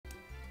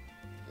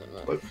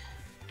What?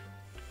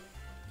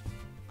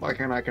 Why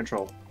can't I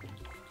control?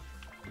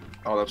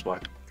 Oh, that's why.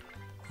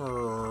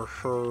 Her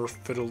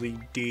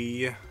fiddly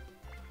D.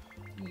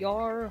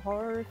 Yar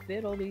har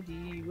fiddly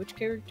dee. Which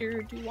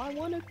character do I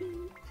want to be?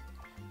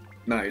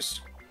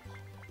 Nice.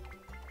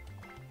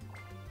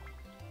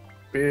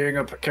 Being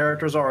a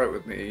character's alright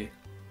with me.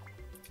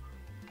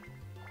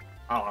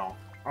 I don't know.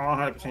 I don't know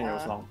how to continue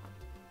this song.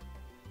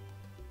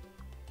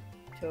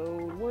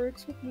 Toad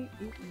works with me.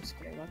 Ooh, I'm just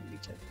kidding. I'm not gonna be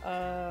Toad.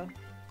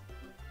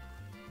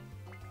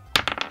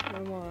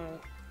 I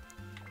want.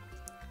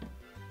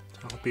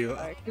 I'll be.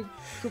 Alright,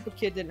 Koopa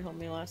Kid didn't help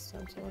me last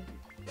time, so.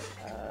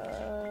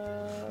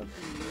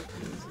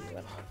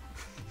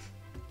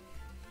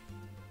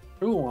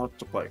 Who wants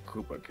to play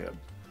Koopa Kid?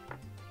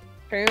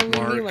 Apparently me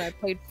Mark. when I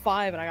played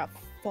 5 and I got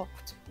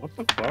fucked. What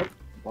the fuck?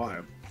 Why?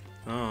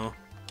 Oh.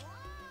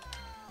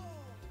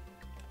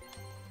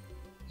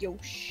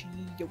 Yoshi.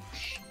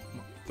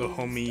 The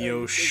homie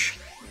Yosh.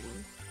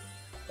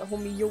 The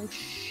homie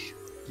Yosh.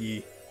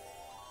 Ye.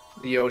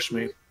 The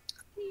Yoshmi.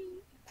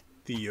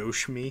 The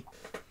Yoshmi.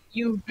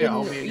 You've Yeah, been,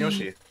 homie and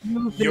Yoshi.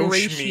 You've been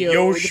Yoshmi, ratioed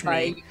Yoshmi.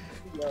 by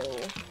Yo.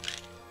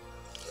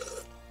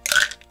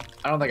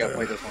 I don't think I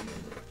played this one.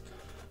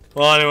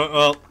 Well,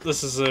 anyway,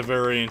 this is a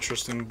very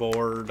interesting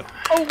board.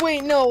 Oh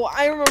wait, no,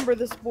 I remember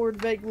this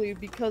board vaguely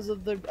because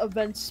of the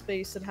event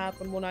space that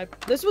happened when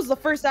this was the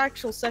first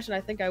actual session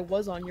I think I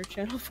was on your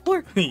channel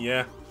for.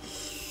 Yeah.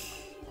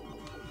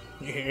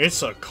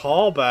 It's a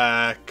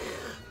callback.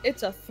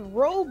 It's a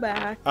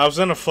throwback. I was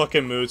in a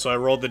fucking mood, so I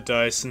rolled the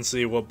dice and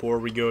see what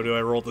board we go to.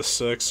 I rolled a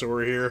 6, so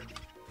we're here.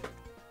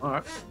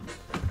 Alright.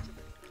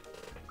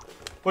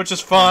 Which is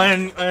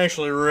fine. I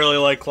actually really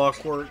like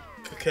Clockwork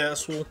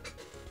Castle.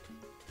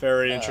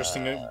 Very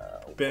interesting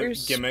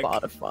Where's gimmick.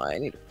 Spotify? I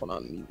need to put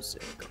on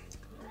music.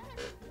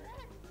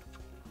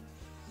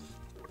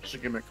 What's the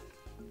gimmick?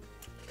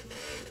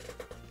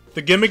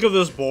 The gimmick of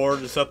this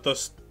board is that the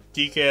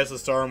DK has the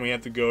star and we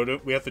have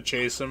to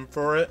chase him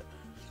for it.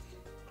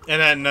 And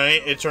at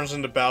night, it turns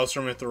into Bowser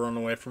and we have to run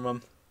away from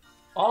him.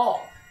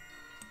 Oh.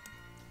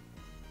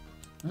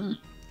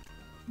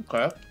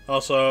 Okay.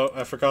 Also,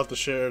 I forgot to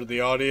share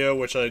the audio,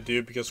 which I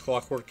do because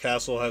Clockwork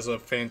Castle has a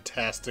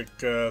fantastic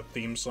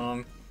theme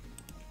song.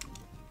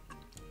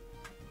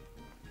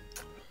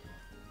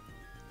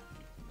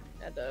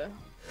 And there.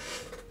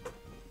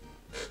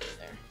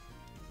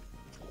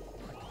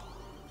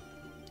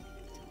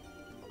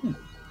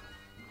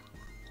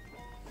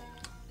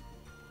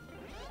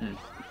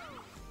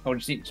 Oh,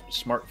 just eat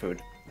smart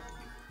food.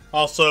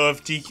 Also,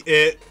 if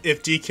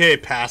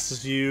DK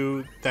passes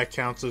you, that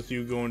counts as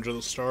you going to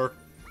the star.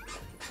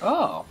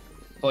 Oh.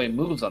 Well, he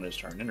moves on his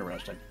turn.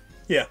 Interesting.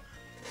 Yeah.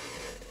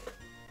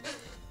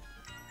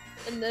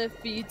 And then if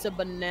he eats a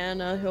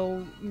banana,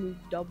 he'll move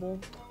double.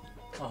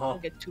 Uh-huh. He'll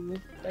get 2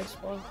 dice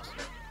blocks.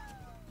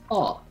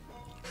 Oh.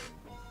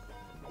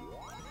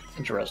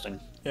 Interesting.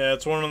 Yeah,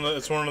 it's one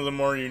of the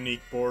more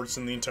unique boards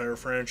in the entire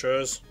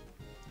franchise.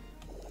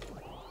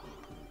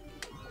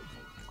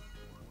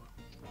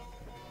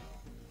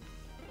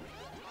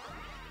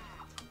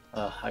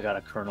 I got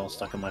a kernel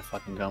stuck in my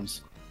fucking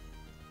gums.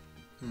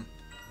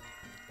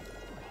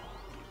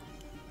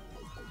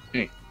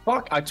 Hey,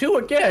 fuck! I 2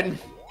 again!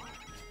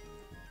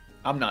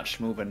 I'm not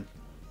schmoovin'.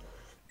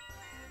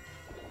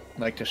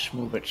 Like to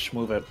schmoove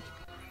it.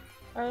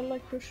 I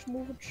like to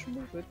schmoove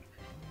it.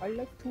 I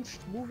like to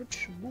schmoove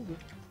it.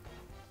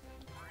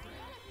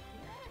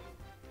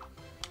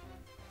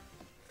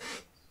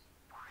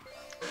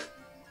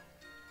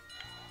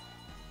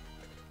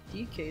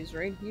 DK's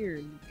right here.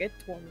 You get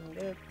one,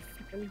 get a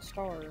freaking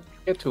star.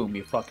 Get to him,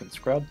 you fucking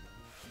scrub.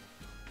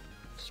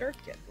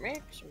 Circuit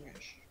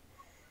Maximus.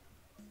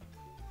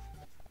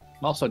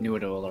 I'm also new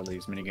to a lot of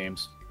these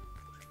minigames.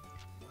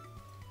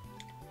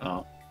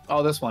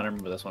 Oh, this one. I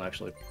remember this one,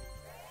 actually.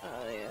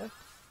 Yeah.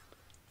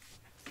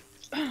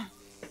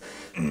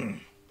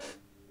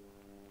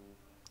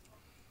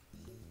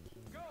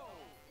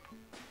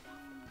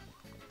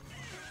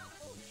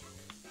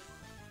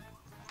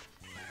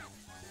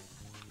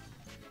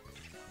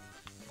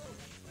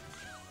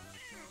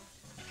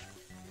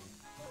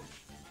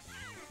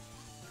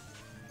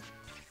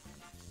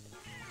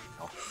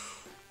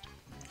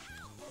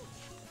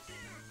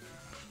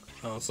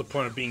 Oh, what's the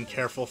point of being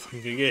careful if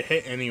I'm gonna get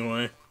hit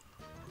anyway?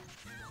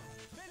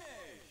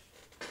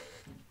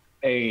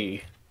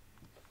 Hey.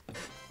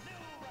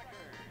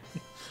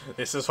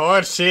 This is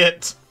hard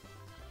shit.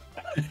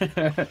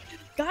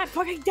 God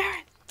fucking damn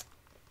it!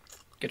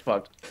 Get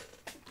fucked.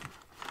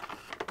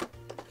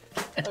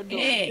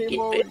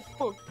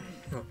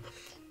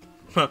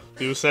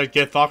 You said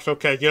get fucked?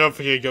 Okay, get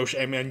over here, Yoshi.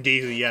 I mean,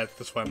 Daisy, yeah,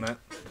 that's what I meant.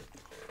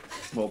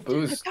 Well,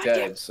 Boo's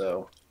dead,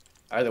 so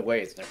either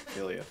way, it's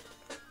necrophilia.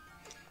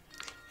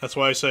 That's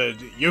why I said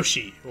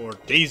Yoshi or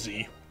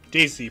Daisy.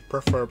 Daisy,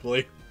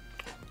 preferably.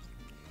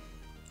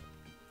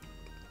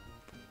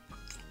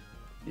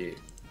 Yeah.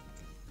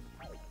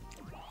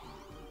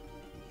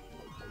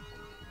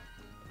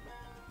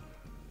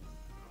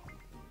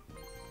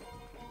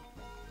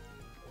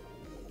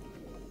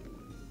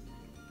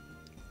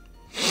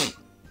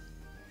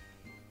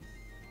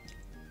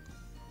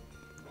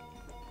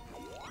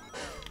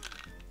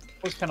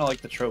 was kind of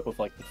like the trope of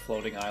like the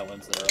floating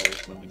islands that are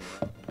always moving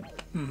around.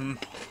 Mm-hmm.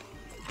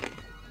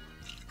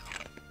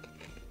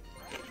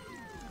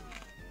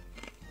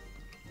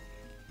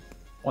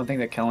 One thing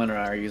that Kellen and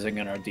I are using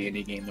in our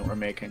D&D game that we're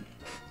making,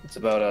 it's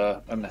about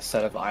a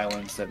set of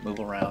islands that move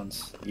around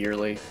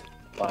yearly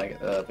by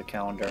the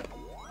calendar.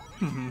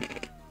 Mm-hmm.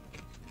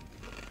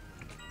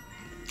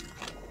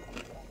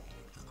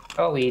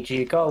 Go,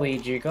 Luigi, go,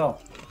 Luigi, go.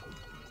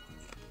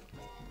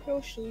 Go,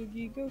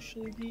 Shlugi, go,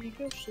 Shlugi,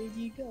 go,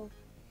 Shlugi, go.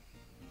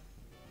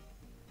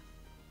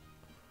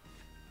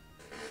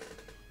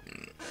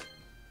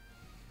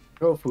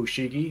 Go,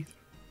 Fushigi.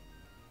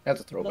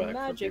 That's a throwback. The for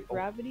magic people.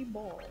 gravity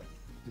ball.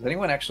 Does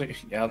anyone actually?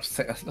 Yeah, I was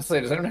gonna say,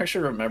 does anyone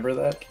actually remember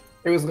that?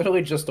 It was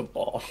literally just a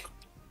ball.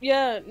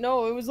 Yeah,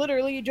 no, it was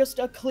literally just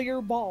a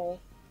clear ball.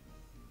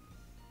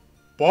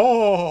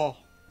 Ball!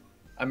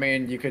 I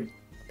mean, you could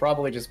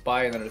probably just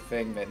buy another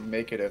thing and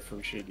make it a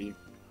Fushigi.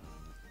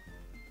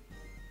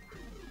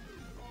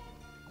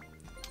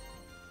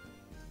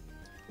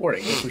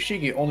 Warning,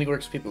 Fushigi only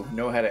works for people who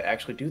know how to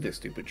actually do this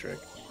stupid trick.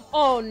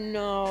 Oh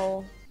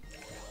no.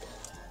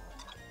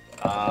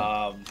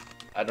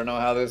 I don't know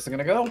how this is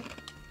gonna go.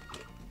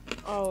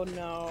 Oh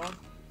no.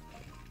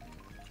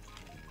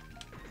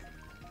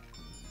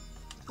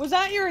 Was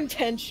that your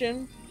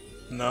intention?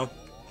 No.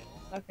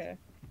 Okay.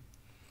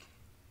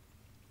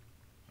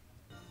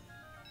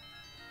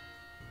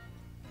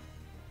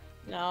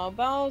 Now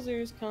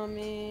Bowser's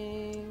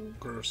coming.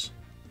 Gross.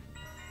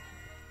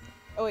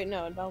 Oh wait,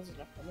 no, Bowser's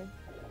not coming.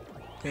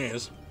 He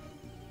is.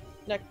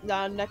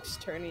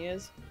 Next turn he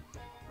is.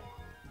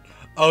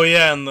 Oh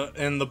yeah,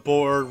 and the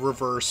board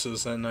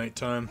reverses at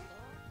nighttime.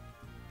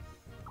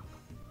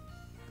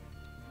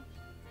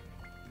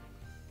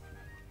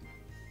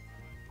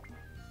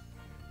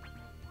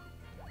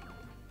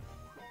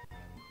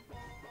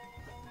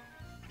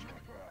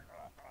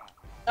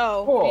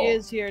 Oh, Cool. he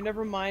is here.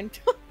 Never mind.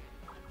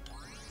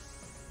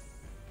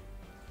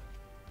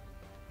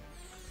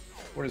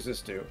 What does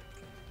this do?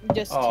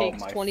 Just Oh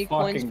takes my 20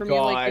 coins fucking from you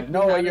like god! if you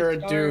Noah, had you're a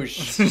star.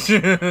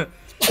 douche.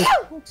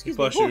 Oh, excuse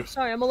Bless me. you. Oh,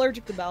 sorry, I'm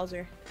allergic to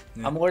Bowser.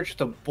 I'm allergic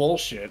to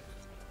bullshit.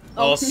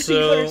 Oh, Also-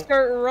 you better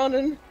start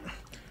running.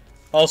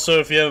 Also,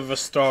 if you have a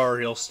star,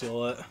 he'll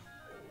steal it.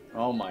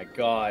 Oh my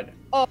god.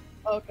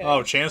 Okay.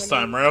 Oh, chance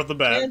time right off the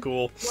bat. chance-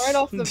 Cool. Right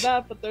off the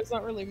bat, but there's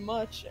not really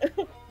much.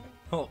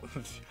 Oh,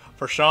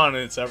 for Sean,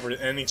 it's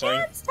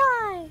anything.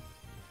 time!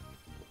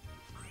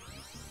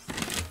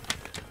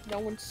 No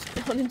one's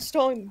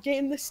uninstalling the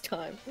game this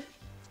time.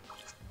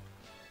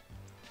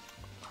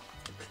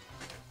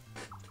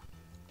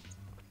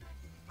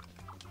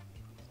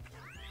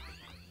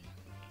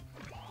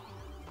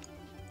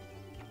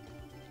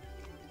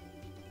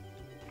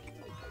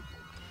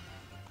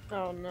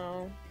 Oh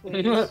no,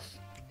 please.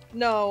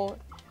 No.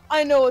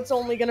 I know it's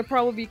only gonna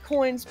probably be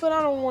coins, but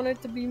I don't want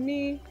it to be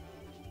me.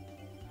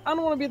 I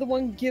don't want to be the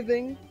one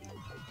giving.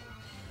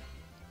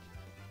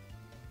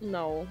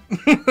 No.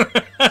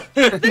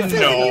 This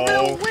isn't even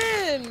a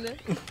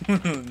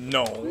win!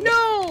 No.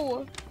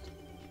 No!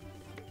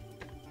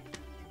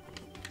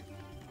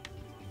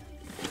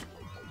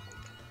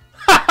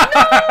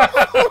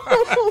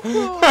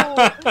 No!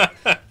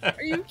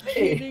 Are you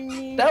kidding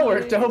me? That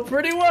worked out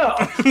pretty well.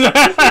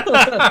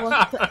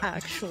 What the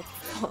actual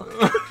fuck?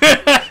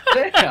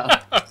 Damn.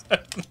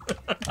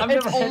 I've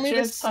It's never had only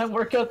chance this- time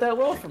work out that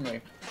well for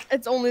me.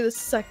 It's only the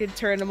second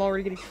turn, I'm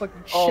already getting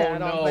fucking Oh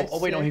shat on by no! Oh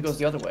wait, no, he 6. goes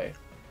the other way.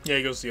 Yeah,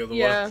 he goes the other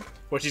Yeah. way.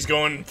 Which he's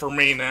going for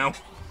me now.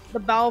 The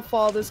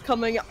Bowfall is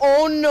coming.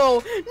 Oh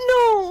no!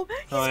 No!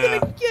 He's Oh, yeah.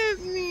 gonna get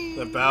me!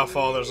 The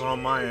Bowfather's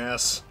on my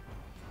ass.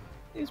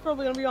 He's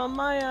probably gonna be on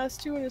my ass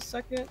too in a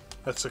second.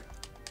 That's a...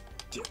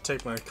 Yeah,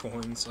 take my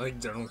coins. I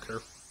don't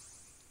care.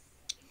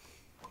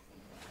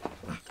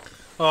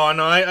 Oh,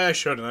 no, I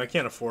shouldn't. I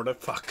can't afford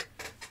it. Fuck.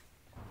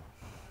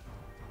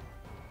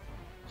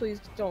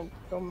 Please don't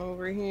come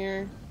over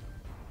here.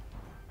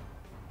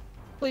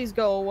 Please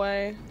go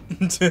away.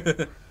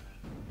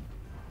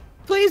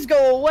 Please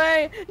go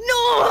away!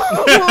 No!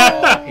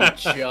 He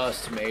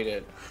just made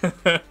it.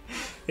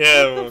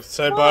 Yeah,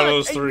 so I bought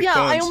those Fuck. 3 Yeah,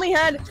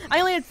 coins. I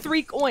only had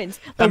 3 coins.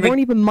 That I mean-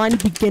 weren't even mine to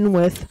begin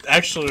with.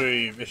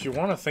 Actually, if you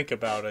want to think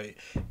about it,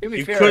 To be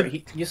You fair, could-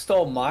 he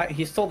stole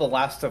the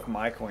last of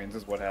my coins.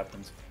 Is what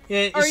happens.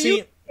 yeah, you Are see,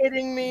 you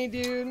kidding me,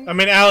 dude? I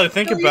mean, Allie,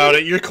 think Are about you-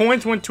 it. Your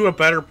coins went to a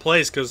better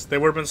place because they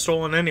would have been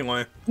stolen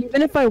anyway.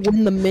 Even if I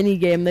win the mini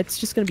game, that's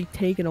just gonna be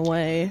taken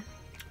away.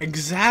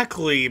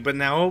 Exactly, but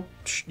now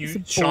This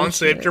is Sean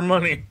saved bullshit. your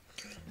money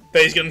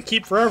that he's gonna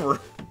keep forever.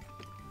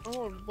 I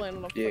want to land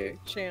on a Yeah. fucking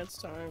chance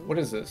time. What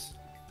is this?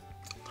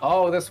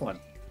 Oh, this one.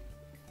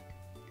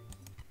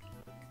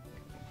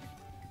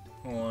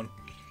 Hold on.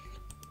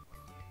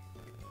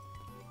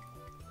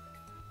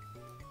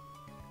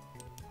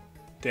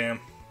 Damn,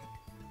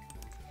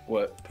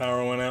 What?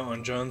 power went out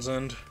on John's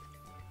end.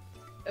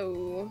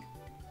 Oh.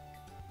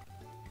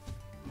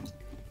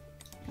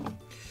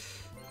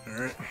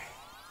 Alright.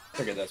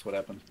 Figured that's what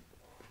happened.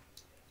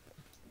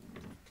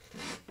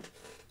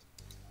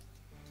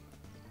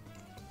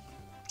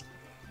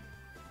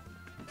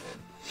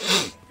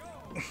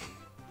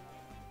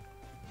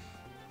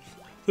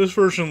 This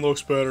version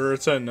looks better.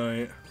 It's at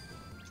night.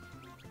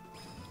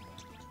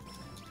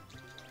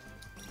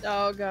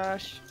 Oh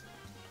gosh.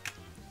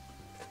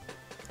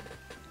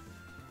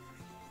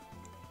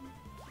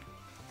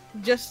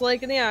 Just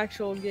like in the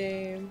actual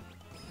game.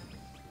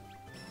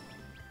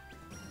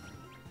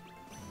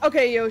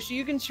 Okay, Yoshi,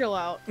 you can chill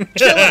out.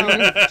 Chill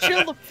out.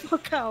 Chill the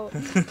fuck out.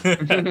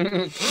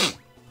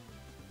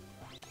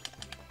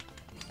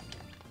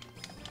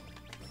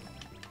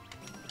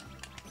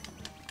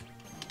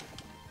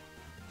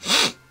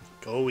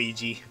 Go,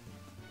 Ouija.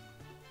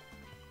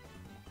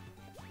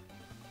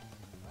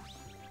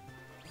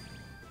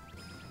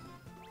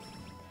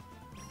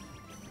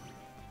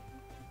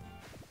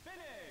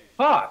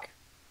 Fuck!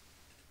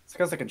 It's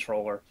because of the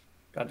controller.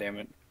 God damn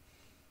it.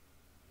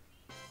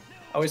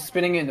 I was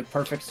spinning it in a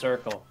perfect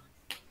circle.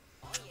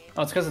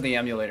 Oh, it's because of the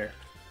emulator.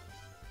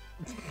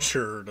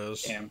 Sure it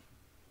is. Damn.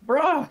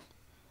 Bruh!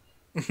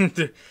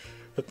 The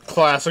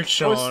classic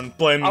Sean,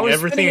 blaming I was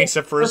everything spinning it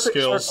except in for his perfect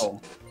skills.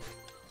 circle.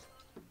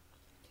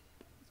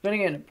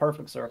 Spinning it in a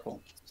perfect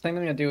circle. Same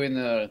thing I do in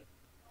the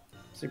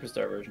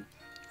Superstar version.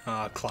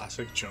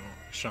 Classic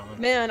Sean.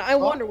 Man, I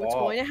wonder what's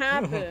off. going to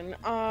happen.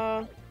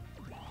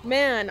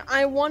 Man,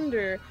 I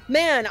wonder.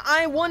 Man,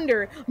 I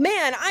wonder.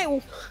 Man, I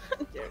wonder.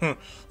 Let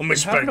me I have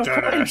spank no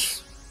that coins.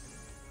 ass.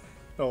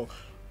 Oh,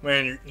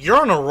 man, you're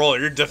on a roll.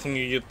 You're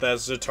definitely gonna get that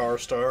Zatar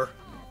star.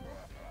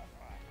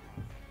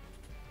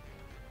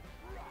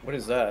 What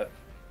is that?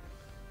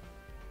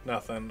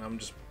 Nothing. I'm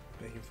just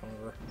making fun of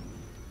her.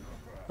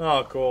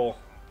 Oh, cool.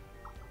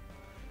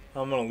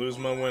 I'm gonna lose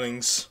my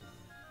winnings.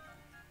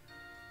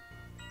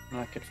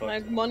 I could fuck. My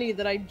money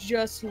that I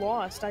just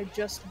lost, I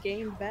just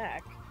gained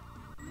back.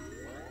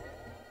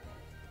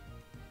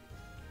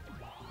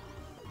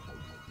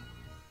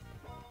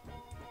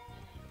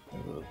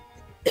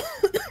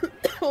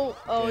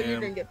 Oh, you're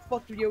Damn. gonna get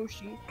fucked with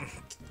Yoshi.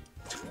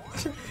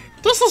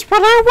 This is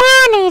what I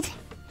wanted!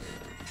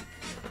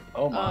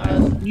 Oh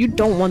my. You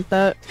don't want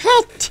that.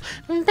 Hit!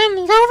 I'm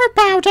bending over,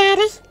 Bow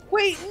Daddy!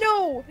 Wait,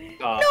 no!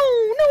 Stop.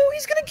 No,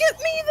 he's gonna get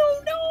me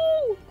though,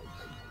 no!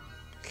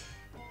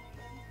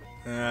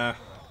 Yeah,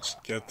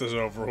 just get this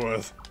over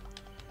with.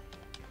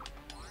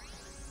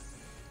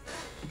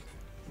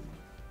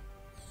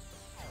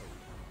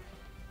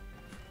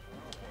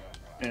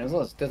 Man,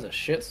 there's a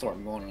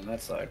shitstorm going on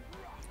that side.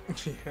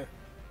 Yeah.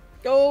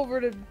 Go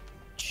over to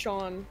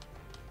Sean.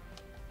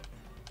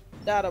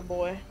 Data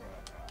boy.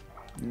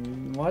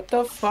 What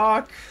the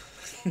fuck?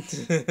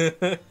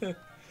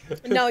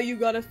 Now you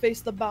gotta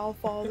face the Bow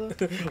Father.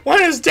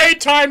 When is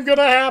daytime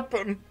gonna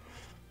happen?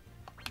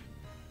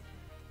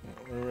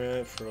 We're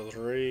at for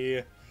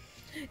 3.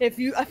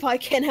 If I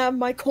can't have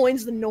my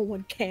coins, then no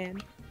one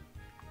can.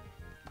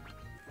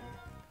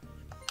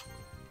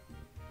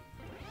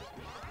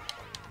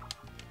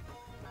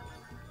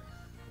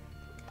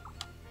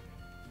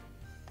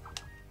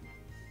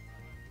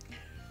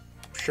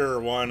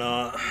 Sure, why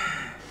not?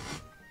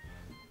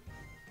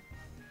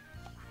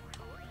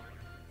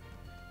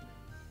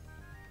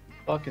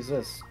 Fuck is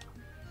this?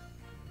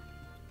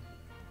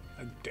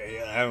 I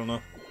don't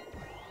know.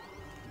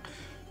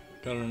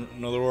 Got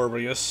another orb,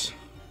 I guess.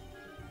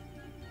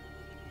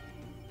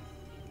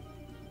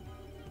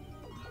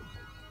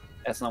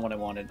 That's not what I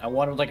wanted. I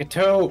wanted like a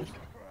 2!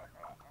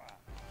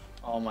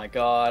 Oh my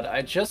god,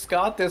 I just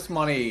got this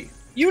money!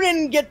 You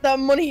didn't get that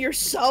money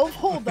yourself?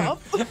 Hold up.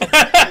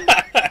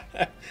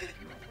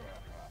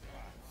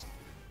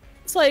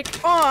 It's like,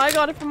 oh, I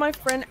got it from my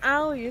friend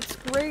Allie. It's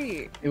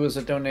great. It was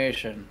a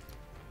donation.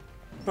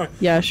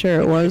 Yeah,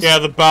 sure it was. Yeah,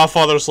 the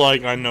Bowfather's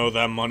like, I know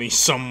that money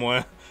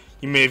somewhere.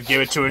 You may have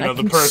given it to I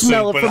another can person,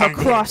 smell it but from I'm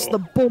across the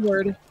grateful.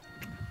 board.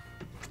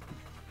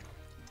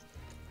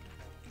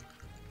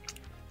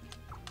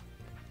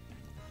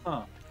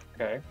 Huh.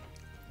 Okay.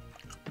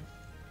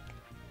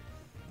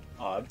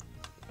 Odd.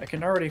 I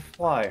can already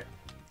fly.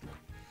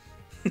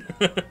 I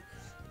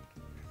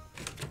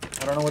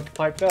don't know what the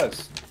pipe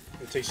does.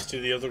 It takes you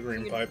to the other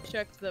green You pipe. can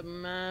check the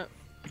map.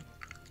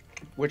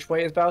 Which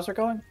way is Bowser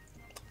going?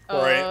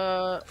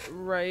 Right.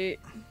 Right.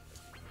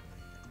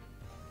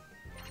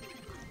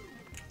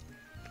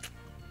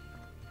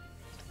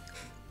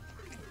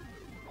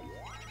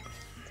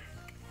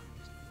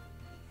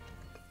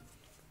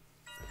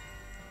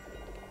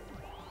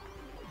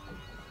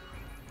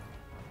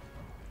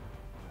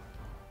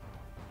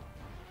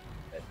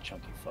 That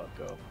chunky fuck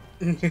go.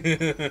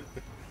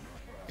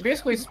 He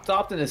basically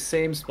stopped in the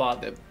same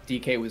spot that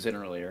DK was in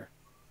earlier.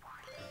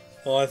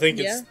 Well, I think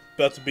it's Yeah.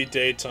 about to be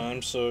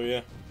daytime, so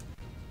yeah.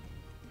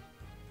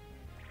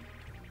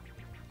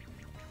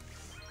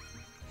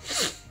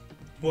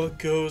 What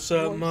goes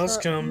up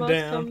must come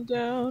down.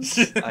 down.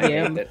 I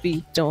Yeah, hate my it.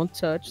 feet don't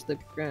touch the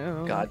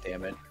ground. God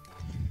damn it.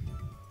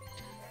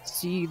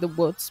 See the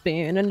world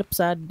spinning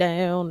upside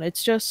down.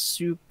 It's just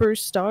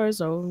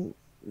superstars. Oh,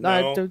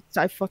 No.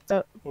 I fucked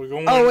up. We're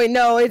going. Oh wait,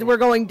 no, we're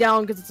going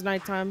down because it's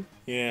nighttime.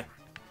 Yeah.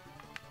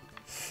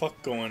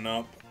 Fuck going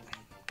up.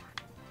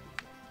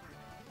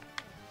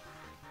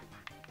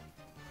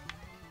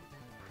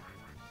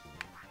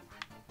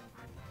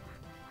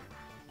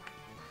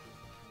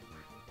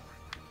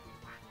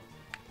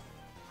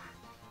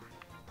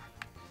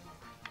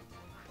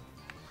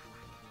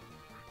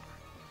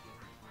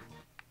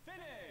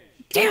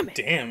 Damn it!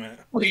 Damn it.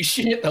 Holy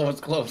shit, that was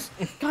close.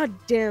 God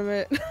damn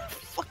it!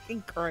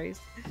 Fucking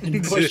Christ!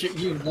 You push it,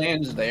 you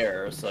lands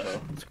there, so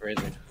it's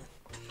crazy.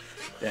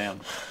 Damn.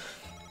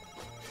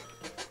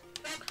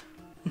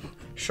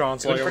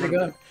 Sean's It like, was pretty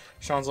good.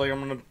 I'm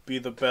gonna be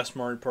the best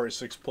Mario Party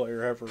 6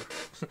 player ever.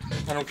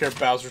 I don't care if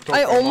Bowser took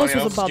I my almost money,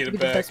 I'll was just about get to it be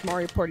the back. best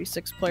Mario Party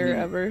 6 player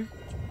ever.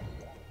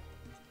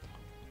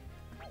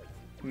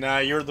 Nah,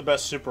 you're the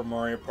best Super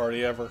Mario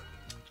Party ever.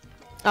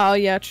 Oh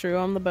yeah, true.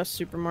 I'm the best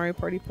Super Mario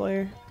Party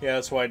player. Yeah,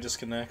 that's why it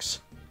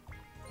disconnects.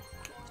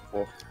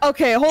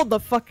 Okay, hold the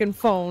fucking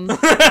phone.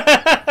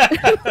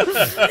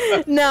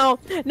 now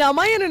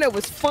my internet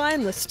was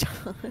fine this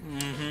time.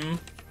 Mm-hmm.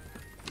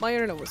 My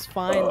internet was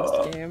fine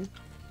this game.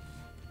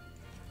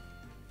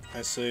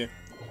 I see.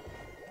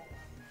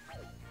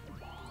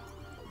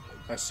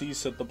 I see,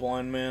 said the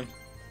blind man.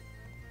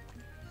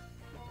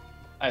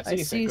 I see,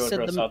 see, Cinco said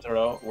de the-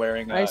 Santoro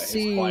wearing I his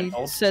see,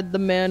 blindfold. said the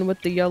man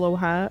with the yellow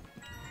hat.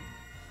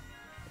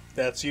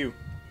 That's you.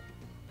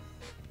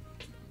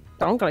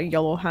 I don't got a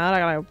yellow hat, I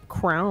got a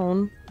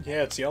crown.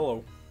 Yeah, it's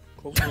yellow.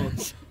 Close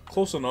enough.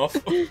 Close enough.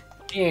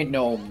 He ain't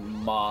no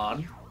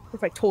mon.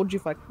 If I told you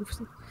if I...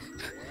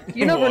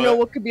 You never know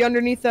what could be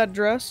underneath that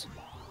dress.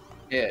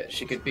 Yeah,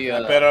 she could be a.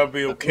 I bet I'll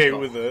be a okay Koopa.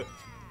 with it.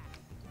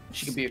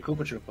 She could be a Koopa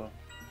Troopa.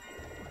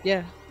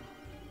 Yeah.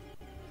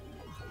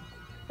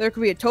 There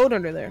could be a toad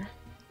under there.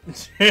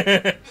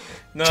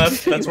 No,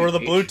 that's where the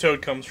blue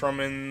toad comes from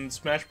in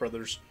Smash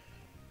Brothers.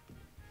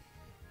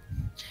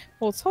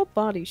 Well, its whole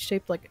body's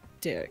shaped like a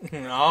dick.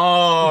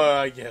 Oh,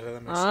 I get it.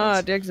 That makes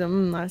Ah, dicks.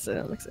 I said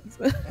that makes sense.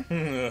 sense.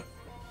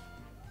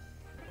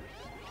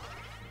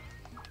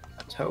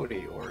 A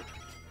toady orb.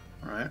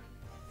 Alright.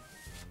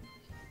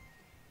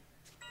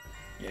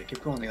 Yeah,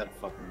 keep going the other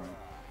fucking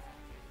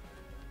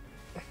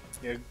way.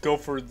 Yeah, go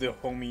for the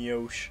homie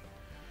Yosh.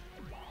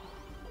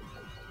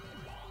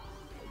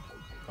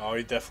 Oh,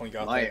 he definitely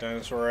got Light. that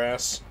dinosaur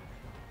ass.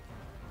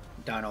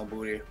 Dino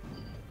booty.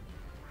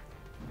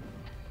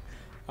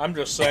 I'm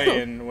just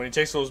saying, when he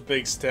takes those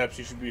big steps,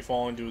 he should be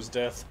falling to his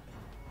death.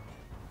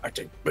 I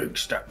take big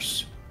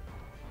steps.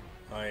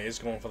 Oh, he's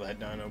going for that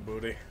dino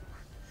booty.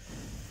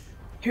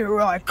 Here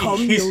I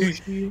come,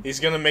 Yoshi. He's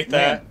gonna make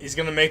that. He's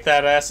gonna make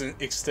that ass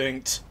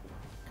extinct.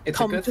 It's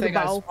Come a good to the thing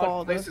I bow, swapped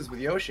father. places with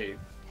Yoshi.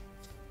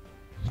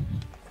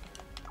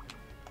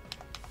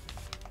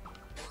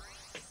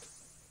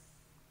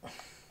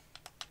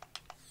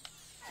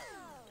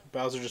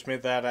 Bowser just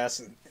made that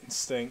ass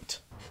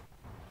extinct.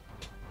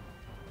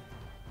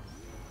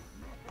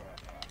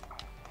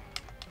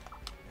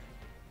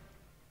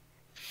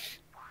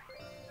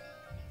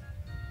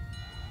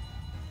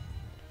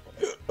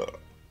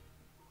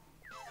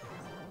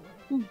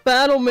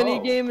 Battle Oh.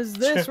 minigame is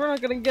this? We're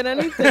not gonna get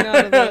anything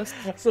out of this.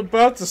 I was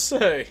about to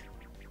say.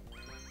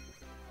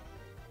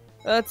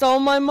 That's all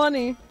my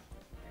money.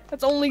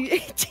 That's only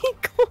 18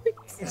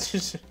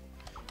 coins.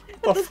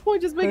 At this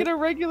point, just make it a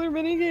regular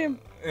minigame.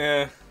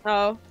 Yeah,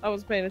 Oh, I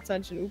was paying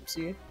attention.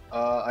 Oopsie.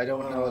 I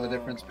don't know the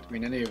difference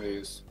between any of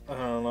these. I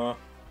don't know.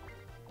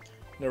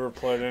 Never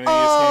played any of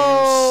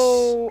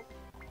these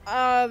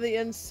Oh, the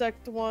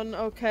insect one.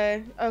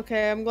 Okay,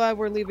 okay. I'm glad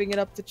we're leaving it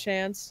up to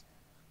chance.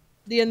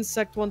 The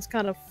insect one's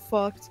kind of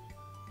fucked games.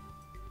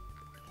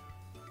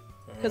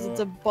 because it's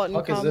a button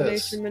fuck is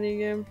combination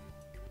minigame.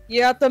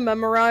 You have to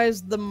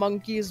memorize the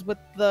monkeys with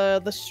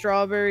the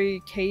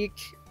strawberry cake.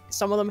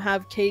 Some of them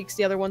have cakes,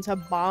 the other ones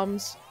have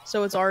bombs.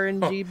 So it's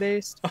RNG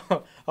based.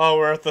 Oh,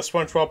 we're at the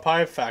SpongeBob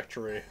Pie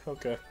Factory.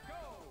 Okay.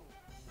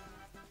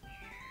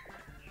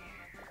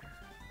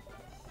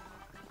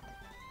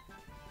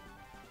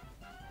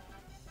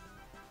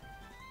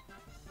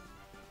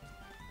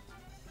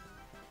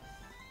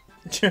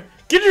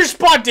 Get your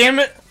spot, damn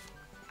it!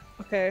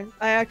 Okay,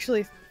 I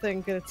actually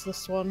think it's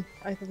this one.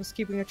 I was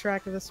keeping a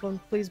track of this one.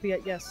 Please be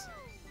at yes.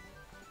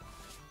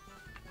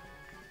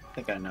 I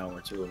think I know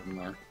where two of them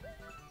are.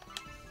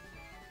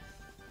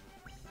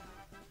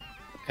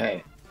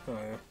 Okay. Oh,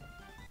 yeah.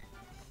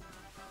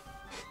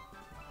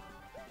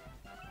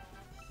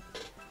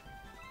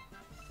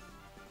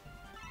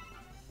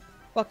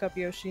 Fuck up,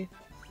 Yoshi.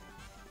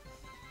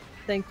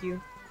 Thank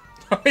you.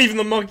 Even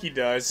the monkey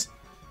dies.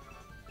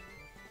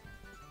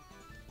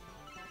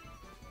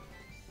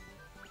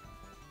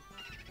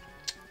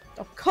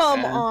 Oh, come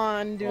And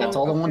on, dude. That's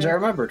all the ones I Okay.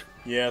 remembered.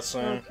 Yeah,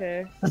 same.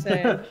 Okay,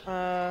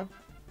 same.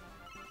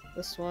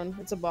 This one.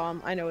 It's a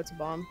bomb. I know it's a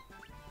bomb.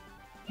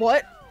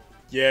 What?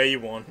 Yeah, you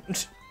won.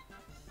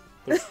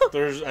 I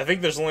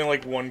think there's only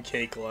like one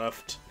cake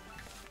left.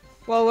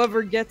 Well,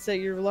 whoever gets it,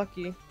 you're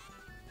lucky.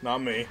 Not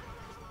me.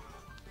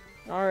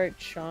 Alright,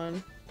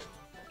 Sean.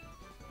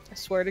 I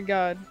swear to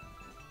God.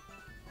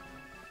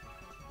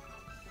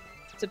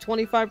 It's a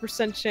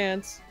 25%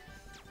 chance.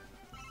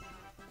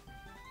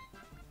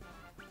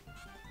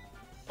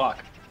 Fuck.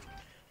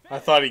 I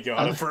thought he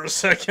got it for a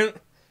second.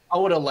 I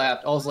would have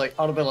laughed. I would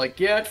have been like,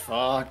 get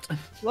fucked.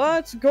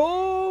 Let's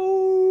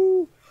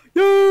go!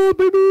 Yeah,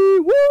 baby!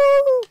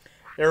 Woo!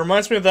 It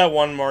reminds me of that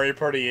one Mario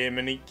Party 8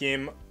 mini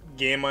game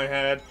I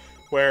had,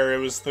 where it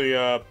was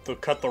the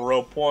cut the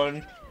rope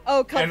one,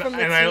 Oh, cut from the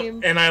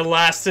team. And I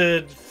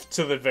lasted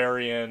to the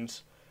very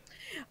end.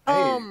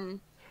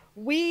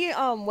 We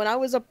when I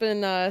was up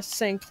in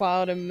St.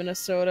 Cloud in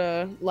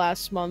Minnesota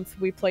last month,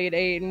 we played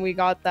 8 and we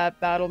got that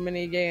battle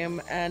mini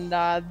game, and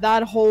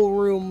that whole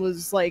room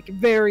was like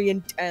very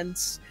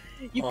intense.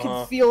 You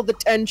could feel the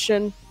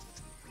tension.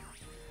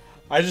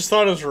 I just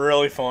thought it was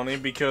really funny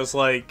because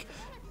like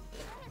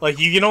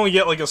you can only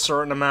get like a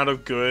certain amount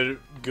of good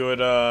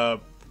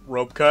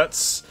rope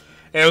cuts.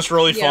 And it was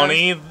really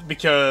funny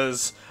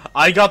because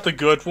I got the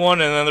good one,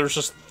 and then there's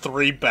just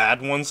 3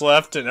 bad ones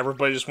left, and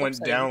everybody just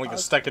went down like a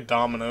stack of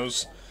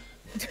dominoes.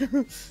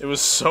 It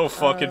was so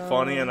fucking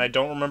funny, and I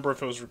don't remember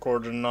if it was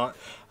recorded or not.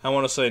 I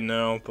want to say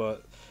no,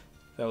 but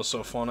that was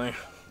so funny.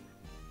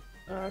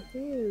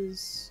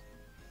 Who's...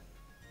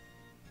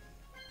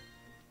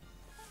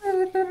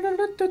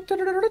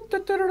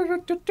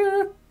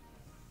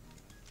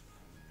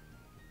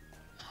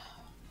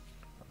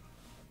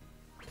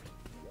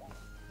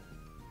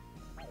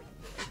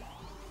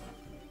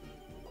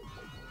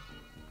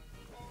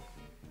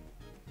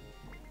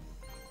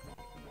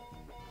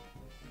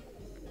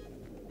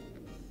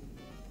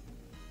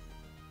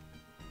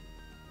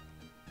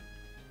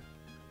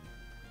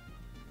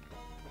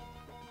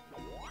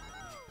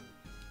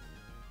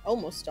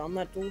 Almost on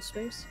that dual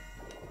space.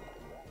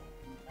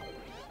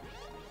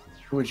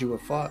 Who would you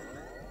have fought?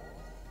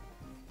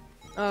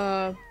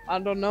 I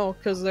don't know,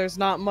 because there's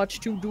not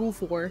much to duel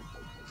for.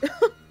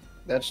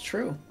 That's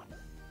true.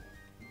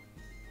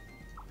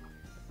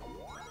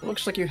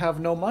 Looks like you have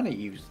no money,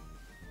 you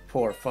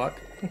poor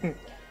fuck.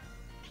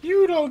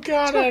 You don't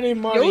got any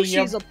money.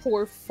 Yoshi's a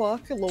poor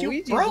fuck.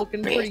 Luigi's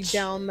looking pretty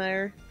down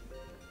there.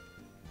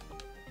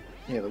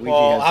 Yeah, Luigi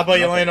well, has how about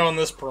you nothing. land on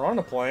this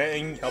piranha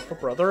plant and help a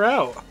brother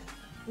out?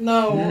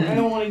 No, I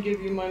don't want to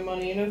give you my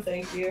money. No,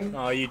 thank you.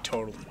 Oh, you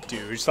totally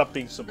do. Stop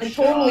being so I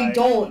shy. totally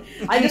don't.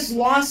 I just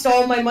lost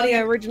all my money I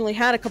originally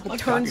had a couple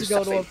turns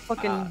you're ago to a such a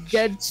fucking bitch.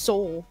 dead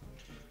soul.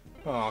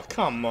 Oh,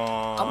 come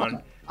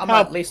on. I'm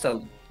Help- at least a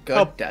good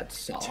help dead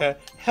soul. To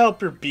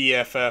help your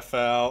BFF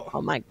out.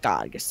 Oh my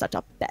god, you're such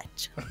a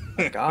bitch.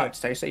 Oh God,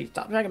 Stacey,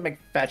 stop trying to make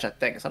fetch a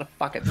thing. It's not a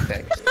fucking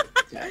thing.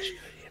 Fetch.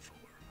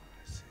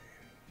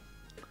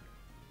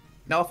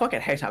 No, I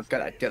fucking hate how good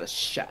I do this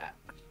shit.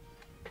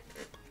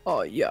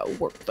 Oh yeah,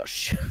 work the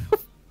shit. Oh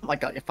my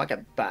God, you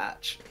fucking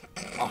bitch.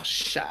 Oh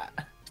shit.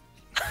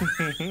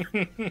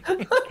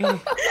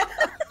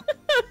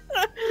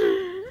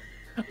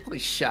 Holy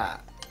shit.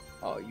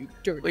 Oh, you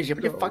dirty Please, you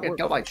girl, fucking work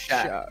go the like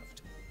that. shaft.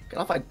 Get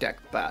off my dick,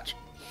 bitch.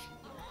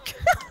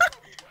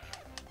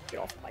 Get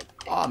off my dick.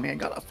 Oh man,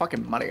 got a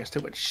fucking money, a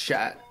stupid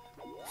shit.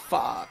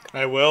 Fuck.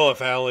 I will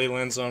if Allie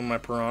lands on my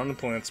piranha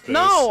plant space.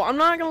 No, I'm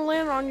not gonna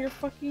land on your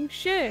fucking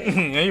shit.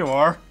 Yeah, you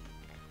are.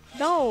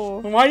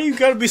 No. Why you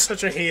gotta be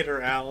such a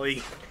hater,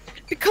 Allie?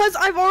 Because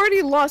I've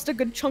already lost a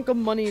good chunk of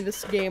money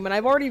this game, and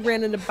I've already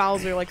ran into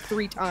Bowser like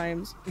 3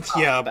 times.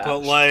 Yeah, bitch. but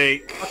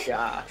like, Fuck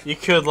yeah. you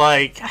could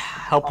like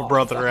help a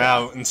brother fuck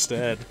out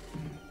instead.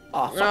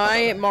 Oh, fuck No, I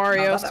ain't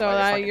Mario, not that so way,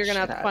 fucking you're gonna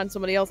have to shithead. find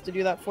somebody else to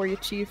do that for you,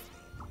 Chief.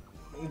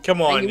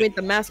 Come And on, you ain't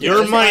the master.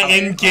 you're of my this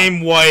game.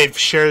 in-game wife.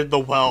 Share the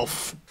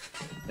wealth.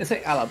 This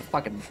ain't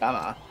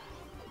Alabama.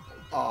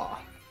 Oh,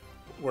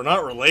 We're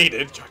not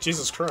related.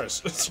 Jesus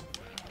Christ.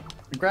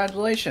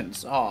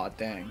 congratulations. Oh,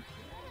 dang.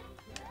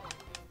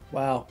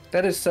 Wow,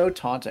 that is so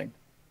taunting.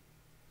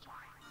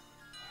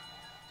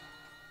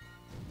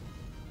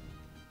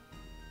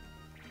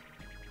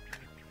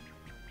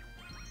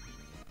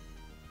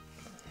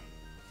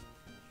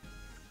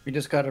 We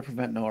just gotta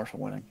prevent Noah from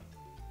winning.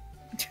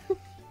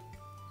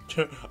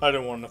 I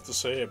didn't want enough to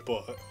say it,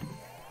 but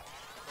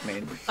I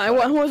mean,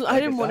 I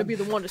didn't want to be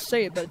the one to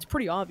say it, but it's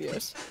pretty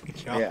obvious.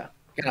 yeah.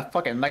 You gotta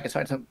fucking make it so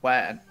it's a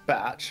bad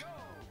batch.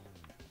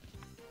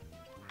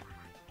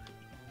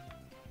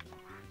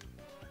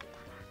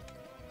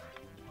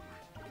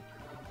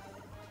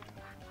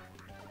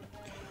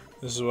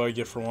 This is what I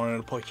get for wanting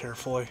to play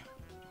carefully.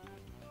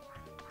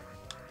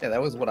 Yeah,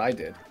 that was what I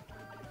did.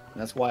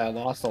 And that's why I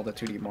lost all the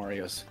 2D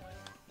Marios.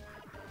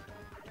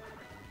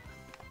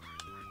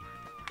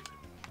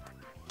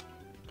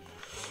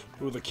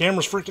 Ooh, the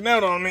camera's freaking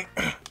out on me.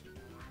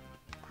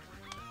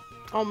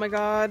 Oh my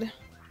god.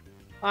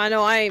 I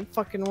know I ain't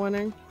fucking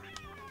winning.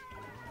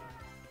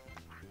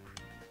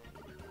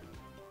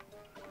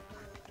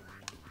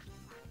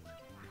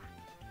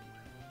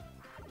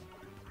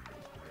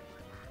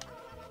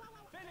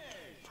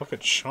 Fucking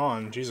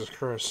Sean, Jesus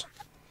Christ.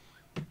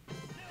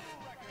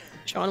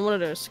 Sean wanted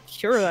to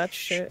secure that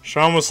shit.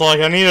 Sean was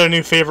like, I need a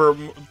new favorite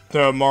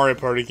Mario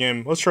Party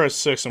game. Let's try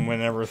 6 and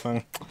win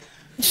everything.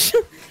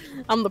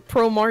 I'm the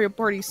pro Mario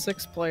Party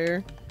 6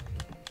 player.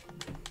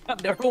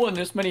 I've never won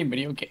this many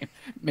video games.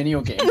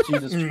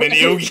 Jesus Christ.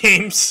 Minio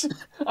games.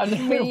 I've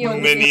never Minio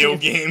won Minio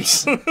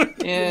games.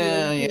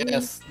 Yeah,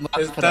 yes.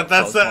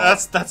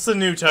 That's the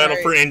new title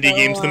Alright, for indie so,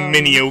 games, the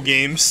Minio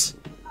games.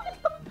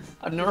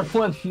 I've never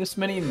won this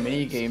many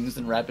mini games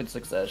in rapid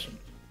succession.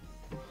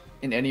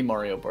 In any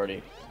Mario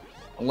Party.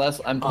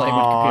 Unless I'm playing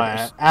with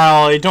computers.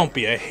 Allie, don't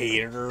be a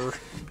hater.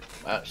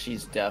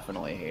 She's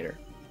definitely a hater.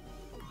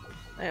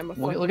 I am a Look,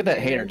 fucking look at that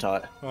hater hater.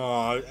 tot.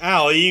 Oh,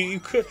 Al, you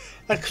could.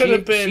 That could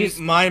have been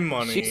my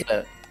money.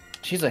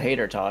 She's a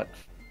hater tot.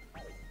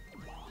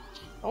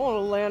 I want to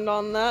land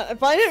on that.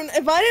 If I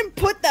didn't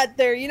put that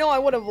there, you know, I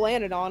would have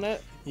landed on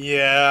it.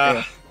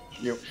 Yeah,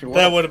 She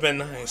that would have been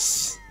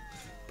nice.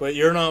 But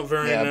you're not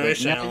very Yeah,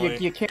 nice, but now Allie.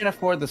 you can't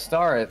afford the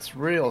star. It's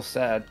real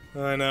sad.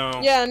 I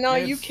know. Yeah, no,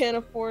 you It's- can't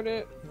afford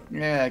it.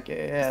 Yeah,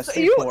 yeah. So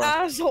Stay you poor.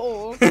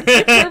 asshole! You're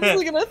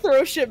purposely gonna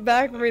throw shit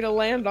back for me to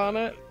land on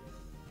it.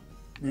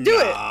 Do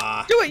it.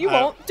 Nah, Do it. You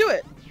I- won't. Do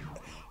it.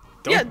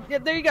 Don't- Yeah.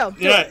 There you go.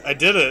 Do Yeah, it. I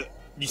did it.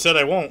 You said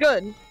I won't.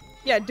 Good.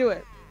 Yeah. Do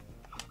it.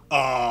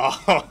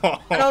 Oh.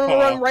 And I'm gonna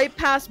run right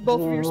past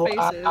both of your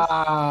spaces.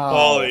 Wow.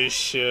 Holy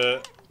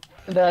shit.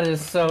 That is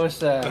so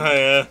sad. Oh,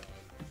 yeah.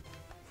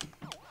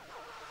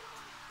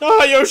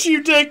 Ah, Yoshi,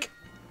 you dick!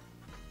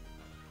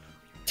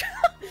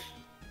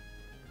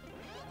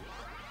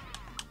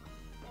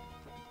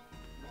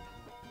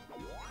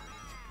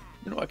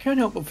 You know, I can't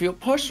help but feel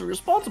partially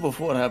responsible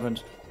for what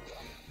happened.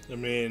 I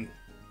mean,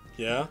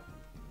 yeah?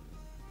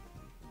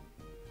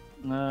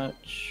 Not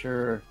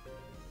sure.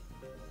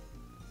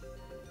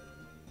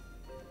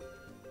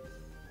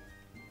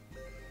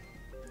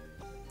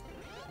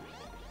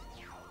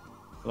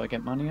 Do I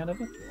get money out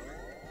of it?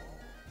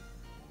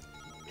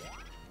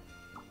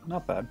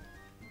 Not bad.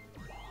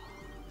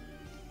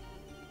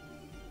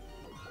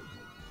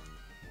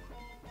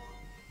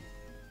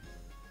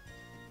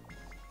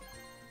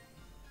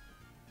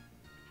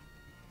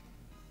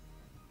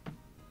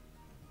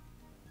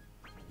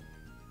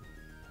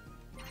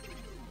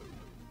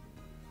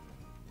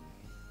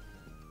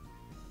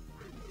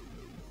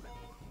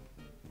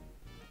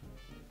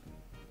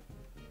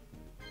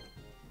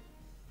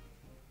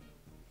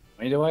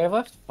 How many do I have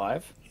left?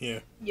 5? Yeah.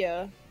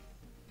 Yeah.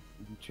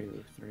 1,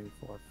 2, 3,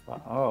 4,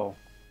 5. Oh,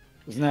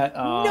 isn't that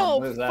No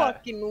what is that?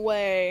 fucking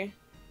way.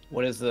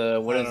 What is the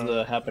I don't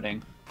know.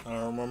 happening? I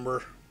don't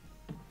remember.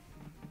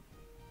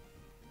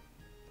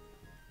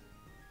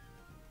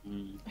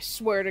 I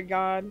swear to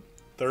God.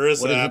 There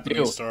is What an does it happening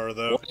do? star,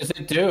 though. What does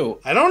it do?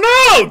 I don't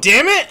know!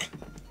 Damn it!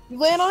 You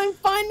land on him,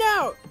 find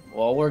out.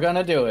 Well, we're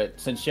gonna do it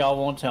since y'all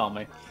won't tell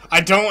me.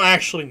 I don't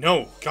actually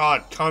know.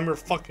 God, calm your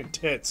fucking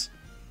tits.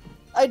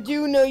 I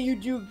do know you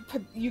do.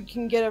 You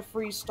can get a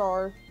free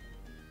star.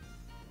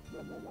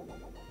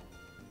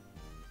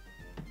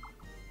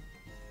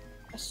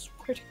 I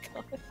swear to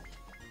God.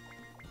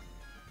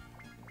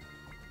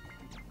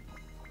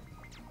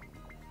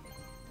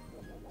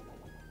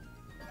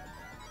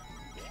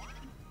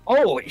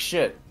 Holy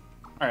shit!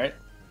 All right,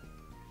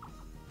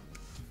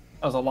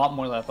 that was a lot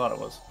more than I thought it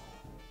was,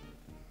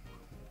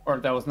 or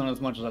that was not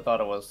as much as I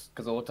thought it was,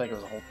 because it looked like it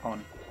was a whole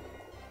ton.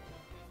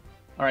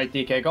 All right,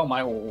 DK, go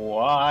my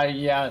way.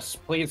 Yes,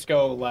 please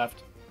go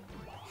left.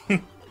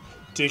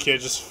 DK,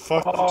 just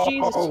fuck. Oh,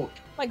 Jesus.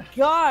 My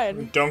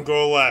God. Don't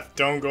go left.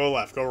 Don't go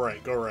left. Go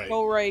right. Go right.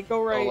 Go right. Go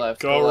Go right.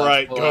 left. Go left,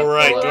 right. go Go left,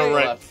 right. left, Go go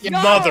right. left. You No!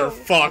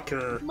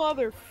 motherfucker.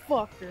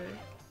 Motherfucker.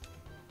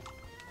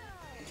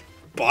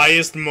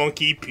 Biased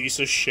monkey piece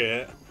of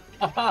shit.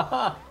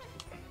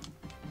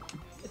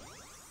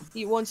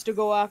 He wants to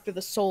go after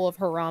the soul of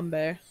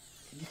Harambe.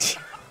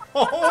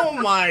 Oh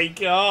my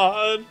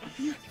god.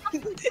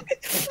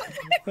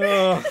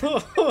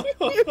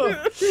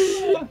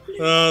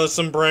 There's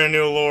some brand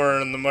new lore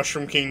in the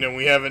Mushroom Kingdom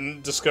we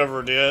haven't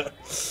discovered yet.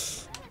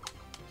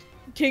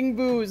 King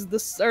Boo is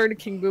the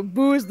King Boo.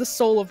 Boo is the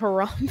soul of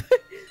Harambe.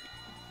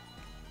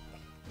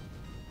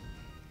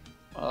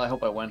 Well, I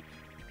hope I win.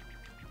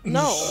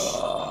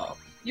 No.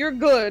 You're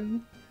good.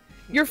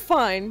 You're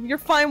fine. You're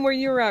fine where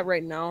you're at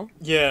right now.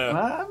 Yeah.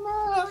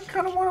 I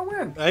kind of want to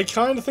win. I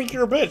kind of think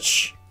you're a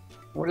bitch.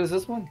 What is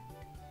this one?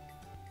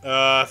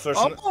 If there's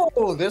an...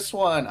 Oh, this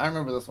one. I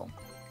remember this one.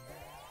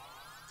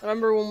 I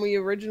remember when we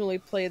originally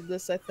played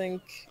this, I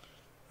think.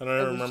 I don't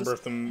it even was remember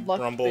just if the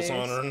luck rumble's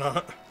on based. or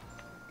not.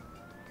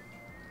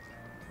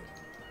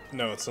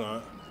 No, it's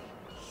not.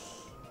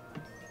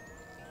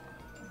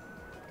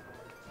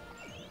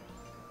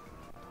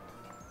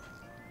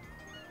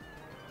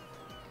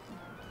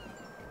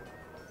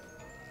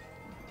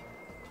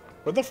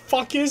 Where the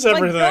fuck is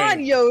everything? My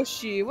God,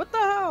 Yoshi! What the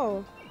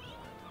hell?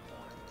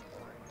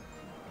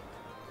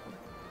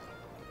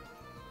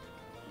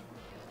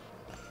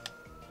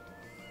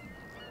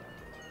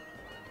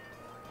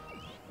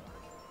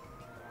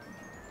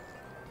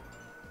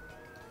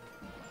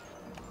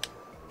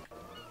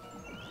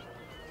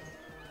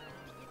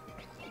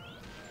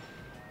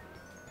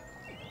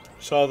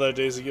 Saw that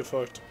Daisy get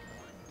fucked.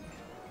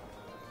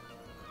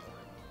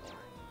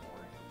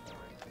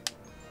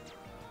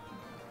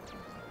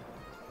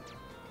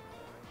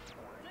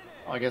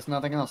 I guess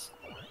nothing else.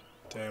 I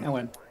Damn.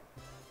 win.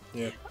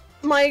 Yeah.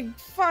 My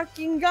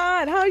fucking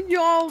God! How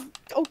y'all?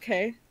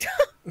 Okay.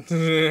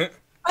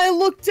 I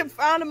looked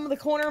out of the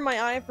corner of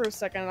my eye for a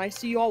second, and I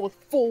see you all with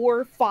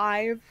 4,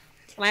 5,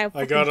 and I have.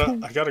 I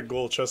got a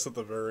gold chest at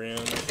the very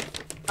end.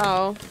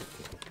 Oh.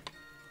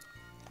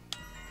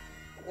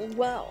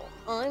 Well,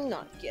 I'm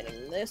not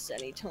getting this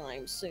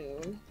anytime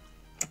soon.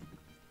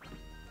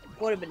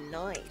 Would have been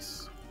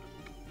nice.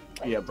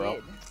 if I Yeah, bro.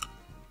 did.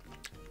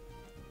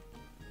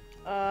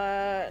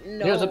 No,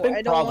 There's a big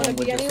I don't want to problem with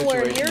be the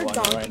anywhere situation near going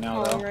on Donkey right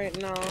now, Kong though.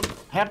 right now.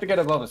 I have to get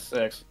above a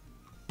 6.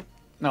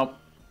 Nope.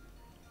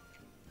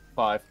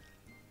 5.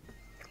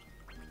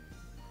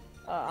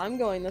 I'm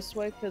going this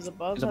way because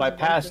above. Because if I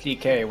pass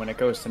DK when it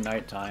goes to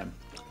nighttime.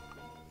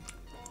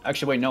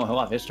 Actually, wait, no, he'll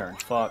have his turn.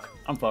 Fuck.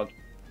 I'm fucked.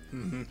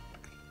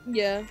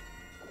 Yeah.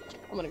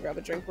 I'm gonna grab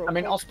a drink real I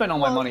mean, quick. I'll spend all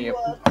my money. If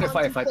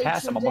I contemplate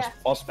pass him, your death.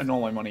 I'll spend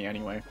all my money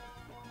anyway.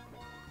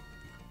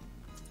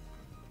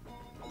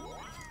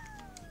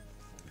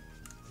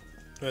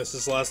 This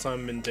is last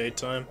time in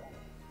daytime.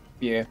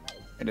 Yeah,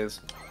 it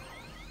is.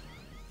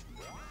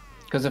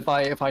 Because if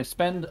I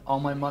spend all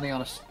my money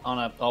on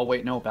a oh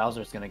wait, no,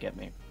 Bowser's gonna get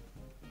me.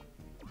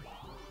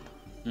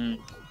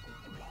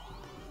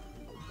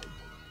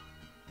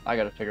 I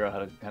gotta figure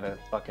out how to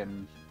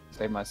fucking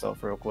save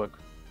myself real quick.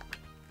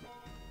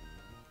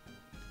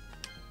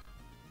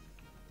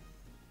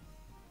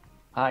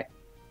 Hi.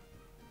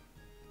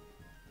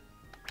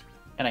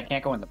 And I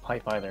can't go in the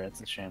pipe either,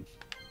 it's a shame.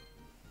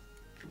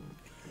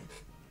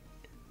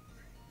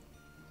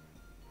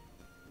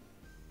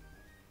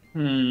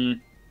 I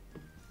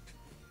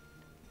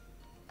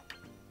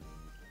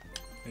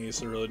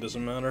guess it really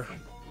doesn't matter.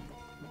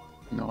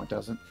 No, it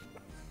doesn't.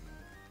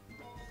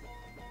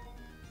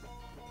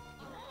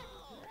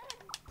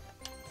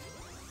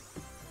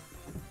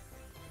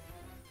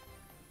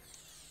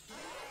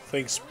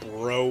 Thanks,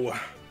 bro.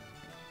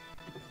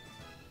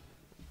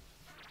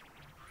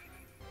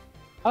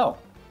 Oh.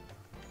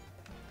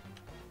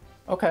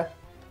 Okay.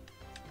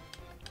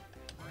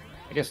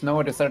 I guess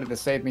Noah decided to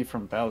save me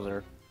from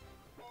Bowser.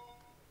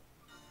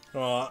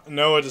 Well,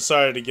 Noah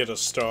decided to get a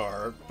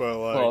star, but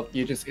like... Well,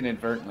 you just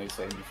inadvertently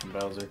saved me from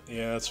Bowser.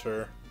 Yeah, that's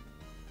fair.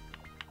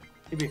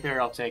 To be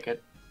fair, I'll take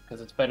it.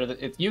 Because it's better than...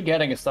 If you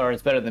getting a star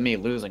is better than me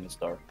losing a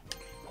star.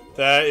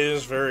 That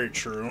is very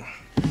true.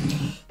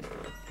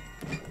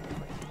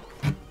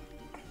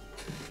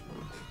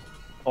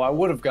 Oh, I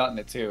would have gotten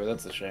it too.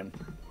 That's a shame.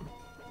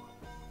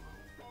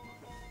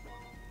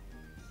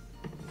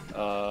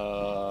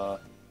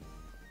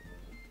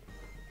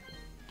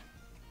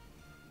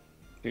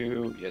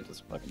 Yeah, it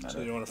doesn't fucking matter. So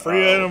do you want a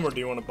free item or do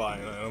you want to buy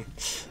an item?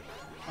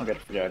 I'll get a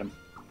free item.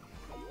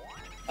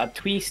 A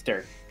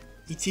twister.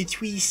 It's a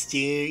twister.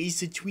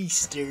 It's a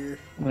twister.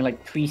 We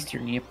like twist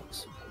your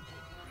nipples.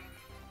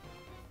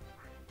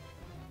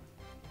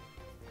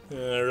 Yeah,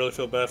 I really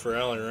feel bad for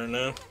Allie right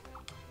now.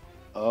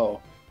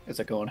 Oh, is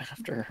it going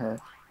after her?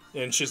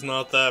 And she's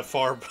not that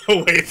far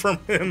away from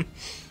him.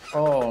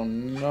 Oh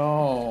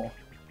no.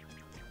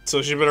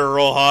 So she better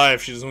roll high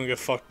if she doesn't get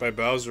fucked by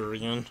Bowser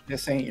again.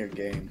 This ain't your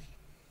game.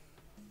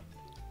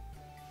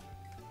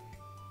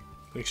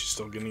 I think she's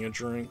still getting a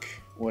drink.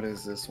 What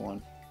is this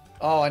one?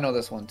 Oh, I know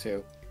this one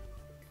too.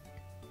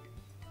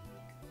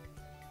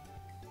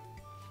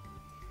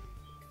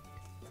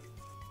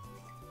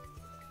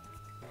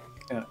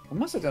 Yeah, I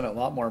must have done a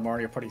lot more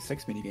Mario Party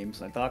 6 minigames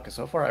than I thought, because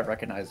so far I've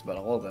recognized about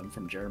all of them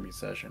from Jeremy's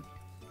session.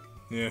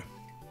 Yeah.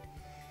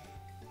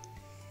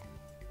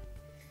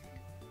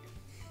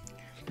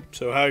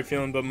 So how are you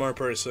feeling about Mario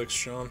Party 6,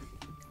 Sean?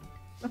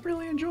 I'm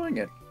really enjoying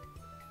it.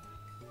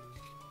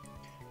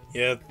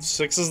 Yeah,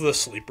 6 is the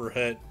sleeper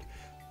hit.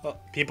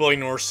 People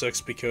ignore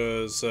 6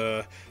 because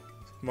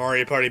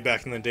Mario Party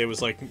back in the day was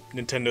like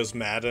Nintendo's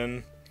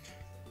Madden.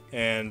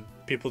 And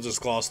people just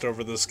glossed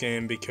over this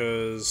game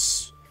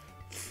because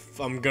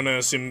I'm gonna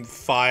assume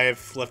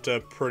 5 left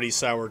a pretty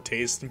sour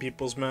taste in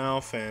people's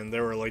mouth, and they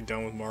were like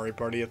done with Mario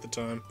Party at the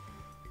time.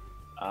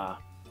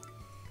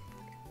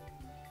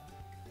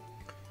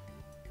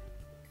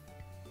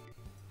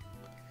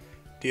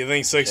 Do you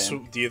think 6?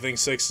 Damn. Do you think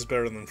 6 is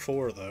better than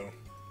 4 though?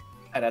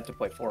 I'd have to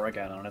play 4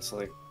 again,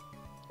 honestly.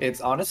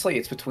 It's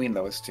between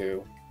those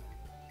two.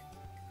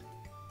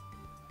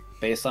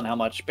 Based on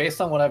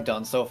what I've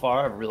done so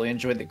far, I've really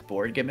enjoyed the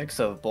board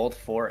gimmicks of both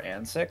 4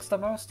 and 6 the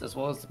most, as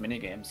well as the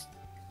minigames.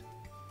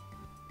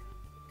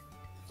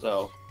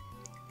 So,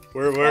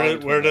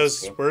 where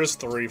does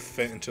 3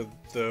 fit into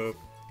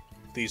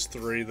these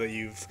 3 that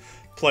you've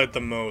played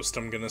the most?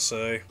 I'm gonna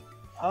say.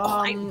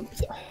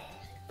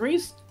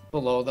 3's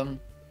below them,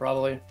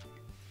 probably.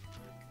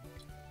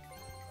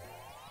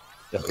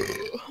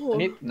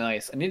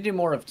 Nice. I need to do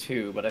more of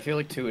 2, but I feel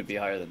like 2 would be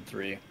higher than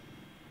 3.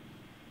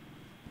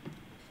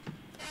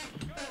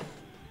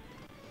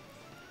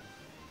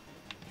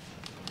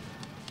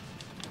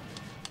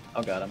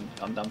 Oh god,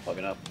 I'm done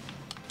fucking up.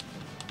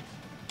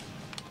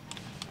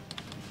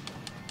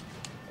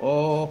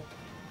 Oh.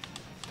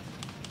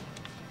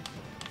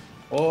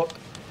 Oh.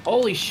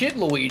 Holy shit,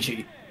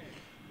 Luigi!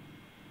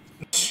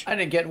 I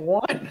didn't get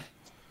one!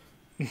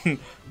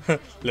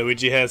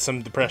 Luigi had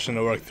some depression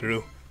to work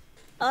through.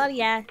 Oh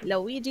yeah,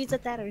 Luigi's a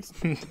terrorist.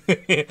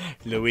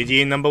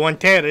 Luigi, #1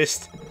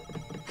 terrorist.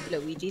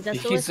 Luigi's a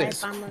suicide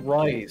Jesus bomber.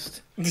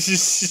 Christ.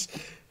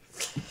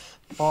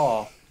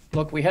 Oh.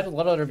 Look, we had a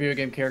lot of other video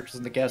game characters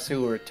in the Guess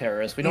Who were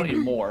terrorists. We don't need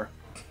more.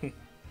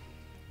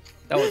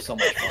 That was so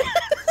much fun.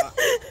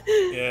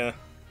 Yeah.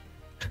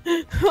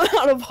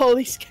 Out of all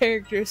these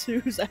characters,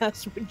 whose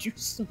ass would you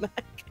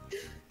smack?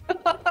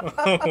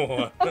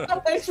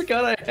 I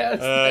forgot I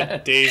asked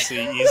that. Daisy,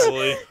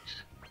 easily.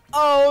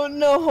 Oh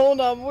no,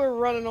 hold on, we're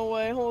running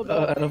away. Hold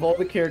on. Out of all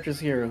the characters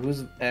here,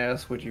 whose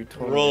ass would you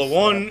totally Roll a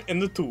slap? 1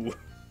 and the 2.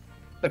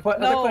 The other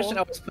No. question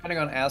I was planning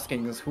on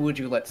asking is, who would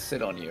you let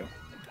sit on you?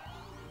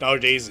 Oh,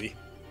 Daisy.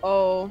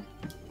 Oh.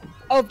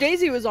 Oh, if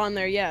Daisy was on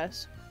there,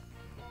 yes.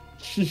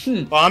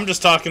 Well, I'm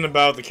just talking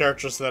about the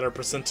characters that are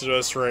presented to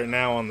us right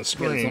now on the Yeah,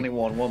 there's screen. only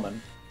one woman.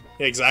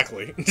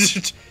 Exactly.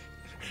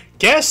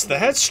 Guess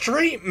that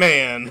straight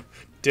man.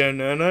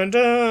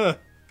 Dun-dun-dun-dun.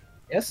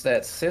 Yes,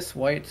 that cis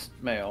white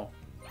male.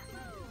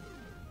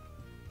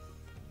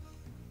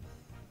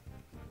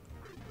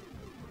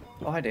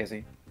 Oh, hi,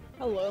 Daisy.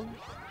 Hello.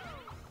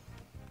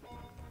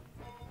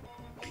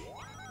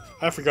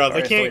 I forgot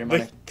Sorry, I stole your they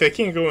money. they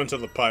can't go into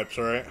the pipes,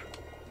 right?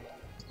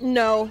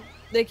 No,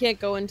 they can't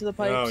go into the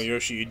pipes. Oh,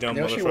 Yoshi, you dumb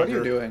Yoshi, motherfucker. what are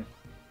you doing?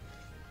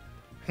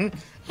 I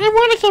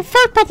want to get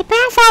fucked by the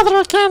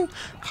Bellfather again.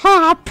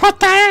 Oh, put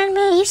that on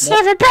me, you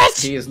son of a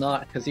bitch. He is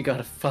not, because he got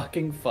a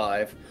fucking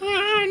 5.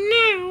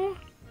 Oh,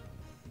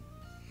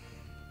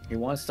 He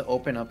wants to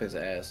open up his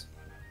ass.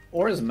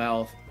 Or his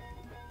mouth.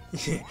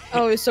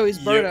 Oh, so he's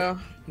Birdo.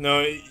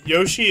 No,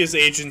 Yoshi is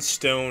Agent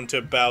Stone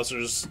to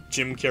Bowser's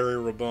Jim Carrey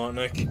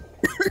Robotnik.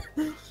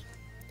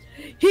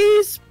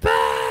 He's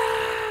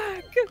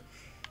back!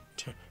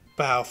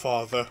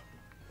 Bowfather,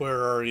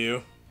 where are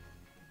you?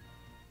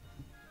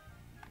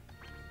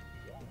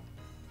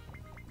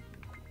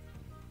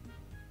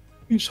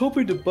 He's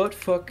hoping to butt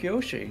fuck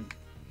Yoshi.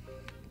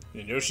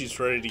 And Yoshi's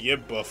ready to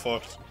get butt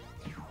fucked.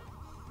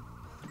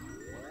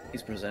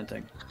 He's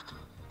presenting.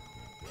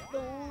 You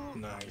want it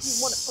from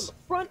Nice. the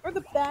front or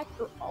the back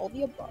or all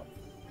the above?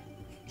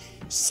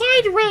 Trick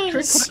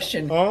sideways.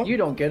 question. Huh? You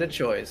don't get a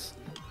choice.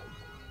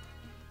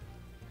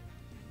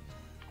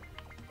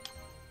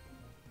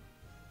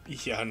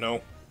 Yeah,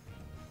 no.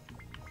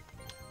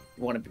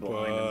 You want to be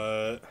behind him.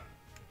 But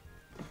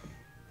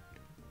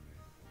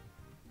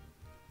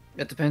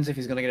It depends if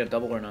he's gonna get a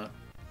double or not.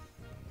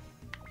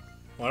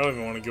 I don't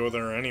even want to go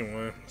there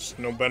anyway. It's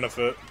no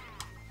benefit.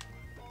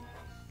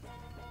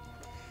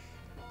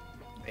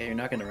 Hey, you're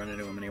not gonna run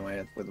into him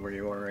anyway with where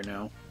you are right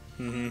now.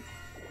 Mm-hmm.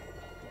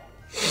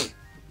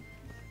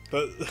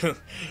 But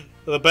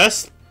the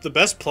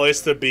best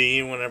place to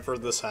be whenever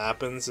this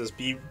happens is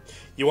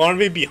you want to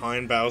be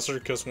behind Bowser,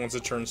 because once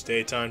it turns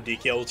daytime,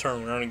 DK will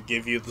turn around and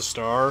give you the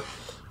star.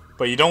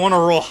 But you don't want to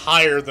roll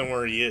higher than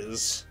where he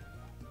is.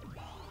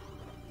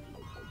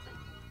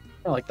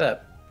 I like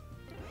that.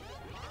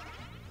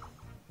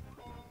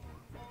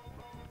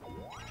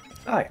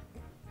 Hi.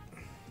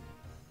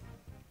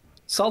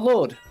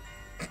 Salud.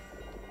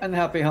 And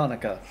happy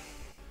Hanukkah.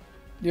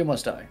 You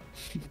must die.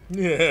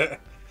 Yeah.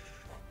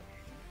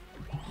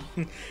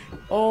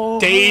 Oh,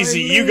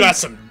 Daisy, hi, you Link. got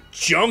some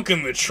junk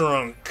in the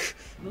trunk.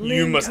 You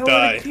Link, must how are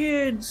die. the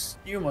kids.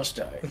 You must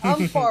die.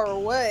 I'm far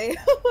away.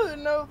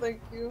 No,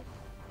 thank you.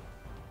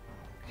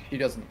 He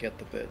doesn't get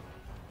the bit.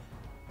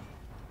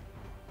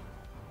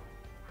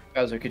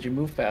 Bowser, could you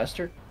move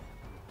faster?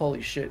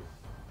 Holy shit.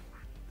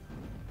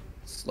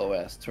 Slow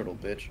ass turtle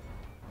bitch.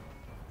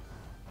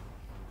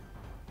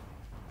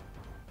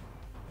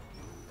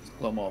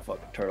 Slow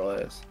motherfucking turtle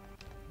ass.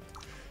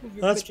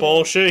 That's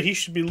bullshit. He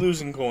should be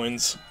losing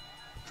coins.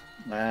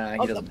 Nah,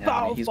 he doesn't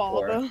have any. He's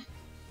poor.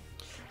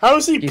 How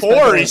is he He's poor?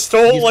 not He the-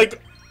 stole he's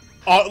like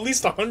at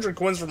least 100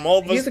 coins from all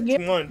of He us. has a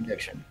gambling One.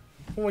 addiction.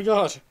 Oh my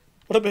god.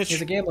 What a He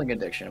has a bitch. gambling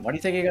addiction. Why do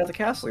you think he got the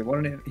castle? He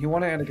wanted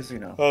at a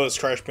casino. Oh, it's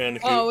Crash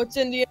Bandicoot. Oh, it's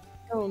Indiana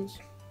Jones.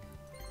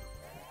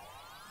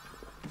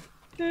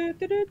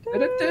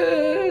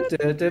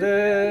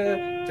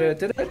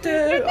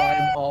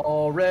 I'm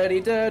already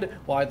dead.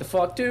 Why the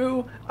fuck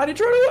do I need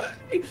to run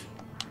away?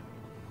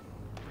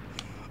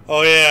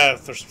 Oh yeah,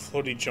 there's a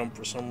floaty jump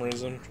for some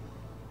reason.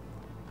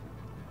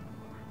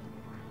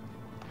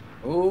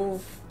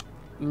 Move,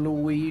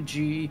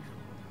 Luigi.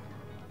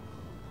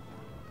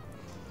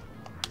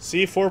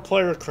 See,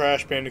 4-player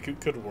Crash Bandicoot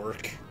could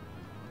work.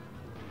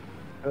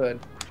 Good.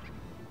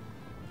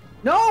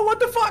 No, what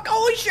the fuck?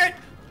 Holy shit!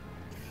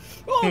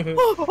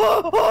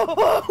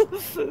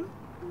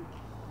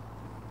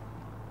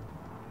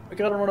 We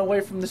gotta run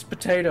away from this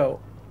potato.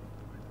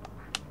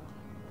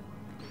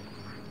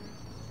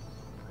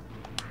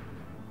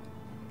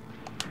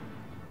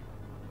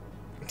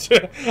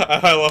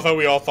 I love how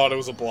we all thought it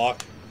was a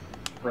block.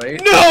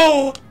 Right?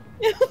 No!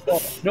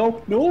 Oh,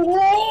 no, no!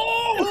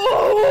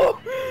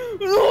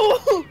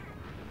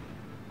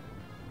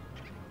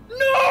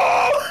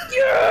 No!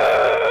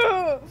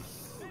 Yeah!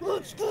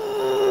 Let's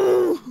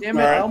go! Damn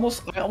it! Alright.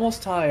 I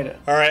almost tied.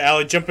 Alright,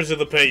 Allie, jump into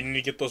the pit. You need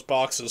to get those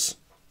boxes.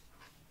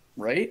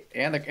 Right?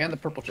 And the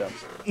purple gem.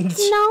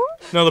 No.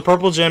 No, the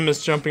purple gem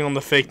is jumping on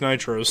the fake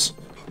nitros.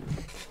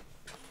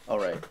 All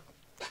right.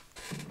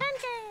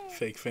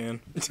 Fake fan.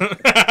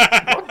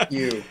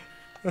 You.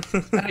 Out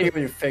of here with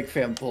your fake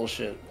fan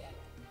bullshit.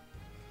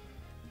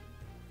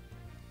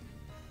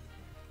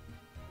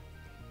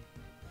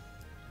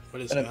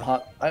 What is It's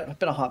that?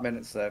 been a hot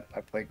minute since I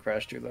played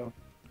Crash 2 though.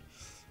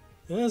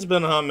 Yeah, it's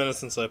been a hot minute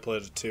since I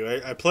played it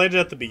too. I played it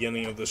at the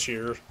beginning of this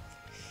year.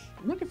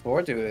 I'm looking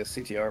forward to a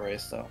CTR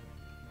race, though.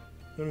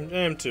 I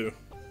am too.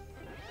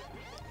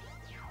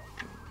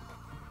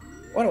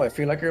 Why do I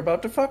feel like you're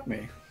about to fuck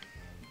me?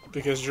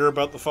 Because you're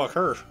about to fuck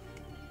her.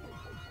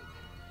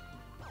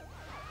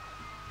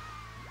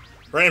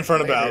 Right in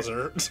front of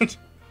Later. Bowser.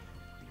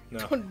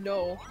 No. Oh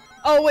no.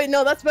 Oh wait,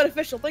 no, that's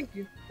beneficial. Thank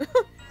you.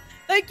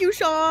 Thank you,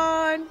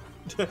 Sean.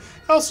 I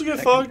also get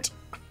fucked.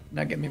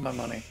 Now give me my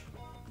money.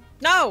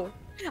 No,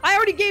 I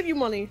already gave you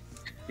money.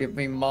 Give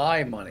me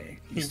my money.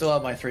 You still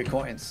have my 3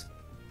 coins.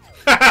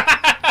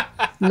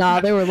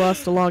 Nah, they were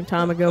lost a long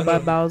time ago by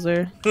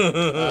Bowser.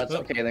 It's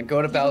okay, then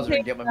go to Bowser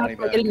and get my money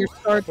back. Getting your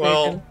star taken.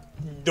 Well,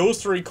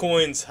 those 3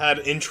 coins had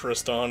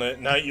interest on it.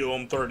 Now you owe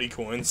them 30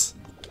 coins.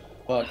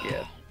 Fuck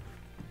yeah.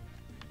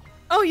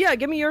 Oh yeah,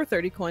 give me your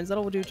 30 coins.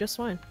 That'll do just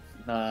fine.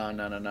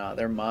 No.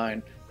 They're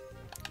mine.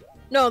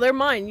 No, they're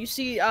mine. You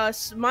see,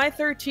 my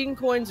 13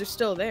 coins are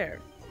still there.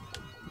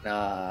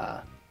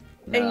 Nah.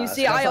 And you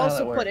see, I that's not how also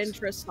that put works.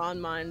 interest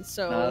on mine.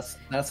 So, No, that's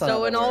not how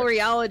so that in all works.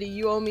 reality,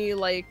 you owe me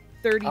like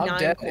 39 I'm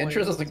dead. coins.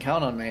 Interest doesn't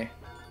count on me.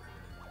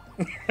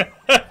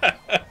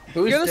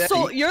 Who's You're the dead?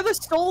 soul. You're the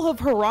soul of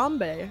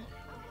Harambe.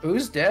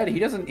 Who's dead? He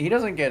doesn't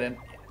get in.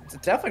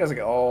 It definitely doesn't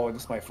get. Oh,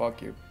 this might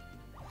fuck you.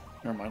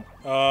 Never mind.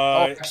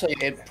 Oh, actually,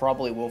 it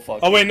probably will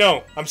fuck you. Oh wait,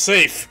 no, I'm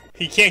safe.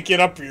 He can't get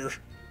up here.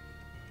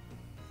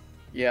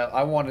 Yeah,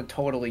 I want to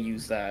totally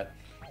use that.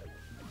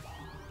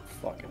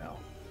 Fucking hell.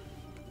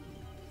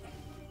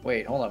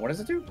 Wait, hold on. What does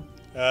it do?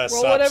 Roll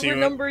Stops whatever you.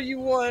 number you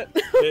want.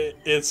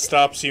 It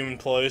stops you in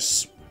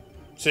place.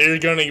 So you're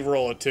gonna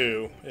roll a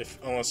 2,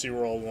 unless you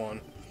roll 1.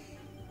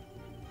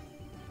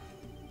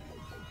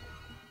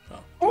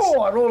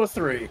 Oh, I rolled a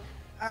 3.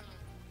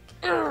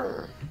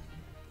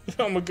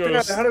 I'm a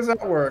ghost. How does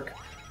that work?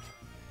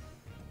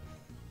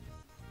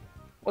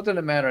 What did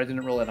it matter? I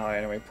didn't roll that high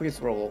anyway. Please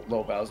roll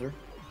low, Bowser.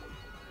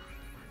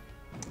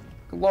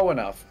 Low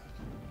enough.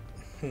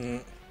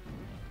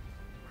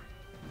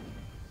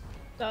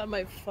 That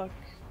might fuck.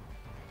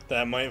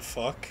 That might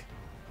fuck.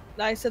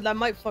 I said that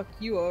might fuck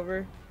you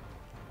over.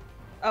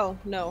 Oh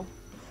no.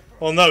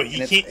 Well, no, And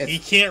he it's- can't. He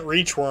can't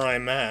reach where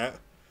I'm at.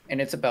 And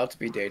it's about to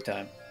be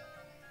daytime.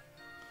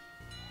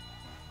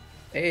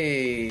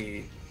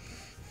 Hey.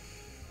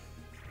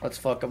 Let's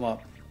fuck him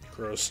up.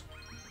 Gross.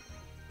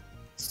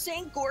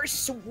 Sink or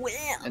swim.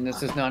 And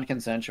this is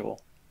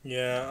non-consensual.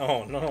 Yeah.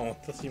 Oh no,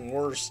 that's even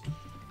worse.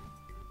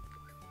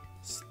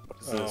 What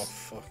is Oh this?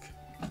 fuck.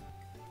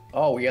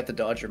 Oh, we have to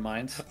dodge your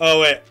mines.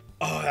 Oh wait.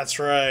 Oh, that's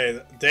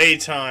right.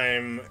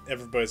 Daytime.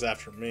 Everybody's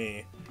after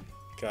me.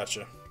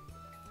 Gotcha.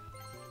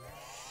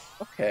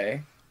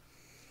 Okay.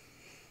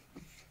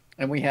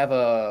 And we have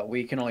a.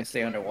 We can only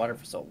stay underwater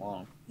for so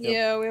long. Yep.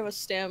 Yeah, we have a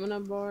stamina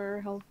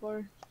bar, health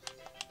bar.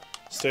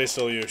 Stay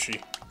still, Yoshi.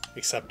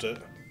 Accept it.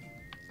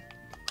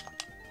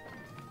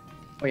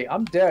 Wait,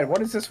 I'm dead. What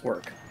does this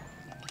work?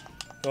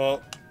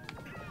 Well.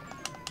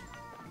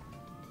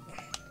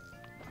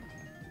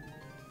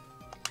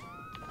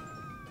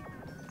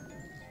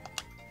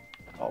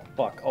 Oh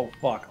fuck! Oh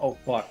fuck! Oh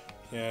fuck!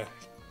 Yeah.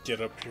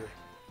 Get up here.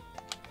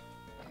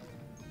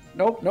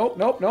 Nope!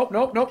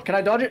 Can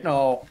I dodge it?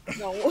 No.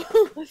 No.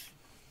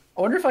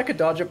 I wonder if I could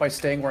dodge it by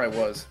staying where I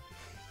was.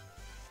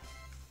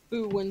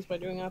 Boo wins by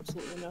doing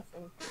absolutely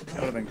nothing. That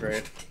would have been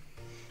great.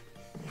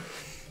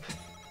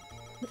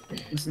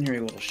 Listen here,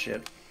 you little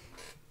shit.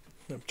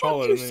 I'm What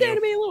taller you than say to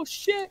you. me, little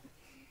shit?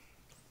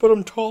 But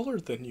I'm taller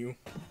than you.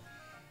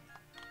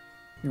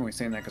 You're only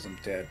saying that because I'm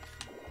dead.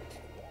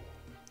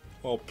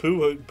 Well,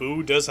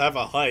 Boo does have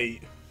a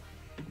height.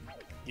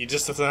 He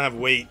just doesn't have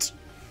weight.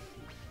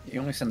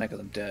 You're only saying that because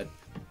I'm dead.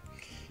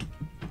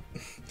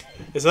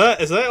 Is that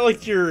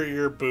like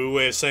your Boo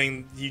way of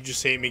saying you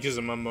just hate me because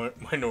I'm a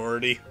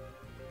minority?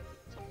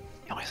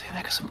 You're only saying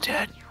that because I'm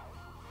dead.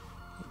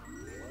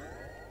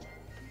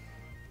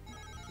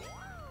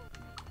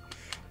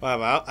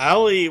 Wow,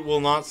 Allie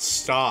will not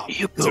stop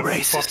You to Boo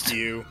racist. fuck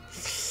you.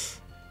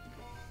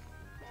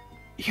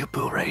 You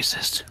boo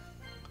racist.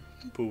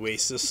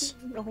 Booasis.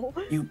 No.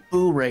 You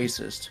boo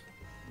racist.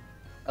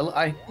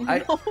 I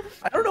No.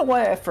 I don't know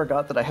why I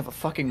forgot that I have a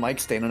fucking mic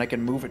stand and I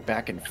can move it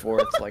back and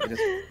forth. Like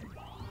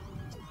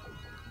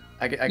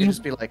I can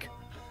just be like,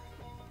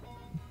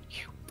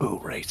 you boo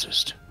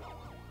racist.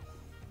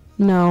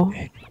 No.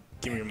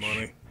 Give me your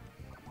money.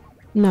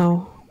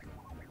 No.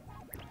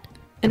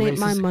 It You're ain't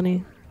my racist.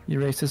 money. You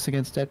racist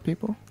against dead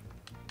people?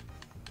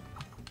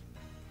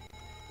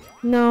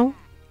 No.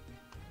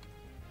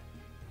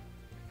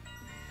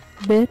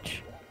 Bitch.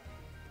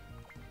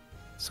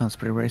 Sounds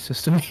pretty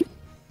racist to me.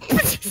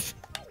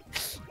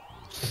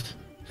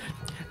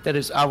 That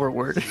is our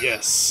word.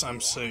 Yes, I'm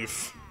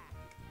safe.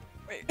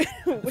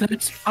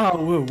 That's our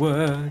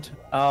word.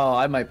 Oh,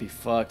 I might be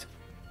fucked.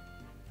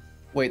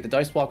 Wait, the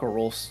dice block will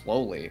roll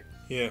slowly.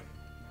 Yeah.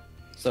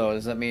 So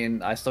does that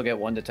mean I still get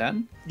 1 to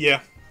 10? Yeah.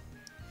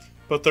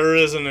 But there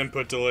is an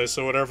input delay,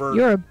 so whatever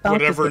You're about to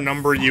whatever get-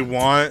 number you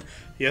want,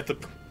 you have to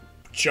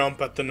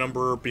jump at the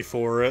number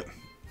before it.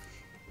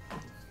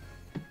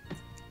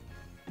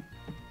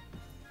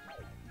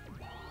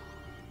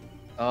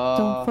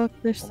 Don't fuck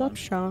this hold up, on.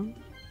 Sean.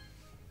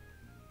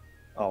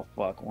 Oh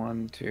fuck!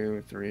 1,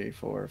 2, 3,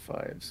 4,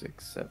 5,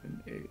 6,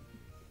 7, 8.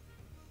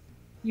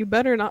 You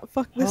better not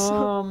fuck this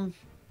up.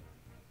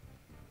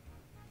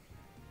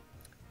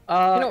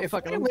 know, If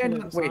fuck it, I I'm just gonna land,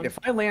 leave this wait, on. if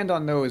I land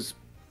on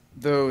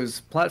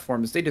those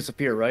platforms, they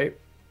disappear, right?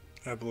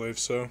 I believe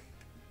so.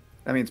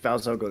 That means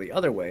Bowser will go the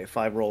other way if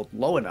I rolled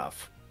low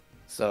enough.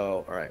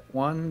 So, all right,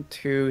 1,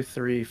 2,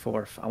 3,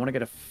 4. I want to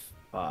get a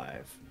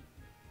 5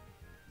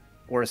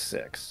 or a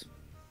 6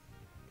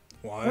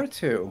 Why? or a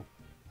 2.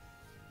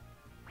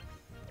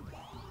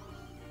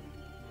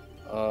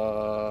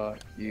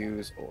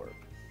 Use orb.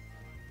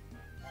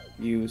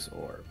 Use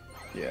orb.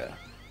 Yeah.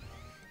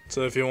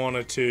 So if you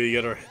wanted to,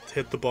 you gotta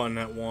hit the button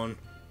at 1.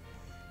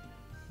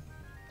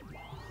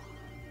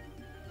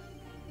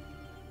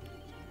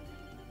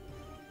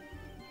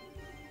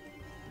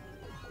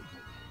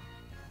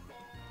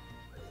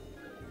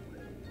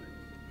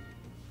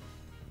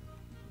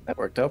 That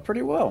worked out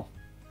pretty well.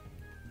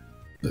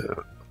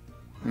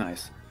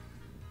 Nice.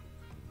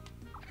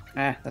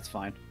 That's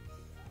fine.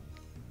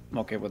 I'm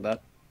okay with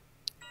that.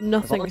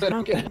 Nothing As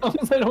long happened.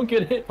 as I don't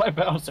get hit by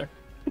Bowser.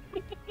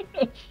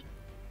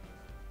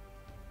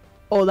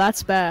 Oh,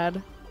 that's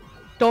bad.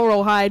 Don't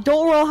roll high.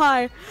 Don't roll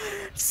high.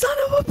 Son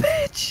of a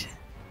bitch.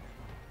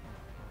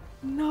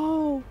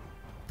 No.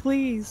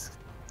 Please.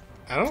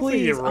 I don't Please,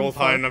 think you I'm rolled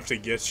high fucked. enough to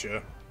get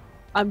you.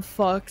 I'm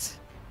fucked.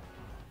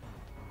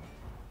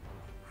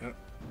 Yep.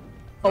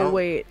 Oh Oh.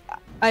 wait.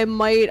 I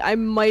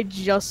might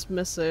just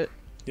miss it.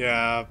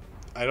 Yeah,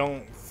 I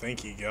don't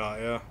think he got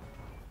you.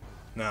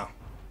 No.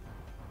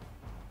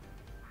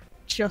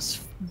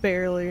 Just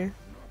barely.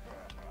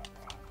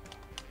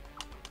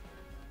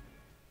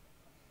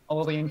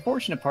 Although the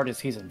unfortunate part is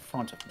he's in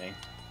front of me.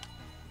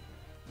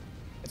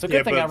 It's a Yeah,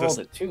 good thing but I rolled this-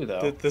 it too,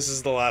 though. This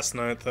is the last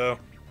night, though.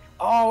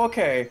 Oh,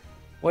 okay.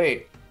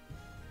 Wait.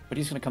 But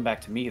he's gonna come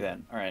back to me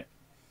then. Alright.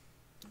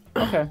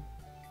 Okay.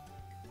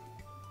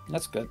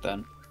 That's good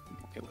then. I'm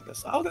okay with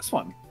this. Oh, this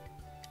one.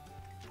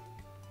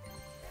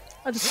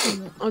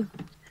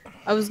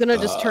 I was gonna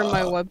just turn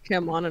my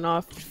webcam on and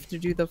off to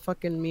do the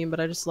fucking meme, but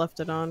I just left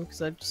it on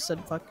because I just said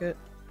fuck it.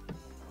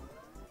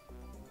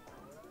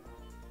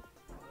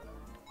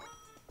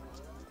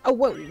 Oh,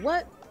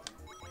 what?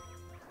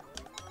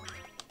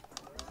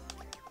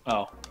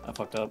 Oh, I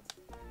fucked up.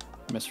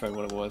 I misread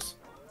what it was.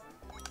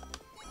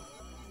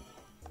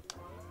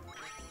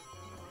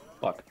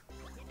 Fuck.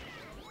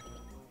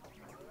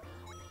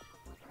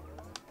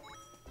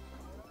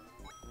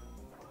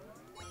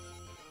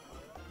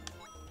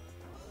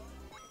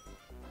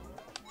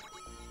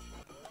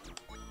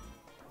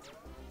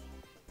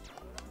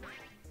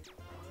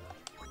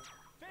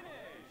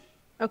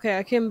 Okay,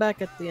 I came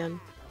back at the end.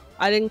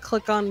 I didn't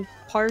click on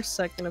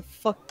parsec and it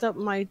fucked up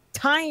my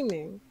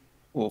timing.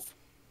 Wolf.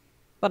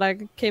 But I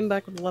came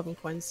back with 11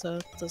 coins, so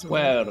it doesn't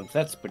matter. Well,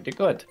 that's pretty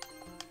good.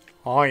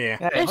 Oh, yeah.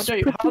 Hey, how It's dare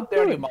you, pretty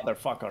good.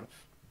 motherfucker?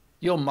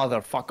 You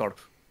motherfucker.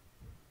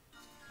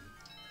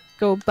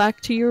 Go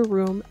back to your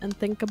room and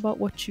think about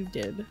what you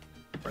did.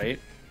 Right?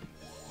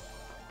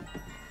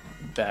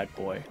 Bad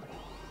boy.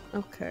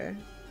 Okay.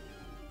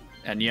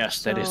 And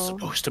yes, that is So-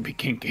 supposed to be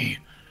kinky.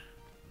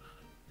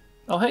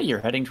 Oh, hey, you're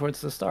heading towards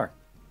the star.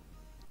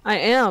 I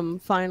am,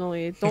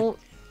 finally. Don't...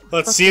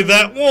 Let's see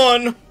that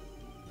one!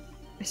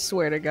 I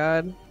swear to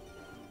God.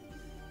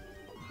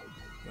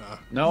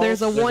 No,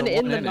 There's a 1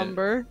 in the it.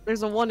 number.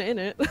 There's a 1 in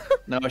it.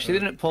 No, she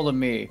didn't pull a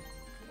me.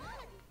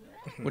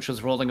 Which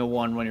was rolling a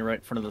 1 when you're right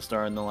in front of the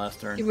star in the last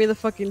turn. Give me the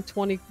fucking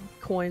 20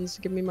 coins.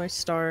 Give me my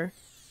star.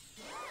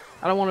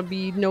 I don't want to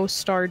be no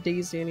Star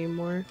Daisy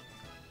anymore.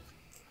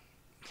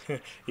 You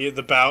hear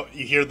the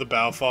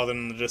Bowfather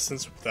in the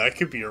distance. That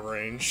could be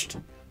arranged.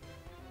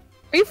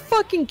 Are you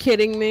fucking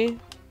kidding me?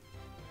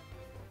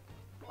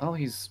 Oh,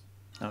 he's...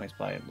 No, he's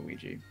by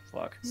Luigi.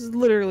 Fuck. This is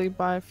literally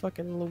by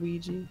fucking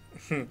Luigi.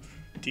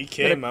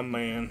 DK, my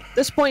man. At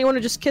this point, you want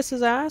to just kiss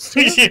his ass?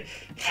 too?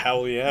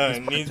 Hell yeah, I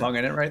Put need tongue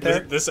in it right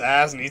there. this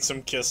ass needs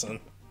some kissing.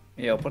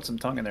 Yeah, I'll put some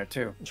tongue in there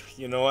too.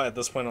 You know what? At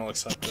this point, I'll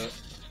accept it.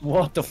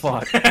 What the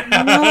fuck?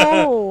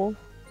 No!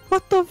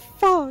 What the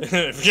fuck?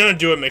 If you're gonna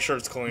do it, make sure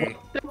it's clean.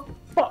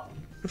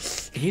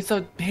 He's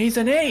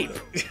an ape.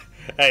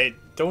 Hey,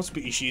 don't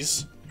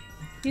species.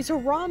 He's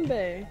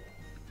Harambe.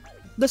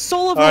 The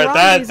soul of All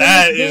right,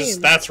 Harambe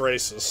that's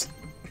racist.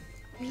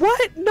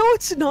 What? No,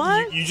 it's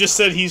not. You just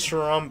said he's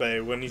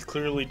Harambe when he's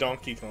clearly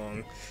Donkey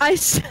Kong. I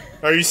said...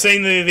 Are you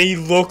saying that they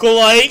look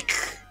alike?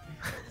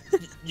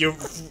 You,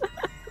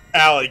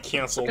 Allie,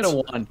 canceled. Get a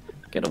 1.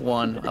 Get a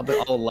 1.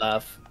 I'll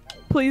laugh.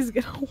 Please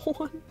get a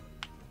 1.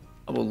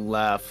 I will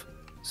laugh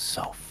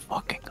so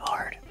fucking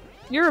hard.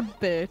 You're a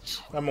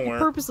bitch. I'm You're aware.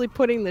 purposely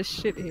putting this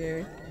shit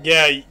here.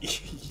 Yeah,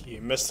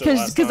 you missed it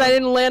last Because time. I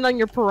didn't land on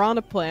your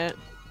piranha plant.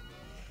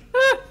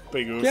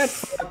 Big oof. Get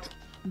fucked.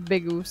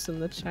 Big oofs in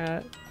the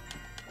chat.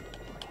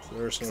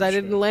 There's Because no I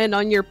didn't shit. land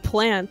on your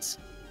plant.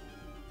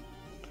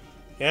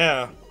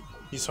 Yeah,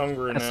 he's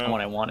hungry That's now. the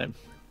one I wanted.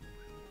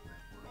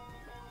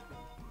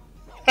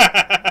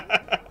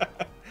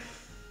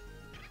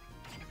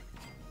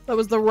 That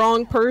was the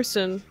wrong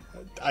person.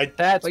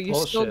 That's But you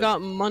bullshit. still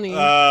got money.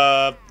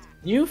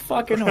 You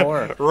fucking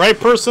whore. Right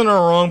person or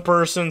wrong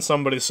person,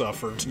 somebody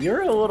suffered.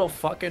 You're a little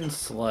fucking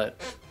slut.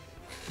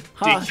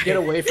 Huh, get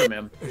away from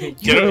him.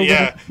 Get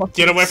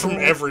away from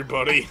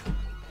everybody.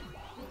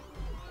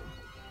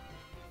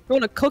 You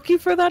want a cookie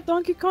for that,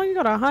 Donkey Kong? You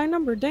got a high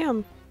number,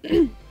 damn.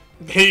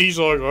 He's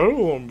like, I don't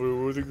want to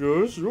be with you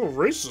guys. You're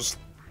racist.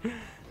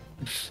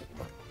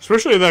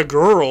 Especially that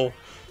girl.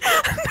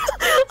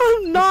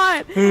 I'm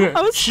not.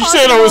 She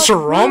said I was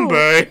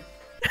Harambe.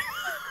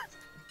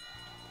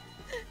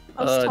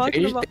 I was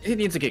talking Daisy, about. Daisy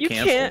needs to get You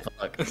canceled.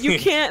 Fuck. You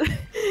can't.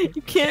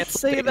 You can't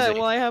say that Daisy.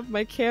 while I have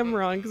my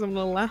camera on because I'm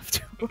gonna laugh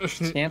too much.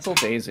 Cancel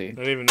Daisy. I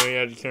didn't even know you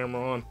had your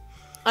camera on.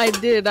 I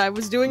did. I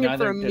was doing it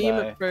for a Neither did meme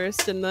I. at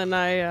first, and then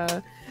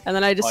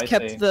I just I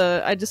kept see.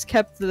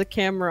 the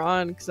camera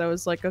on because I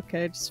was like,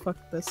 okay, just fuck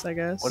this, I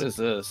guess. What is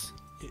this?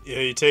 Yeah,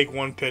 you take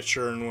one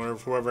picture and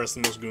whoever has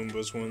the most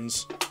Goombas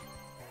wins.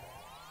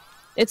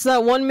 It's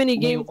that one mini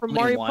game Only- from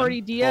only Mario one?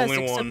 Party DS,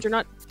 Only except one. you're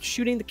not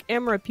shooting the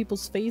camera at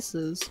people's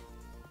faces.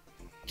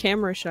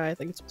 Camera shy, I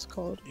think it's what's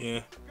called.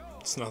 Yeah,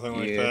 it's nothing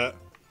like Yeah.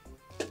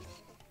 that.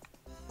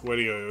 Way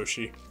to go,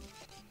 Yoshi.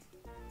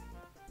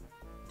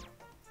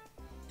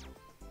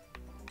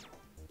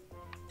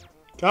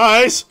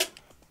 Guys!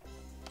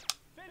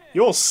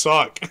 You all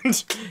suck.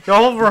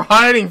 Y'all were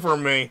hiding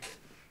from me.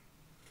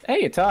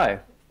 Hey, a tie.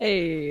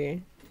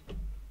 Hey.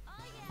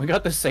 We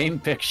got the same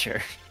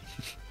picture.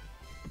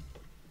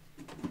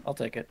 I'll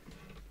take it.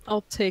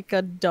 I'll take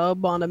a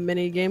dub on a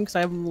mini game because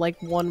I haven't like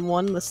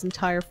 1-1 this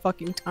entire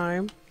fucking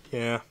time.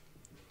 Yeah.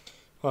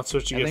 That's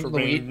what you get for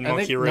being I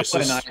monkey think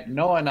racist.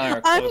 Noah and I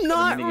are close I'm to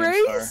not the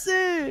minigame star.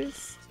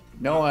 racist!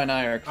 Noah and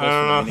I are close I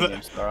don't to the know.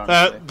 minigame star,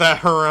 honestly. That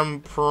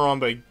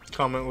Harambe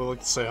comment would like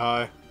to say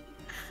hi.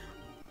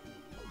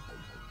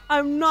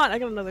 I'm not. I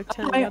got another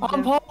 10. Hi, I'm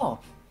goddamn.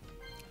 Paul.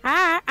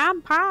 Hi,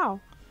 I'm Paul.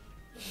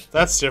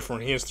 That's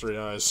different. He has 3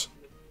 eyes.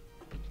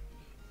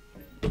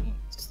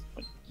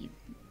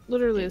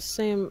 Literally the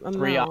same amount.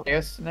 3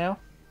 eyes now?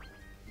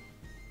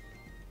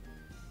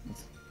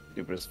 That's the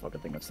stupidest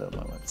fucking thing I've said in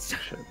my life.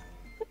 Shit.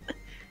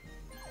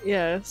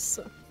 Yes.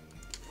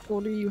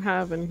 What do you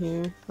have in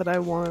here that I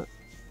want?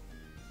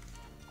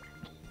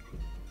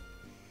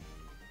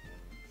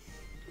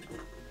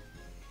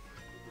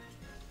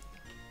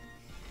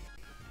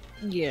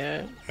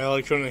 Yeah.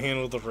 Allie couldn't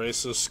handle the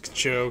racist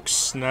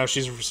jokes. Now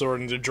she's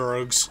resorting to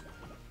drugs.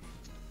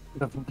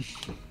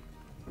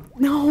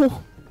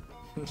 No.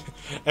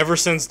 Ever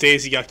since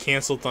Daisy got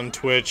canceled on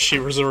Twitch, she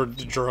resorted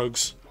to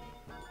drugs.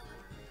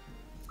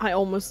 I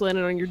almost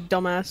landed on your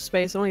dumbass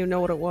space. I don't even know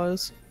what it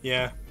was.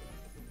 Yeah.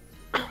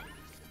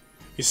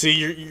 You see,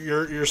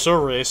 you're so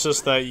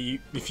racist that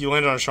if you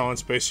landed on Sean's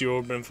space, you would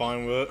have been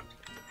fine with it.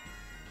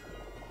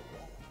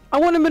 I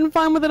wouldn't have been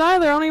fine with it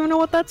either. I don't even know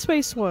what that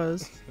space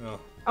was. Oh.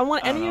 I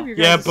want I don't any know. of your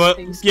Yeah, guys' but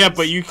spaces.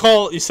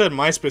 you said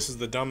my space is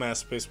the dumbass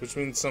space, which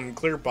means some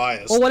clear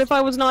bias. Well, what if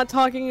I was not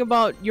talking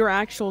about your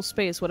actual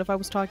space? What if I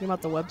was talking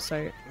about the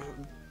website?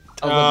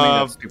 I love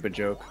making that stupid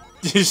joke.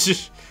 It's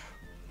just-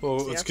 well,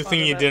 See, it's I a good thought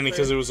thing of you that didn't because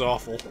first. it was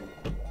awful.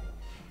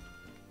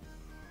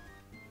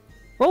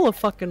 Roll a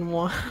fucking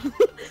one.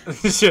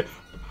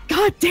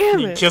 God damn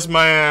You it! kiss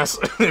my ass.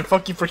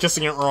 Fuck you for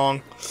kissing it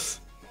wrong.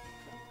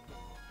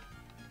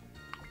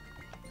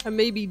 I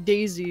may be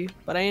Daisy,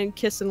 but I ain't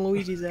kissing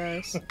Luigi's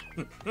ass.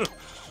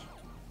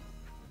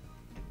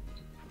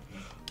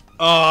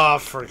 Oh, I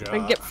forgot.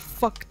 I get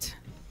fucked.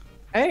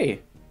 Hey,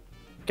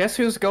 guess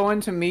who's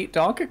going to meet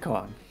Donkey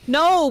Kong?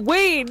 No,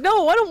 wait,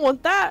 no, I don't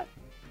want that.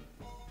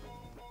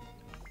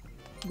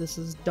 This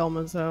is dumb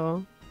as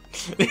hell.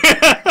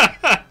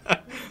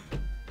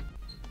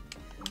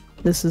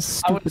 This is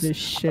stupid as I was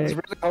shit.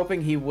 really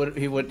hoping he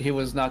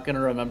was not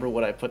gonna remember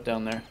what I put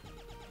down there.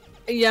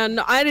 Yeah,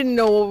 no, I didn't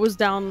know what was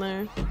down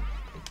there.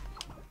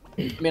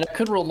 I mean, I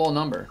could roll low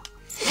number.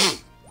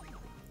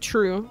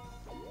 True.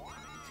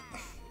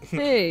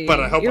 Hey, But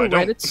I hope you're I don't.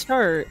 right at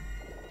start.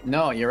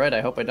 No, you're right.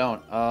 I hope I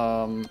don't.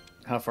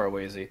 How far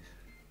away is he?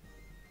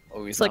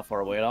 Oh, he's It's not like-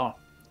 far away at all.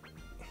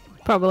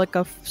 Probably like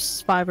a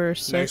 5 or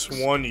 6.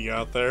 Nice one you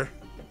got there.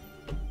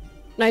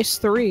 Nice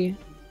 3.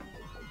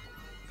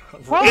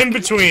 In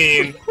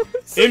between.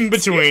 In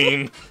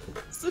between.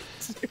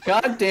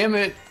 God damn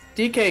it,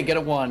 DK, get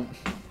a 1.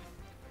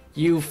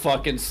 You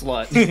fucking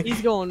slut.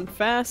 He's going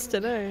fast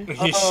today.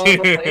 Oh,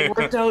 it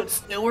worked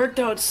out. It worked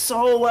out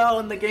so well,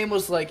 and the game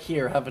was like,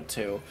 "Here, have a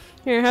 2."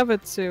 Here, have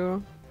it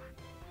too.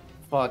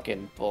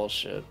 Fucking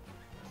bullshit.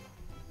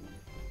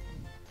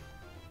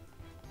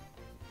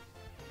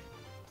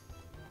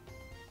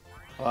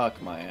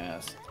 Fuck my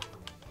ass.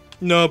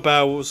 No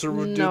Bowser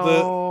would do that.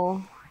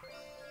 No.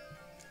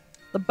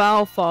 The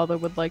Bow Father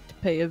would like to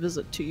pay a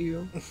visit to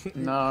you.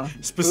 No.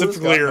 Specifically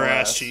Boo's got your no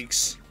ass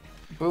cheeks.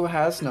 Boo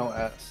has no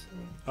ass.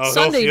 Oh,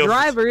 Sunday he'll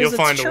drivers,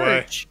 find it's a way.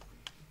 church.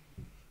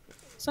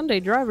 Sunday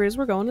drivers,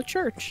 we're going to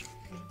church.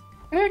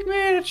 Take me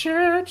to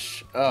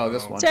church. Oh,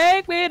 this one.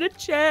 Take me to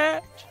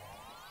church.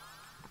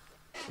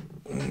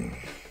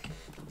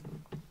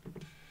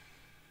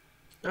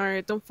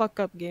 Alright, don't fuck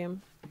up,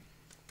 game.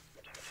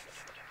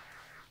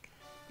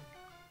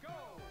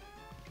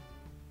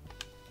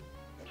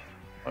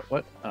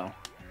 What? Oh.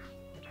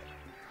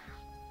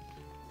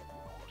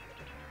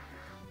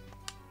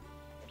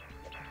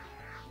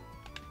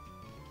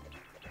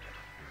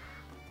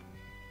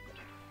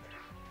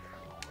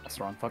 That's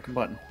the wrong fucking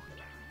button.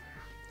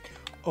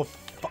 Oh,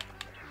 fuck.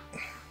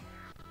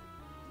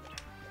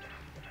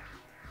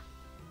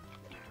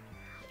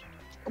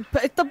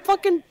 Hit the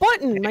fucking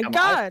button! My Damn,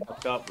 god! I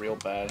fucked up real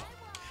bad.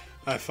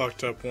 I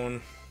fucked up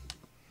one.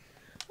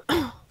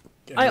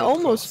 I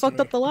almost fucked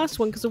up the last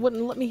one because it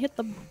wouldn't let me hit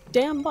the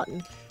damn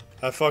button.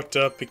 I fucked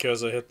up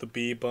because I hit the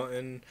B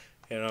button,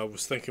 and I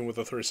was thinking with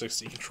a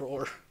 360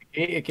 controller.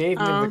 It gave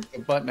me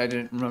the button. I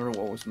didn't remember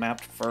what was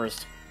mapped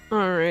first.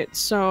 Alright,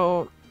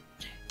 so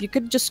you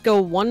could just go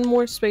one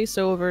more space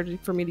over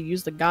for me to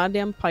use the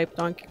goddamn pipe,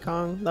 Donkey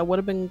Kong. That would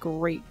have been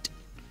great.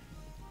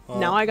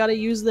 Now I gotta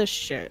use this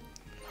shit.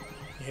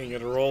 You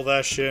gotta roll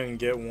that shit and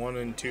get 1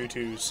 and 2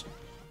 2s.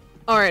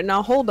 Alright,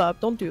 now hold up.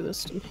 Don't do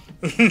this to me.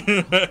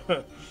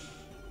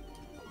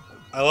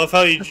 I love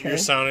how you're Okay.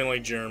 sounding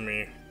like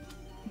Jeremy.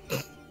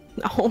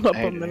 Now hold up I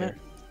a hate it minute.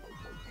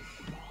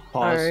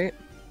 Pause. Alright.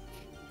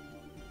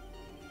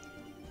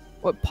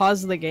 What,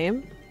 pause the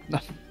game?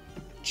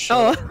 Shut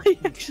Oh, up. I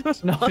actually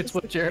No, paused it's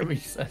what it. Jeremy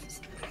says.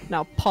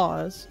 Now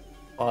pause.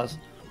 Pause.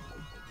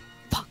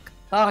 Fuck.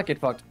 Ah, get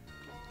fucked.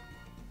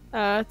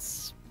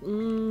 It's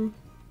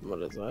what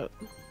is that?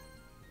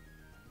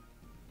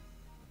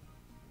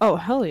 Oh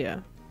hell yeah!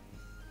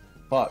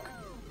 Fuck.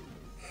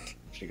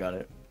 She got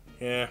it.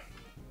 Yeah.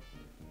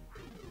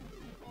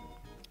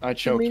 I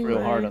choked mean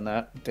real hard my- on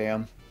that.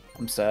 Damn.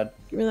 I'm sad.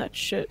 Give me that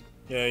shit.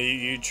 Yeah,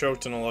 you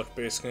choked in a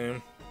luck-based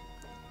game.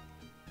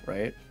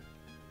 Right?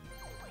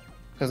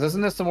 Because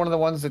isn't this one of the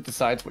ones that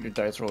decides what your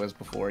dice roll is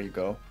before you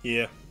go?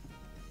 Yeah.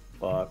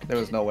 Fuck. There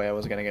was no way I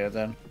was gonna get it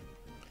then.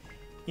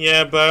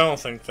 Yeah, but I don't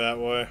think that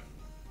way.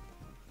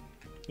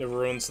 It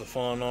ruins the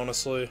fun,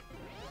 honestly.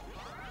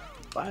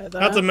 Buy that.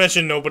 Not to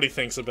mention nobody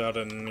thinks about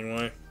it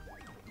anyway.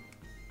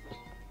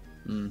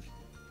 Hmm.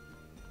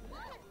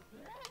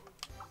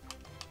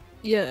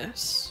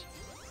 Yes.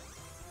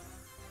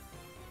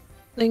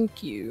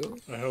 Thank you.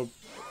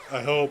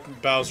 I hope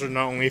Bowser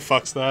not only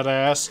fucks that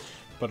ass,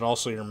 but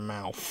also your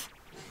mouth.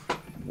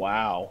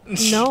 Wow.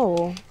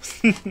 No,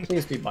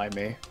 Please be by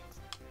me.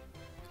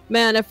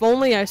 man. If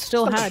only I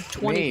still had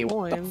 20 Me,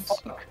 what the coins.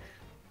 fuck?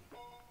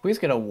 Please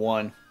get a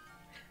 1.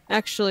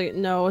 Actually,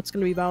 no. It's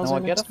gonna be Bowser No,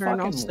 get next a turn.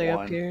 I'll fucking stay up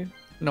 1. here.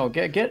 No,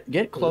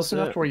 get close is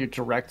enough it? to where you're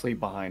directly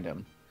behind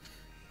him.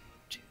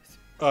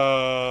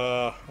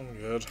 I'm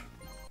good.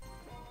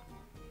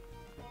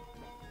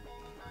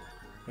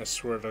 I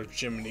swear to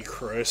Jiminy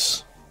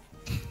Christ.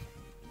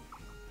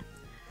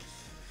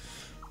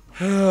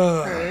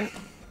 Alright.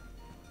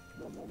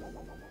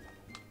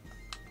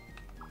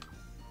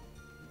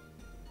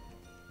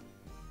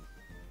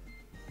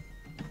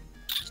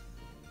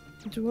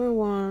 Do I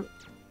want?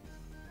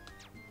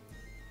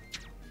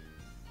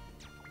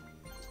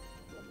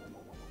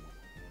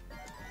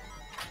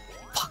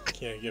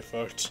 Yeah, get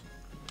fucked.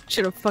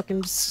 Should have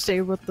fucking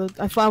stayed with the.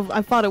 I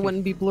thought it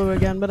wouldn't be blue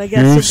again, but I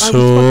guess I was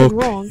fucking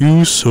wrong.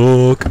 You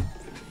suck.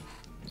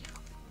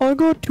 I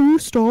got 2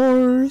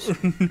 stars.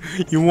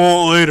 You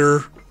won't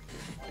later.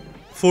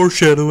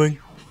 Foreshadowing.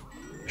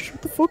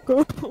 Shut the fuck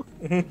up.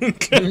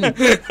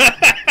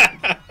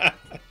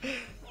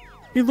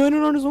 He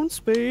landed on his own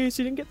space.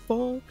 He didn't get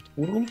fucked.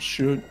 Oh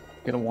shit.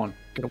 Get a 1.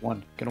 Get a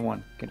 1. Get a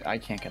 1. I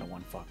can't get a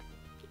 1. Fuck.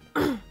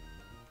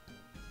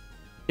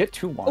 Get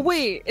 2 1s. Oh,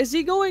 wait, is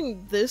he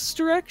going this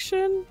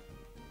direction?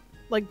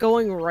 Like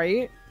going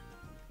right?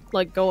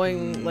 Like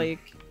going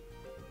like?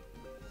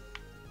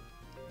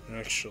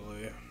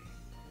 Actually.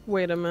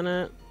 Wait a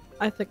minute.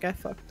 I think I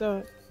fucked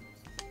up.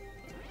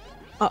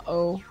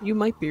 Uh-oh. You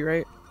might be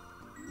right.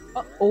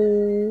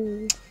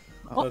 Uh-oh.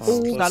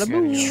 Uh-oh. Gotta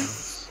Getting move.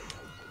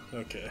 you.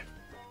 Okay.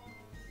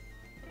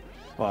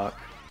 Fuck.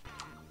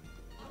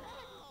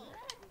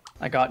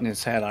 I got in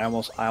his head. I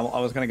was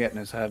gonna get in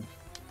his head.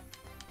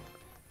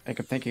 I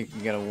could think he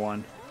could get a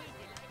 1.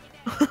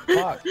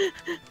 Fuck.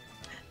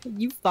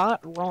 You thought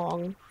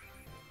wrong.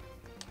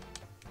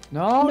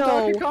 No, No.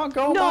 Donkey Kong,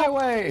 go No. my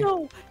way!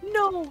 No,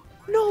 no,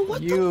 no,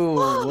 what You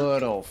the fuck?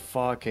 little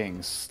fucking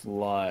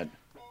slut.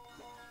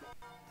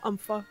 I'm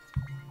fucked.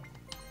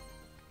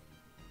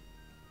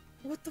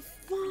 What the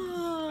fuck?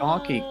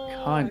 Donkey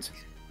cunt.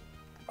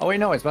 Oh wait,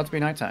 no, it's about to be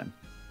nighttime.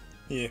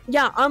 Yeah.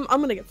 Yeah, I'm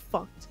gonna get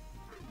fucked.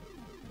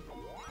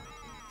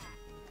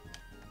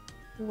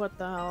 What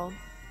the hell?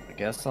 I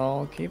guess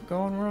I'll keep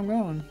going where I'm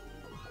going.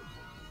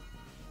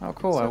 Oh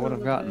cool, I would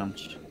have gotten him.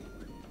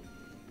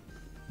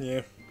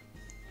 Yeah.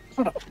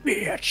 What a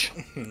bitch!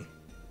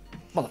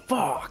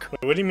 Motherfuck!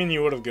 Wait, what do you mean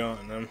you would have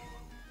gotten him?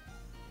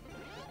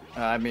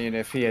 I mean,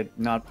 if he had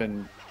not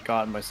been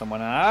gotten by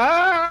someone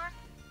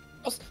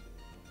else.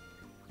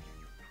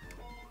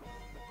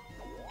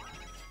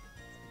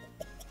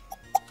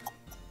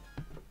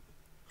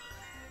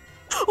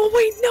 Oh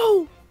wait,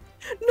 no!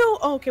 No!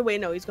 Oh, okay,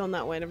 wait, no, he's going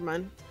that way, never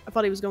mind. I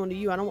thought he was going to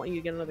you. I don't want you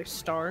to get another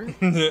star.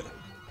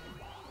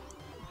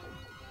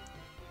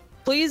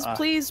 Please,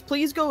 please,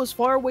 please go as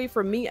far away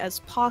from me as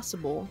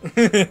possible.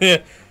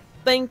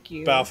 Thank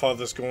you.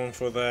 Battlefather's going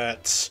for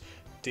that.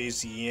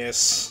 Daisy,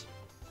 yes.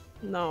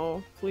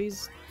 No,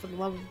 please, for the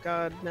love of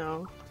God,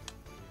 no.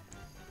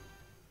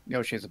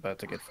 Yoshi's about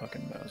to get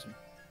fucking Bowser.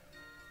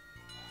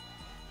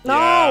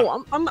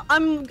 No,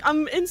 Yeah.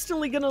 I'm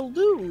instantly gonna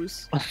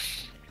lose.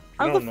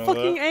 I'm don't the know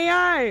fucking that.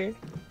 AI.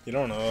 You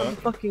don't know I'm that.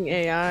 the fucking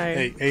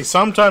AI. Hey,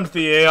 sometimes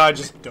the AI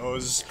just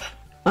does.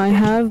 I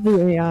have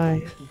the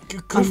AI.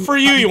 Good for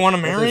you. You want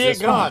to marry is it?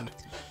 this one? God.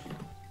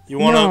 You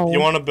wanna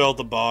No. build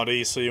the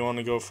body, so you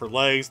wanna go for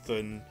legs,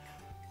 then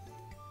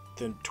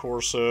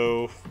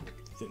torso,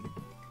 then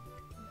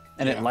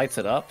And Yeah. it lights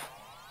it up?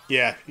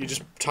 yeah, you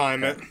just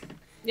time it.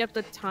 You have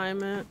to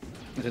time it.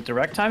 Is it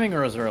direct timing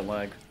or is there a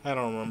lag? I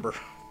don't remember.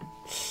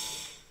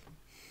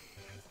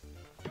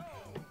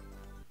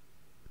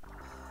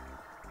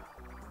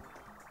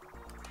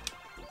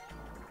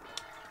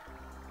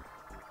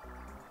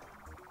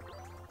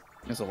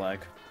 There's a lag.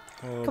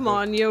 Oh, Come but-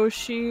 on,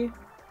 Yoshi.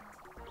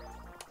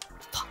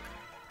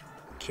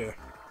 Okay.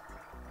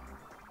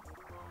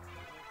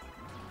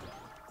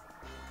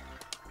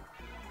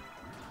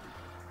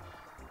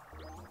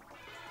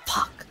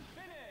 Fuck.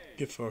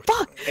 Get fucked.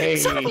 Fuck. Hey.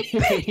 Son of a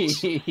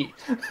bitch.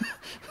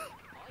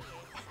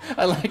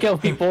 I like how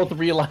we both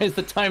realized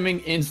the timing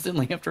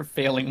instantly after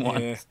failing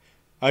once.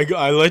 Yeah.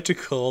 I like to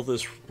call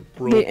this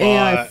robot. The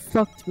AI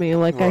fucked me,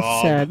 like Rob.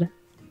 I said.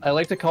 I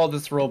like to call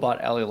this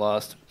robot Ally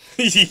Lost.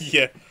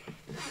 Yeah.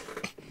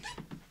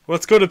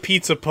 Let's go to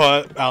Pizza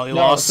Putt, Ali No,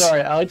 Lost.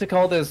 sorry. I like to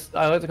call this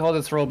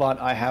robot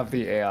I have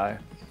the AI.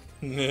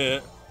 Yeah.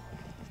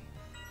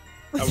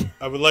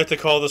 I would like to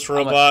call this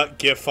robot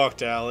Get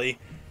Fucked Alley.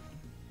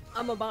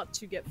 I'm about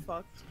to get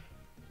fucked.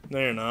 No,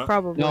 you're not.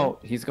 Probably. No,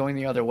 he's going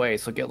the other way,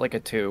 so get like a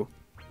 2.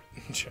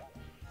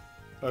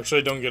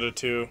 Actually, don't get a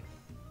 2.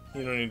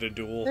 You don't need a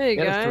duel. Hey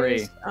Get guys. a 3.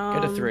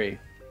 Get a 3.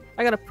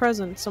 I got a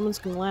present. Someone's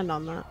gonna land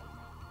on that.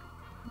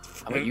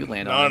 How about you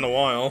land Not on in it? a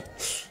while.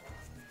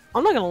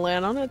 I'm not gonna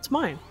land on it. It's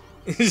mine.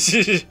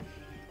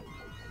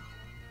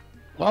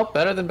 Well,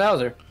 better than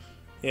Bowser.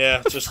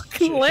 Yeah, just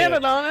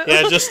Landed on it.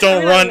 Yeah, just I don't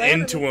mean, I run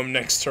landed into it. him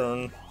next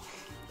turn.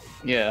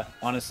 Yeah,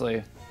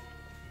 honestly.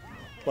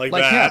 Like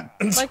Like that.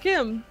 Like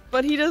him,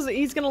 but he does.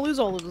 He's gonna lose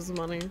all of his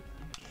money.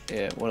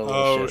 Yeah, what a little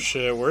Oh shit.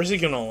 shit, where's he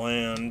gonna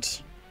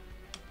land?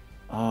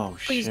 Oh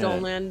Please shit.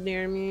 don't land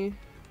near me.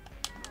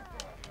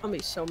 I'll be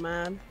so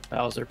mad.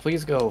 Bowser,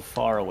 please go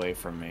far away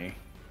from me.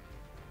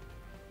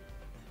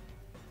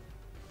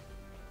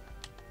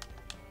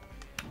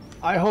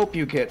 I hope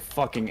you get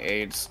fucking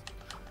AIDS.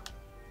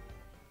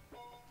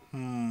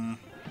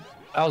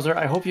 Bowser,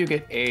 I hope you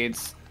get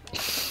AIDS.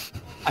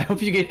 I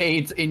hope you get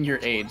AIDS in your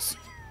AIDS.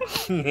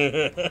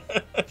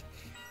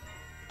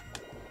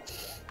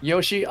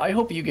 Yoshi, I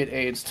hope you get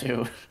AIDS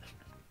too.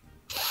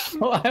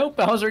 Well, I hope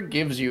Bowser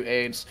gives you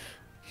AIDS.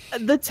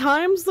 The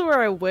times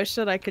where I wish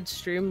that I could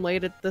stream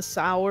late at this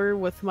hour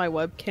with my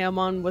webcam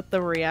on with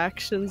the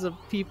reactions of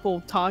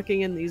people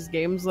talking in these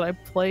games that I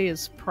play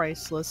is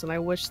priceless, and I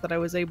wish that I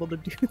was able to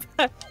do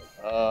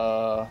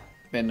that.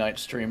 Midnight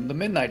stream. The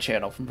Midnight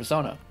channel from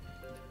Persona.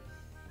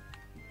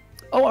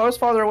 Oh, I was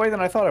farther away than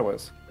I thought I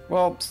was.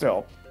 Well,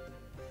 still.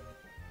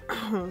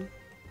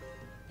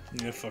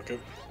 Yeah, fuck it.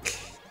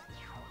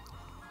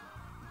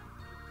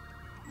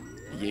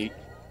 Yeet.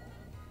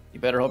 You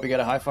better hope you get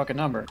a high fucking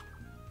number.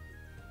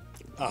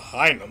 A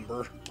high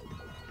number.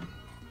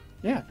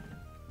 Yeah.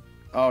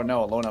 Oh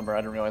no, a low number. I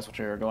didn't realize which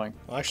way you were going.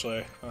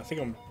 Actually, I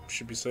think I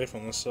should be safe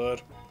on this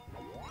side.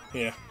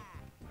 Yeah.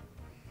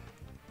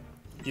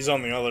 He's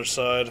on the other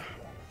side.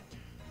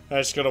 I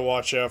just gotta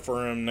watch out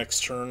for him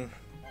next turn.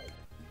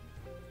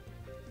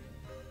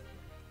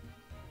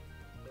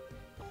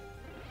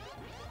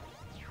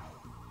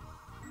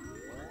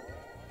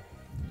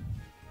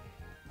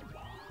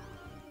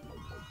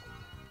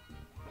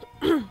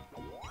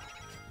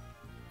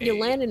 You're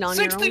landing on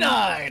your own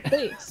 69!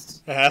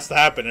 face. It has to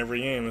happen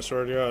every game, I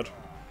swear to God.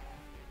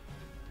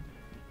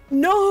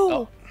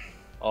 No!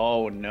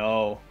 Oh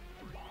no.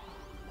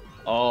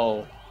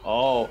 Oh.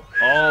 Oh.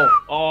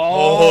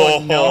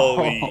 Oh, no.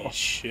 holy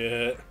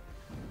shit.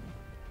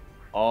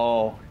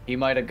 Oh, he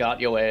might have got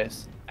your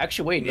ass.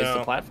 Actually, wait, is the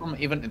No. platform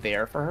even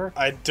there for her?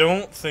 I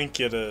don't think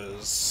it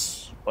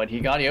is. But he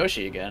got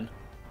Yoshi again.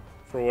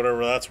 For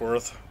whatever that's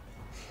worth.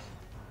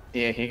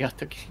 Yeah, he got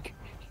the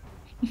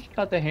he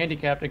got the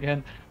handicapped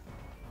again.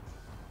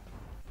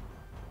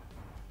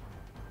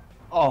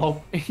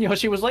 Oh,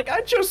 Yoshi was like,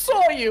 I just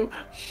saw you.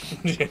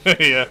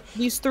 Yeah.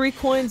 These 3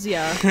 coins,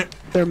 yeah.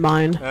 They're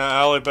mine.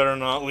 Allie better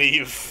not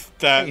leave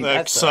that Hey, that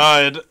that's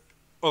side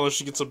unless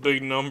she gets a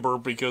big number,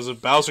 because if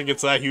Bowser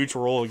gets that huge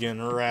roll again,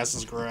 her ass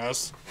is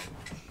grass.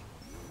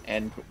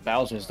 And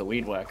Bowser's the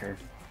weed whacker.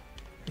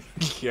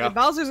 Yeah.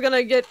 Bowser's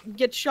gonna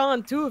get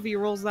Sean too if he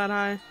rolls that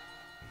high.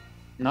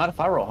 Not if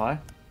I roll high.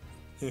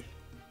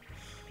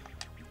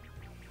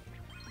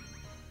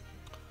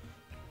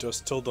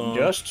 Just till dawn.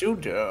 Just too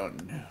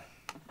done.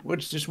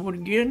 What's this one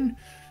again?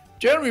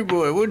 Tell me,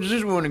 boy, what's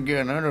this one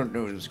again? I don't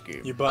know this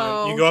game. You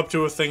Oh. you go up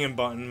to a thing and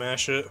button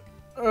mash it.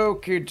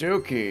 Okie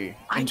dokie.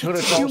 I Until get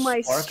it's to all do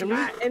my sparkly.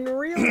 strat in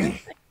real.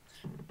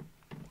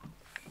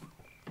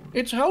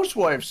 It's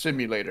Housewife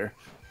Simulator.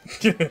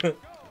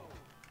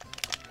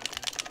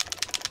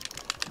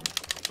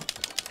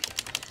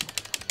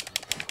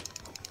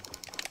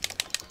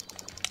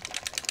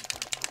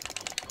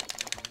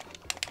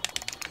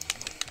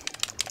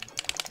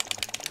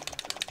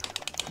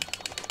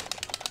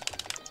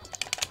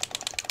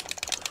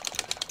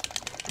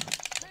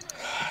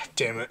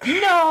 Damn it.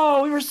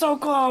 No, we were so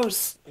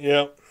close.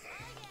 Yep.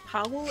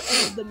 Howl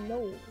at the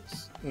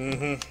nose.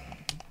 Mm-hmm.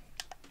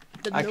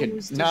 The I could.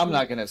 nose No, does I'm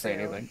not gonna say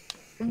fail. anything.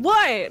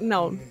 Why?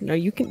 No,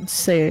 you can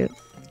say it.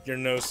 Your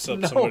nose up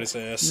No, somebody's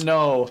ass.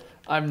 no,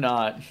 I'm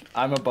not.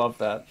 I'm above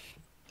that.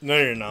 No,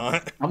 you're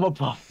not. I'm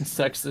above the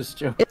sexist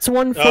joke. It's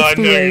 1:50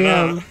 no, you're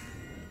a.m. not.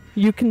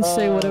 You can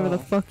say whatever the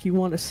fuck you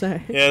want to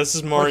say. Yeah, this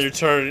is Mario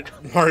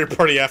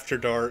Party After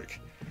Dark.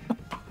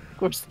 Of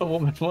course, the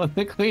woman won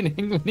the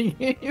cleaning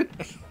mini.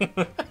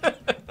 Oh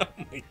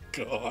my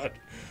god.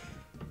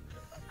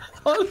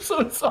 I'm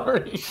so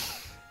sorry.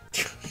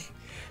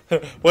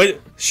 Wait,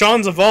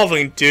 Sean's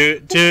evolving.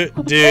 sorry.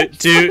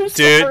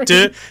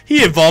 He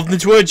evolved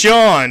into a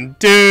John.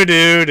 Do.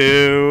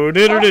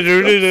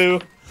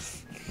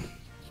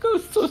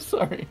 I'm so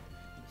sorry.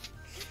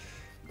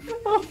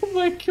 Oh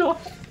my god.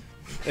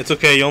 It's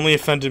okay, you only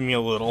offended me a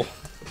little.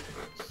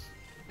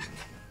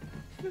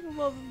 For the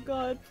love of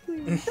God,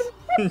 please.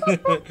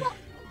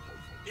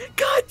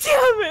 God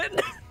damn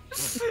it!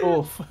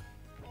 Oof.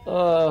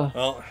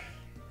 Well,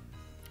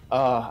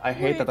 I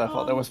hate that I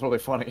thought that was really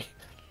funny.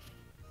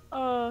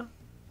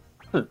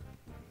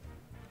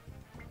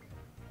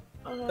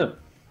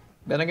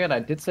 Then again, I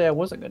did say I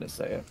wasn't gonna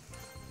say it.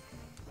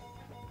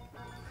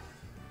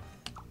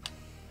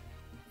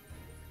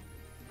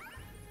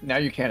 Now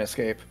you can't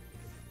escape.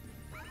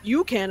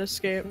 You can't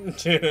escape.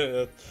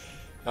 that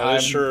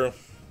is true.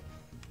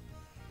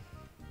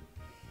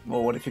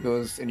 Well, what if he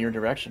goes in your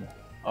direction?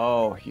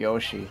 Oh,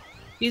 Yoshi.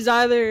 He's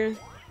either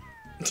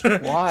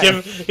Why?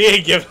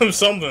 give him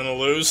something to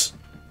lose.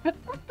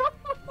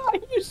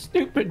 You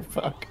stupid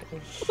fuck.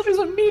 There's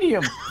a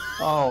medium.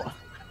 Oh.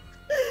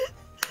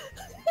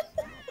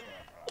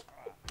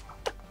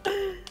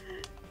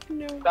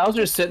 no.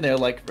 Bowser's sitting there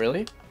like,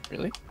 really?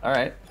 Really?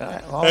 Alright.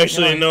 Well,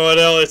 Actually, you know what,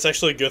 El? It's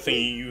actually a good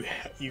thing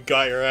you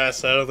got your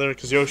ass out of there,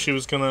 because Yoshi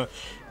was gonna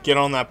get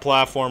on that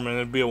platform and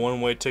it'd be a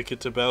one-way ticket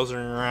to Bowser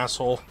in your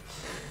asshole.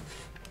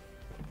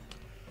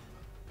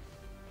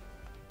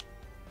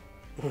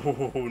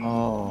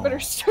 Oh. Better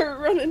start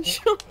running,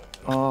 Sean.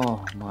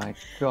 Oh my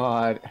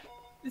god.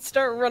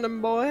 Start running,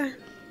 boy.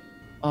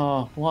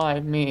 Oh, why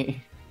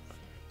me?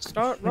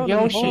 Start running,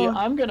 Yoshi, boy.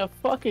 I'm gonna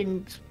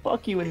fucking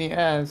fuck you in the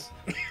ass.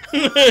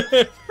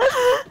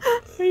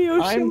 Hey,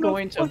 Yoshi, I'm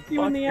going to fuck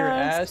you in the your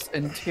ass. ass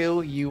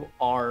until you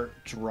are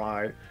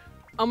dry.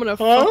 I'm gonna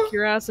Huh? fuck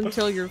your ass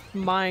until you're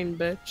mine,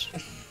 bitch.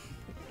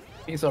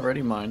 He's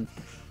already mine.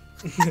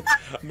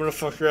 I'm gonna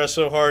fuck your ass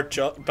so hard,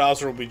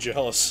 Bowser will be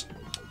jealous.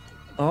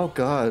 Oh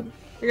god.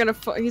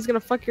 He's gonna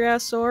fuck your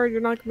ass so hard you're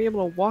not gonna be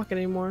able to walk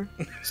anymore.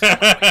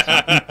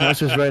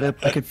 Bowser's right up.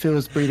 I could feel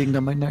his breathing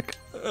down my neck.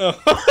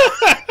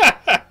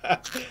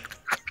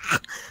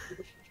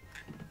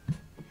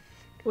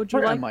 Would you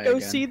Where like am I to go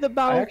again? see the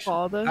I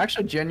Bowser?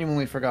 actually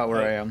genuinely forgot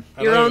where I am.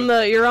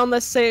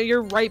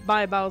 You're right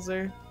by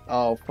Bowser.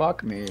 Oh,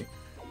 fuck me.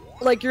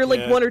 Like you're like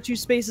Yeah. 1 or 2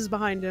 spaces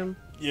behind him.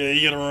 Yeah,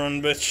 you gotta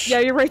run, bitch. Yeah,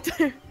 you're right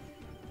there.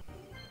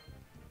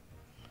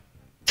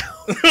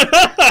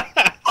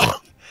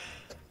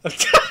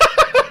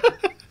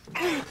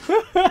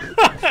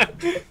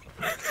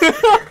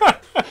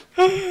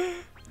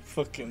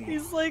 Fucking.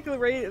 He's like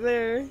right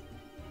there.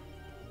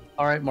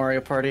 Alright,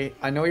 Mario Party.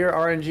 I know you're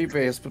RNG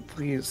based, but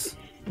please.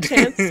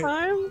 Chance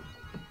time?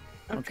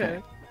 Okay.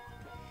 Okay.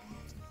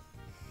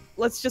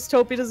 Let's just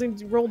hope he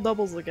doesn't roll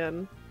doubles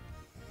again.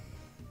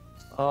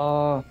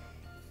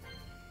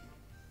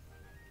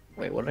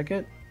 Wait, what did I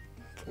get?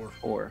 4.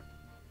 4.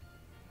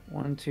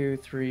 1, 2,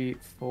 3,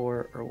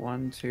 4, or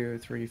 1, 2,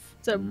 3.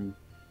 So-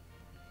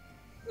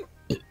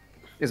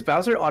 Is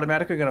Bowser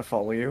automatically gonna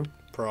follow you?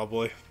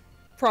 Probably.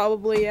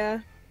 Probably, yeah.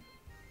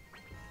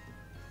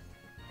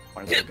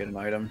 Might as well get an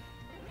item.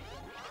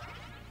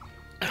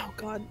 Oh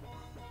god.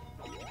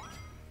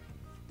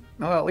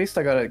 No, at least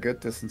I got a good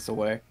distance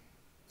away.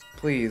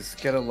 Please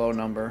get a low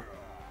number.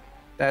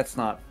 That's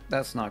not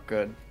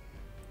good.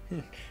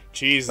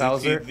 Jeez,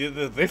 Bowser?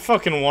 they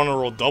fucking want to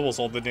roll doubles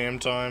all the damn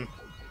time.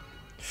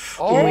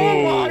 Oh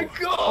Ooh. my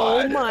god!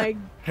 Oh my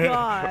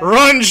god.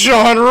 Run,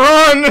 Sean,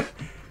 run!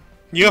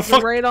 You got,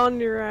 He's right on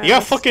your ass. you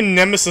got fucking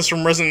Nemesis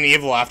from Resident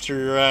Evil after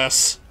your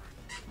ass.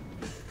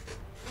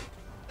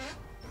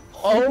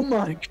 Oh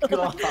my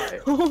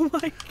god! Oh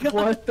my god.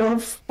 What the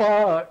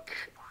fuck?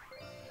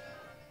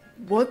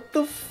 What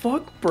the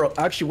fuck, bro?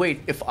 Actually,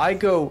 wait. If I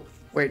go,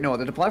 wait, no.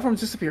 Did the platforms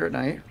disappear at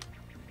night?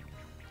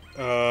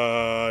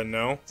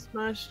 No.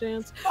 Smash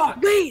dance.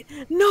 Fuck. Wait!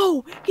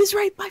 No! He's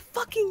right by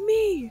fucking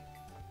me!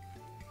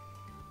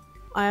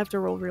 I have to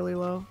roll really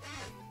low.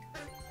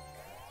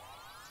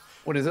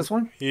 What is this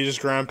one? You just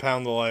ground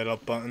pound the light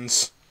up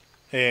buttons.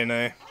 A and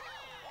A.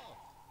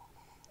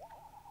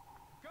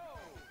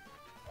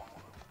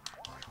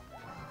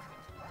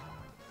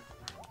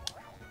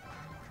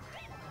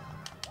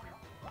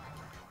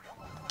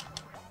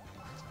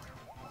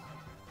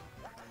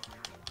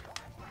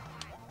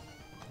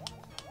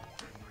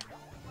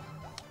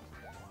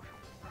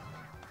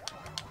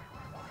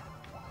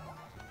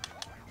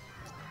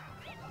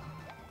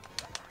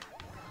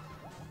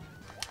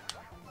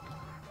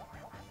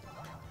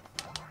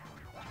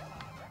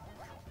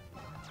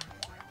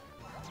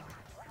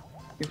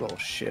 little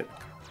shit.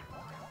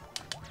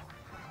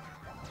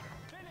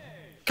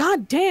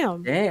 God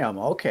damn. Damn,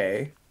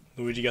 okay.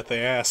 Luigi got the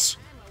ass.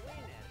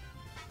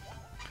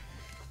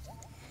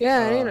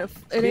 Yeah, it ain't a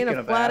speaking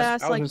of flat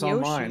ass, ass like Bowser's on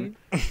Yoshi.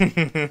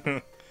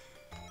 mine.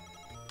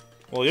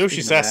 Well,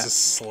 Yoshi's Speaking of ass that, is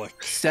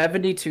slick.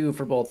 72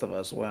 for both of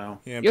us. Wow.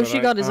 Yeah, Yoshi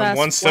but got his I'm ass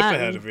one step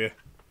flattened. ahead of you.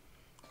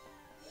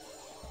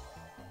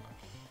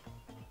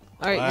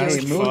 Alright, Last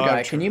Hey, Yoshi. Moon Guy,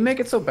 fudge. can you make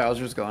it so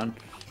Bowser's gone?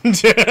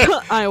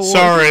 I wish.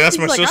 Sorry, that's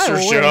my He's like,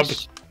 sister's I job.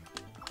 wish.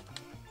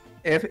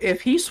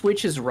 If he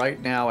switches right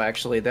now,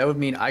 actually, that would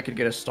mean I could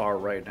get a star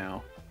right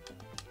now.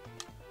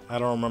 I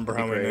don't remember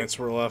how many Great. minutes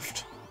were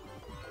left.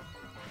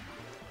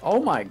 Oh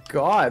my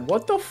god,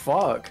 what the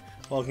fuck?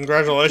 Well,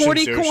 congratulations,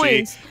 40 Yoshi.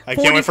 coins. I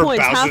 40 can't wait for coins.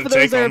 Bowser Half to of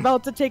take those are them.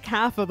 about to take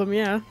half of them,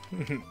 yeah.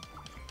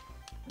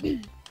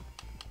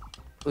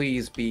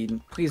 Please be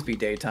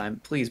daytime.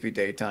 Please be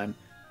daytime.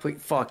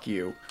 Please, fuck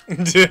you.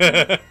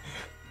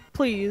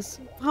 Please.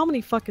 How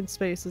many fucking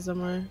spaces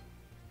am I?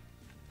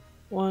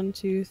 1,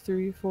 2,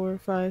 3, 4,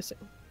 5,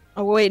 6.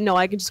 Oh wait, no,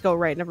 I can just go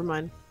right. Never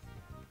mind.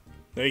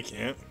 No, you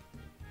can't.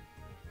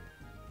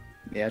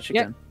 Yeah, she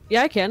Yeah. can.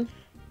 Yeah, I can.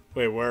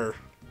 Wait, where?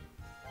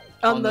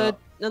 On the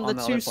on the two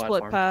other split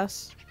platform.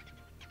 pass.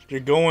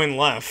 You're going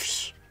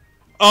left.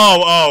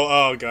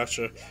 Oh,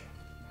 gotcha.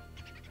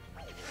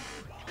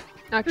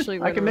 Actually,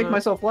 I wait can a make minute.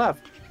 myself laugh.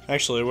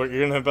 Actually,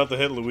 you're gonna about to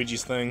hit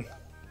Luigi's thing.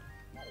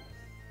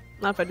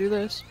 Not if I do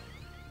this.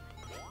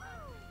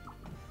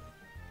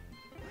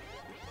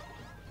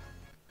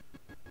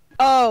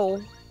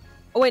 Oh.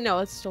 Oh wait, no,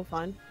 it's still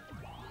fine.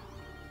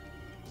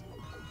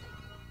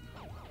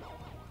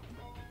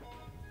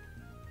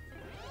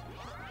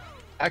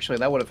 Actually,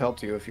 that would have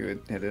helped you if you had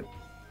hit it.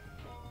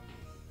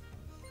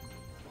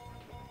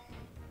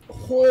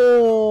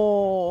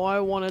 Oh, I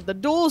wanted the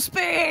dual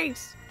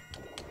space.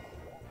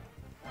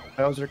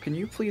 Bowser, can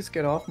you please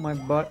get off my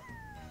butt?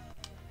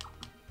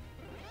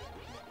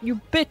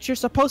 You bitch! You're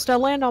supposed to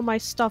land on my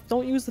stuff.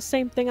 Don't use the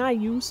same thing I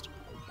used.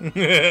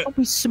 Don't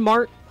be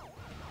smart.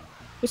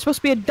 You're supposed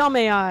to be a dumb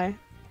AI.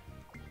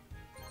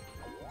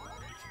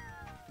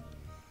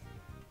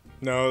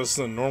 No, this is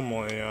a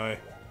normal AI.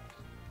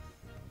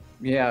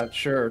 Yeah,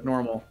 sure,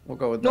 normal. We'll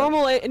go with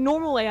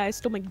Normal AI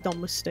still make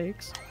dumb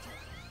mistakes.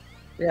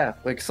 that. Yeah,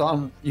 like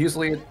some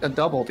usually a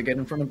double to get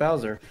in front of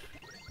Bowser.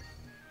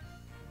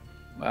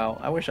 Wow,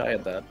 I wish I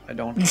had that. I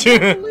don't.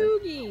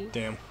 Loogie.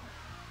 Damn.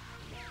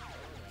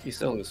 You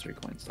still lose 3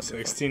 coins. Though.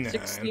 69.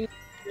 16.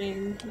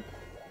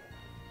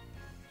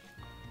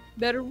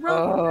 Better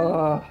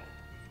run.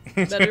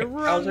 Better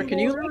run. Bowser, can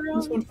you Bowser, make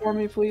this one for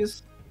me,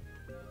 please?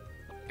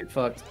 Get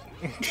fucked.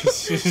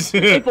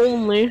 If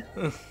only.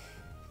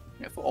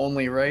 If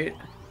only, right?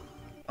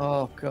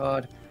 Oh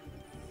god.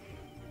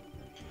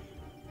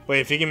 Wait,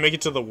 if you can make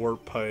it to the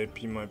warp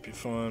pipe, you might be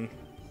fun.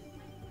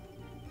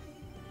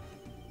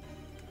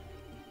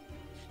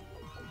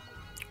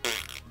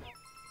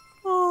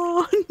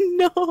 Oh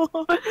no!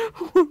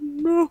 Oh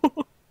no!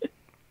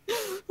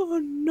 Oh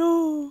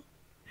no!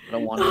 I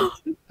don't want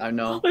to. I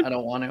know. I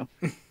don't want to.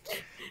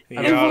 You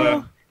I don't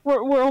gotta.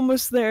 We're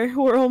almost there.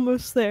 We're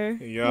almost there.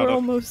 You We're gotta.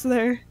 almost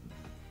there.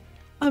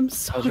 I'm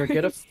sorry. Bowser,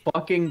 get a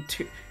fucking.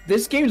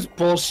 This game's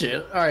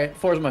bullshit. All right,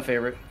 4's my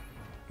favorite.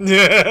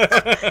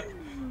 Yeah.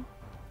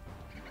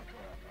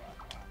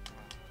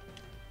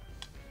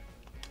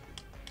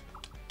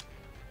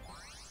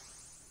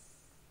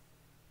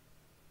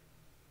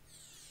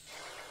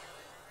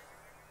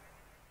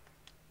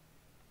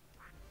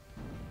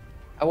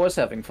 I was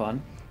having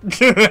fun.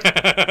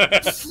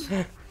 This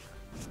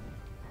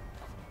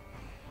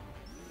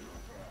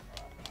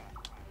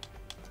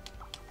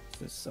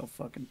is so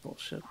fucking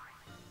bullshit.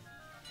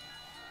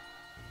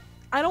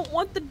 I don't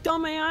want the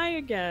dumb AI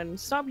again.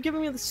 Stop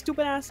giving me the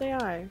stupid ass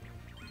AI.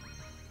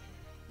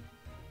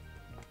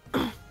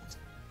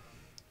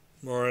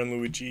 Mario and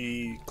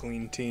Luigi,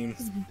 clean team.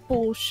 This is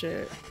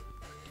bullshit.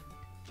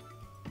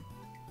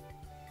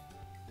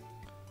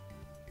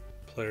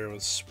 Player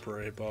with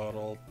spray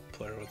bottle,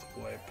 player with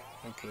wipe.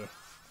 Okay.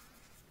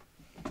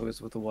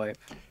 Who's with the wipe?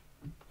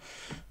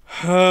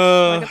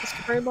 I got the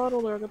spray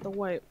bottle or I got the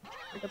wipe?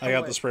 I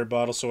got the wipe. spray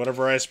bottle, so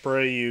whatever I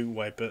spray, you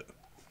wipe it.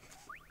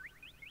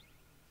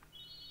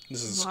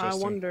 This is I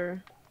disgusting.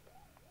 wonder.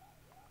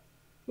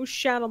 Who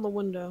shat on the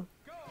window?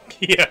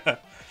 Yeah.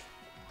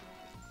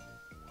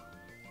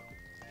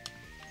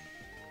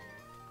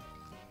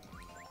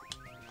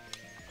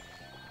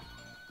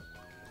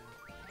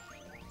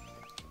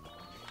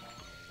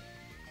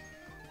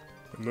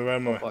 Move out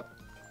of my way. Fuck.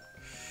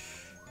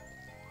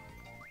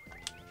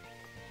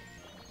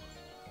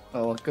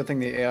 Oh, well, good thing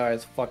the AI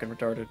is fucking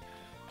retarded.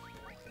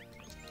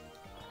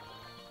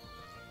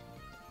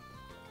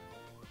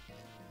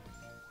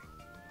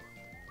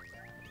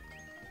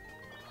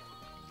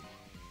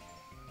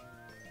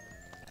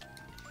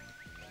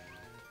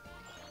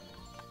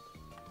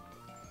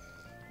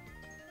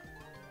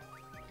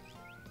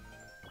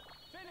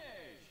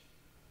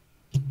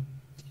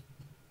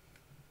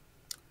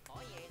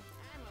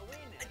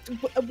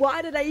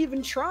 Why did I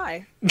even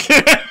try?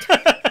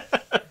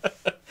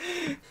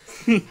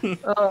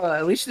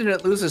 At least he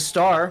didn't lose a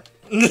star.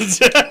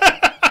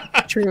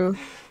 True.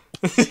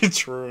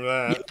 True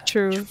that.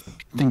 True.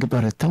 Think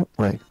about it that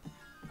way.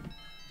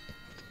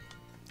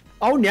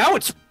 Oh, now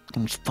it's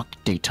fucking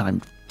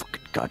daytime.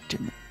 Fucking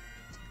goddamn it.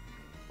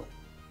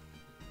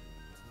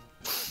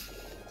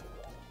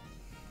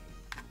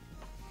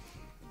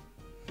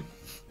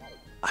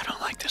 I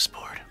don't like this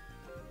board.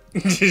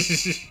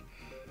 This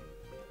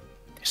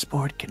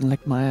board can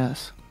lick my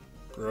ass.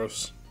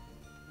 Gross.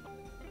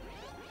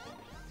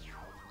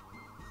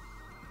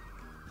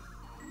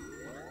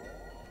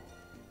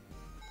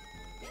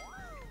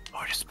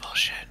 Board is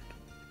bullshit.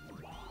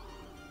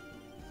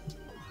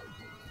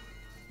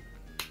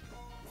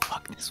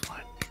 Fuck this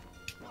one.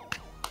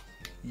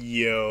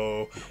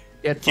 Yo.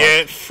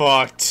 Get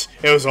fucked.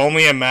 It was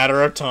only a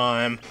matter of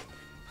time.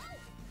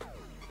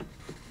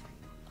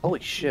 Holy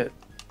shit.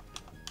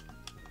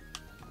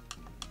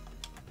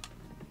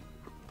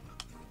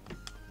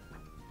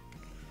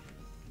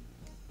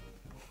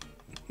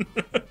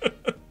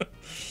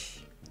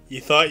 You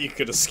thought you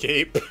could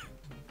escape.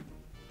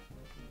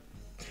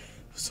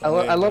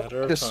 I love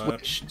the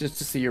switch just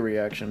to see your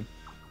reaction.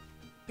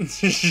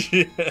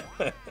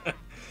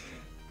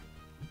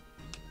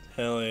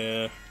 Hell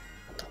yeah.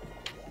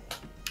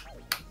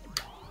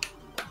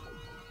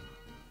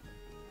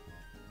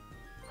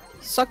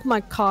 Suck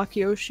my cock,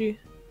 Yoshi.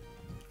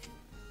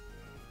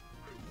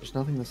 There's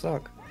nothing to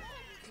suck.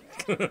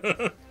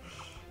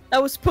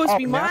 That was supposed to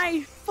be now-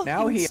 my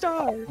fucking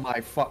star. My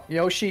fuck,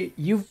 Yoshi,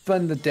 you've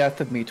been the death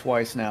of me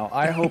twice now.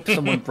 I hope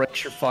someone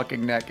breaks your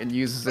fucking neck and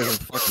uses it as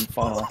a fucking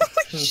funnel.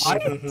 I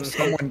hope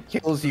someone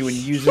kills you and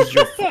uses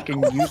your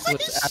fucking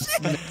useless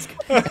ass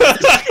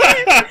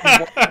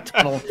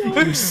tunnel.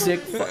 You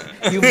sick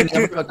fuck. You've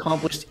never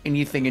accomplished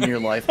anything in your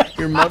life.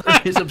 Your mother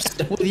is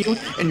upset with you,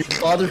 and your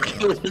father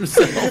killed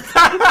himself.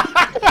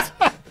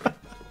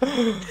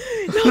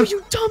 No,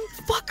 you dumb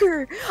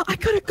fucker! I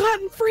could have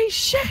gotten free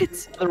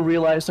shit! I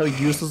realized how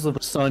useless of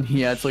a son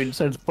he had, so he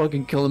decided to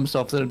fucking kill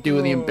himself instead of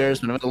doing the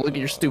embarrassment. I'm gonna look at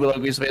your stupid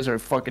ugly face every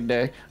fucking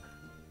day.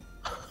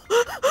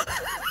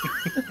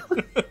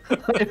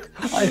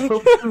 I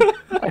hope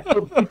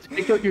you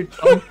take out your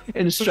tongue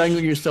and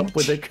strangle yourself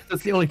with it, 'cause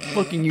that's the only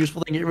fucking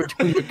useful thing you ever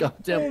do in your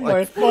goddamn Oh my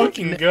life.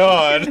 fucking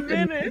god.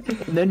 And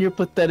then your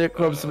pathetic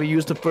corpse will be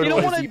used to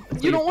fertilize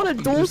You don't wanna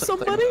duel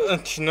somebody?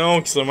 No,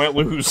 because I might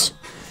lose.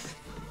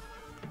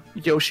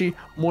 Yoshi,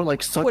 more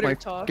like suck Twitter my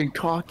talk. fucking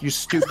cock, you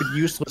stupid,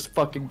 useless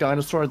fucking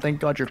dinosaur. Thank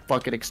God you're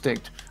fucking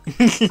extinct.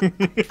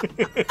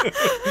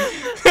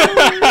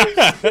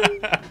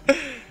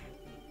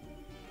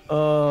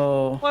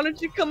 Oh. Why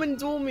don't you come and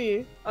duel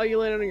me? Oh, you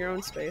landed on your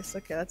own space.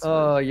 Okay, that's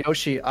fine.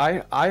 Yoshi,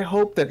 I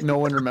hope that no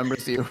one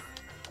remembers you.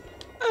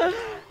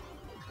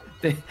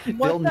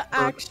 What the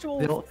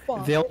actual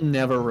fuck? They'll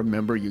never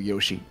remember you,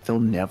 Yoshi. They'll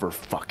never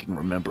fucking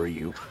remember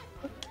you.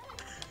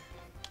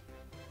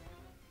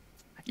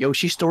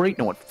 Yoshi Story?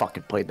 No one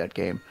fucking played that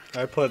game.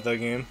 I played that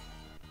game.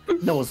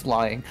 No one's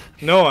lying.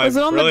 No, I Was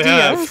it on really the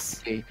have.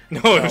 DS?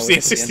 No, it was the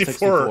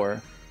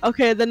N64.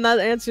 Okay, then that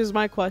answers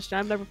my question.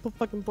 I've never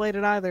fucking played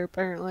it either,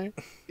 apparently.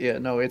 Yeah,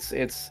 no, it's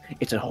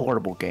a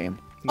horrible game.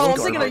 Oh, I'm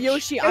thinking of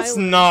Yoshi It's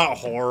Island. not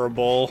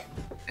horrible.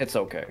 It's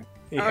okay.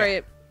 Yeah.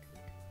 Alright.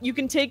 You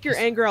can take your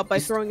anger out by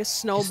throwing a He's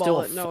snowball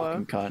still a at Noah.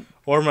 fucking cunt.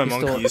 Or my He's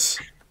still- monkeys.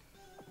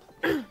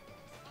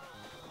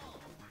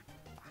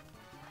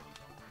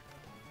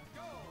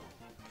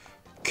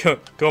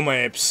 Go my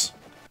apes.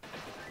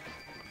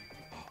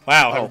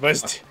 Wow, Oh,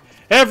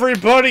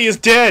 everybody is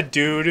dead,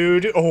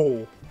 dude.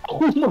 Oh,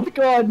 Oh my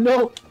god,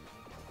 no!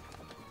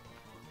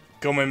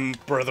 go my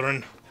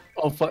brethren.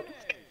 Oh fuck.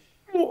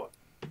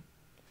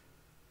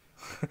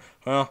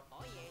 Well,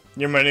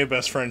 you're my new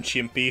best friend,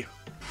 Chimpy.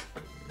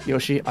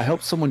 Yoshi, I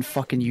hope someone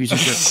fucking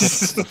uses your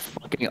corpse as a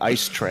fucking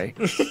ice tray.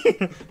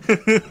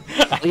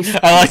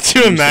 I like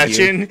to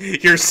imagine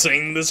you're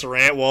saying this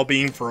rant while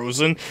being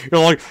frozen.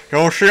 You're like,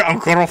 Yoshi, I'm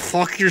gonna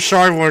fuck you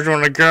sideways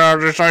when I get out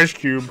of this ice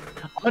cube.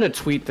 I'm gonna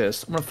tweet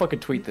this. I'm gonna fucking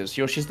tweet this.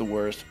 Yoshi's the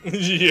worst.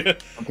 Yeah.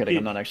 I'm kidding,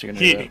 I'm not actually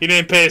gonna He do that.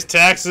 didn't pay his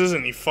taxes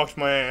and he fucked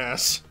my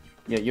ass.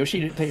 Yeah, Yoshi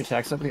didn't pay your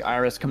taxes up, the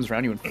IRS comes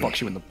around you and fucks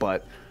you in the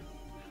butt.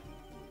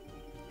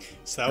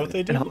 Is that what they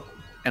And, do?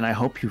 and I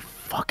hope you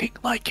fucking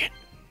like it.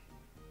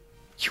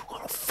 You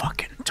little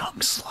fucking tongue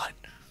slut.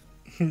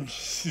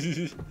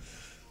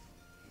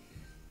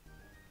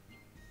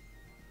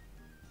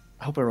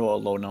 I hope I roll a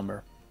low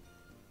number.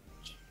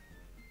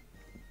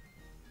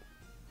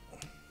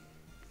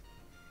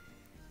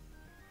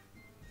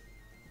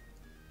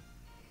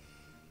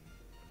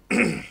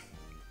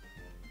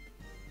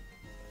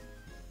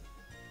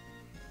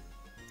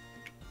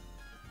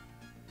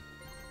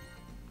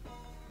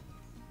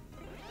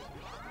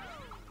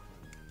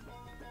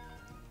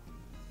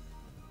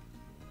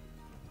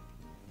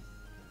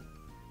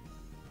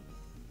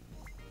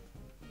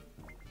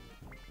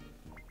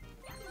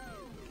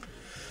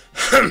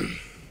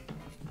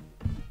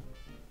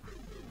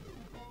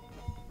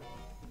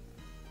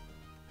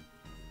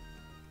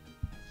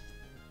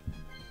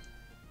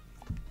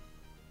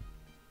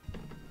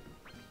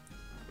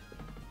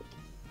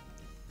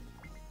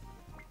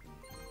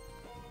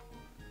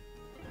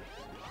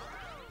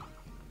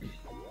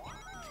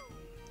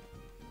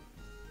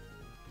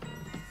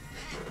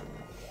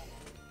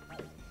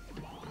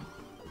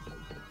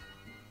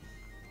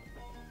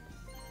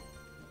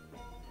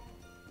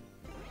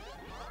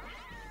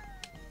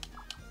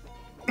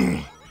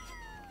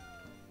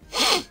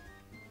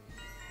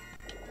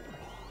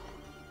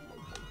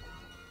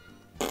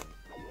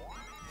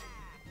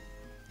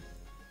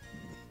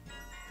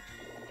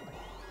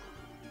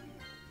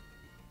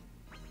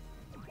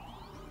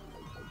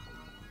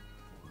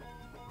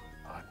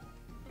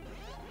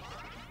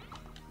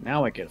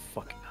 Now I get a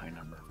fucking high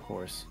number, of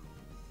course.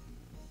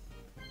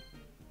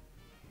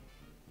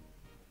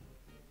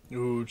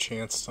 Ooh,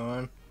 chance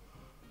time.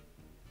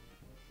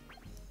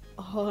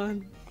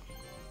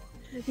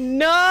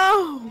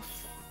 No!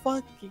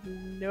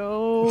 Fucking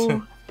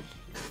no.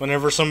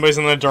 Whenever somebody's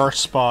in a dark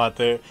spot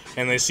and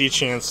they see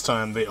chance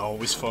time, they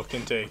always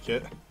fucking take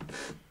it.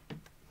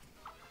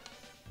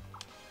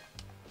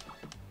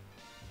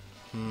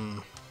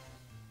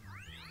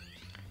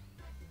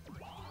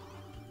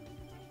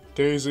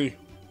 Daisy.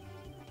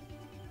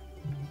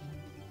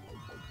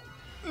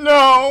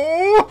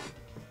 No!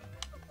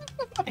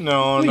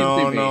 No, no,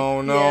 be me.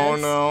 no, no,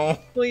 Yes. no.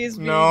 Please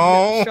be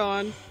No.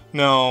 Sean.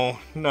 No,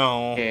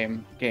 no.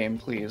 Game,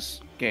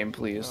 please. Game,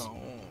 please.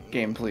 No.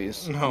 Game,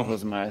 please. No.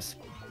 Close my eyes.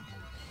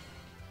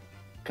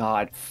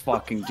 God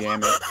fucking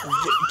damn it.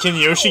 Can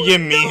Yoshi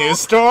give me his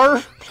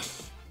star?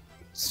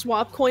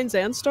 Swap coins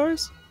and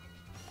stars?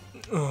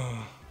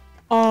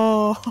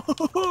 Oh.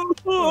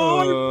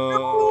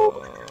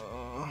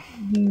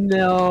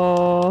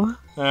 No.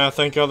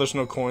 Thank God there's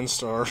no coin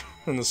star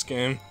in this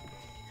game.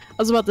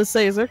 I was about to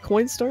say, is there a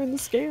coin star in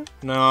this game?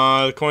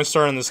 No, the coin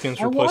star in this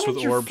game's I replaced wanted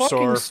with your orb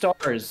fucking star.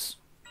 stars.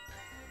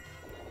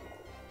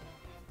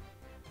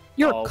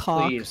 You're Oh, a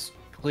cock.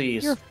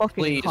 please, You're a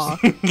fucking please, cock.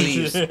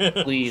 please,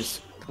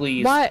 please,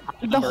 please. Why?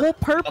 The Number, whole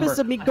purpose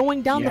number. of me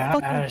going down the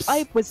fucking Yes.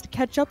 pipe was to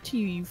catch up to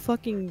you, you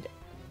fucking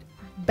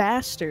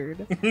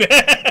bastard.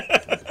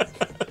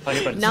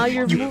 Now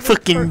you're moving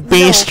Fucking for-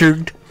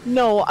 bastard.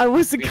 No, I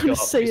wasn't Please gonna go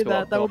up, say please go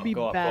that. up, That go would up, be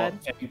go up, go bad.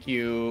 up. Thank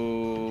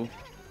you.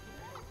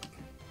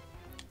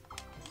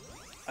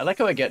 I like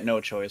how I get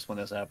no choice when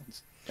this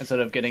happens, instead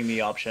of getting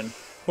the option.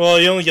 Well,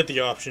 you only get the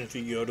option if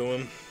you go to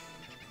him.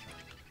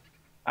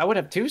 I would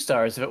have 2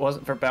 stars if it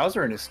wasn't for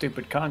Bowser and his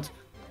stupid cunt.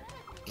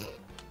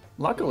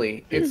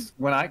 Luckily, it's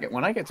when I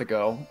get to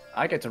go,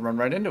 I get to run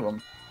right into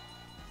him.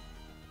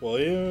 Well,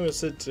 yeah,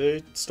 is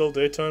it still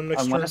daytime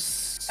next turn?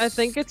 Unless I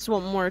think it's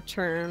one more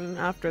turn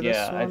after this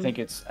yeah, one.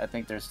 I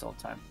think there's still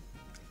time.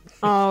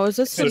 Oh, is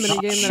this the So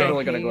minigame sh- that I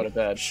Totally gonna go to hate?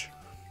 bed.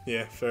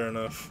 Yeah, fair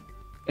enough.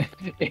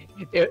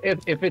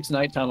 if it's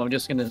nighttime, I'm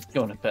just gonna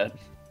go to bed.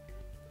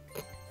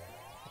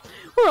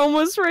 We're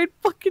almost right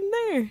fucking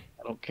there.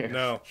 I don't care.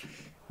 No.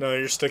 No,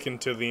 you're sticking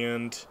to the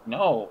end.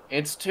 No,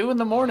 it's 2 in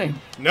the morning.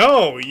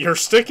 No, you're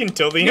sticking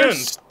till the You're end.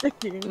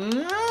 sticking.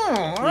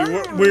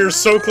 We're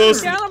so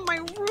close. Get out of my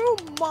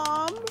room,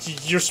 Mom.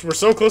 We're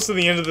so close to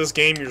the end of this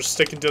game. You're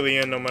sticking to the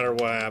end no matter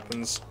what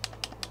happens.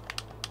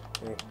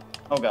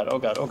 Oh god, oh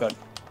god, oh god.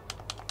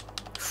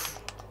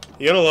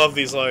 You gotta love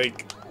these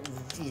like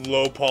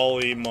low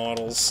poly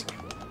models.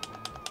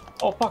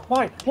 Oh fuck,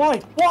 why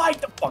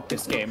the fuck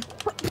this game?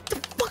 What the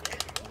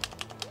fuck?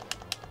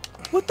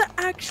 What the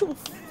actual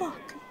fuck?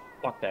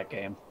 Fuck that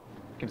game.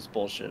 Game's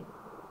bullshit.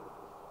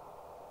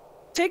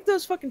 Take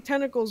those fucking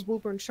tentacles,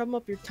 Whooper, and shove them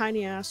up your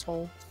tiny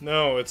asshole.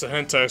 No, it's a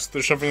hentai. So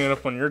they're shoving it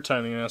up on your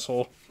tiny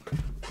asshole.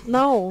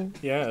 No.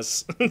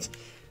 Yes.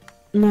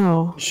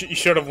 No. You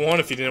should have won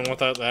if you didn't want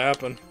that to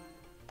happen.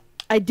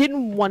 I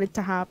didn't want it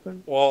to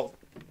happen. Well,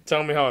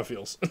 tell me how it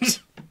feels.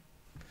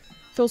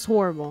 Feels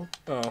horrible.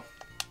 Oh.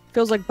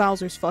 Feels like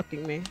Bowser's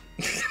fucking me.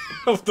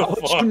 What the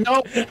fuck?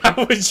 No,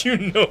 How would you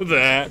know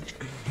that?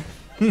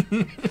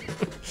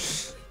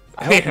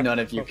 I hope none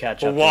of you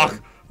catch up. to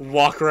him.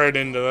 Walk right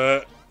into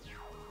that.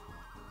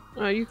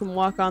 Oh, you can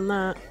walk on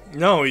that.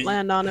 No,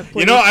 Land on it,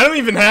 please. you know, I don't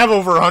even have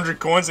over 100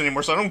 coins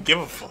anymore, so I don't give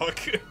a fuck.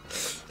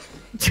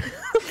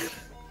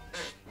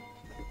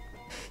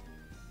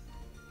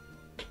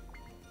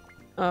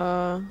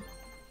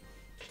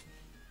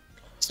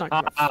 It's not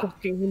gonna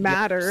fucking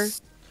matter.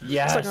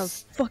 Yes. It's not gonna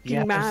fucking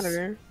Yes.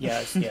 matter.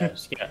 Yes,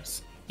 yes,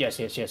 yes. Yes,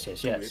 yes, yes,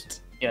 yes, yes.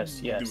 it.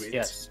 Yes, yes, Do it.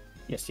 yes.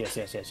 Yes, yes,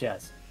 yes, yes,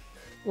 yes.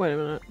 Wait a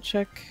minute.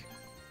 Check.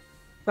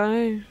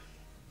 Bye.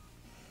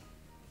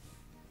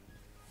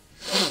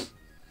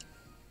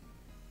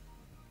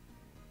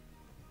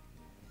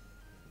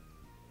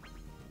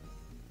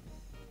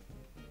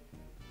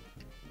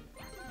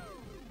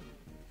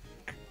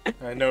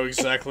 I know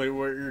exactly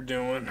what you're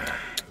doing.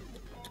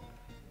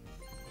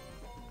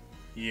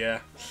 Yeah.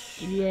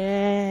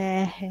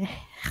 Yeah.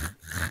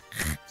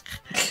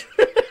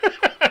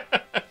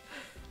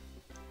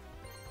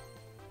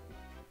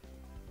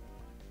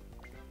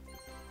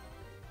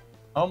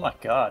 Oh my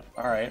god.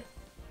 Alright.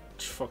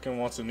 Just fucking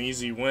wants an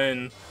easy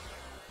win.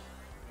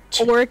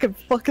 Or I could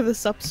fuck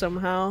this up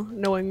somehow,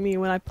 knowing me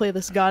when I play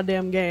this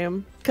goddamn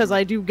game. Because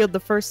I do good the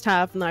first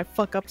half, and then I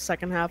fuck up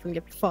second half and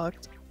get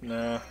fucked.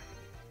 Nah.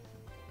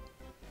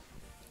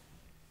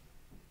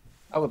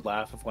 I would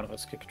laugh if one of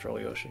us could control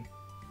Yoshi.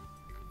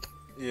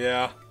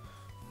 Yeah.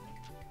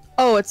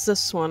 Oh, it's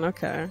this one,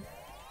 okay.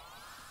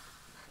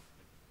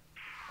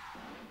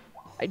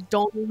 I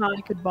don't know how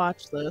I could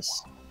botch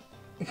this.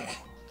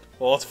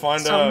 Well, let's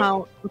find out.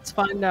 Somehow, let's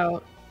find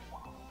out.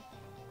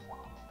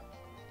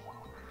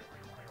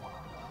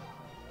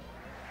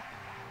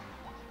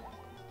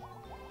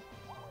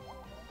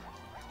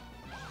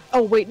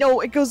 Oh wait,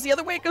 no, it goes the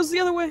other way, it goes the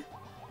other way!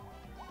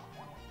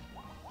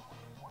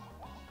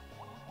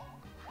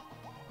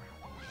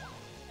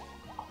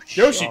 Oh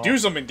Yoshi, Oh. do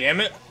something, damn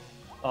it!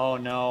 Oh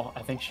no,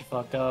 I think she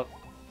fucked up.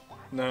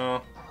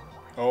 No.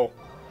 Oh.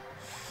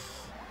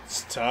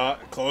 It's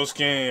close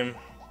game.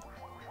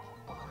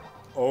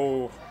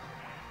 Oh.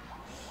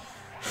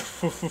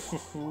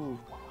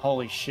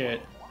 Holy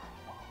shit.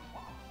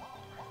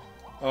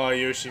 Oh,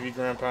 Yoshi, if you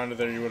ground pounded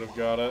there, you would have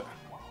got it.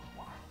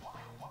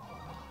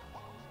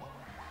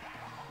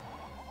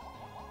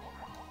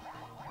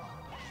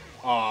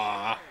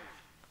 Ah,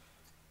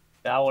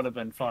 That would have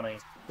been funny.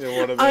 it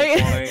would have been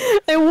funny.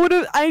 I would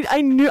have.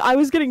 I knew I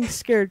was getting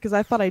scared because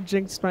I thought I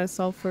jinxed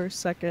myself for a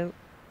second.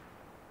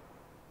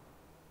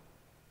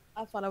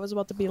 I thought I was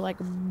about to be like,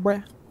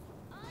 bruh.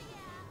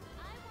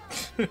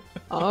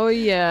 Oh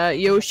yeah,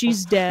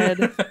 Yoshi's dead.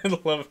 I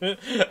love it.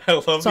 I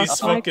love these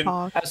Suck my fucking.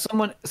 cock. As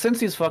someone, since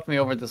he's fucked me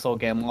over this whole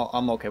game,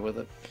 I'm okay with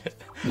it.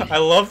 I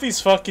love these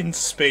fucking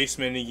space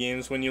mini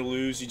games. When you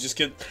lose, you just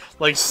get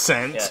like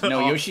sent. Yeah, no,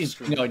 off Yoshi's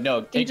screen.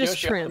 no. Take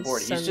just Yoshi off the board.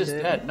 He's just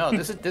transcended. dead. No,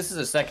 this is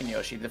a second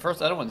Yoshi. The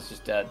first other one's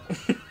just dead.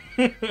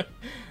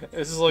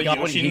 This is like He got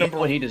what Yoshi he, number.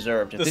 what he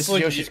deserved. This This is is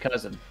like Yoshi's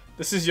cousin.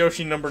 This is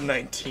Yoshi number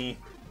 19.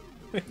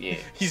 Yeah,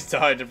 He's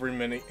died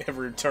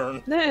every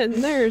turn. Then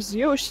there's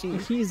Yoshi.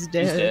 He's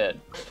dead. he's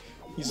dead.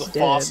 He's a He's dead.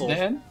 fossil.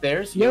 Then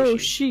there's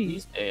Yoshi. Yoshi.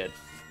 He's dead.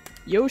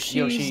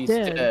 Yoshi's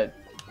dead.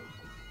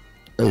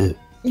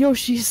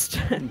 Yoshi's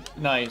dead.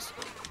 Nice.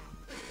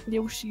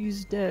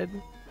 Yoshi's dead.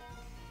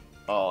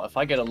 Oh, if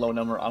I get a low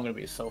number, I'm gonna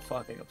be so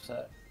fucking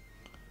upset.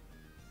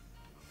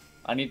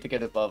 I need to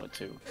get above it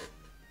too.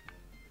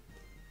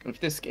 If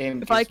this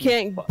game, If I gives me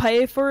can't fu-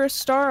 pay for a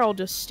star, I'll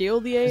just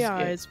steal the This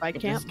AIs. If I if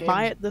this can't game-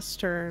 buy it this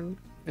turn.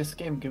 this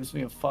game gives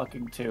me a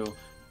fucking 2,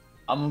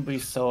 I'm gonna be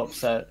so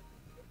upset.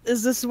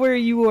 Is this where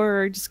you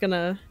are just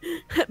gonna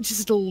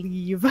just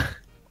leave?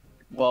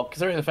 Well,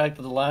 considering the fact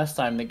that the last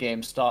time the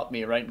game stopped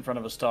me right in front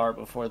of a star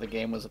before the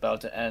game was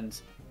about to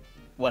end,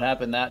 what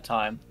happened that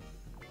time?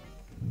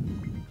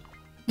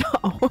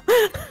 Oh.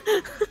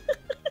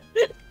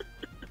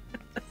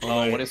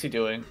 Oh, what is he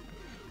doing?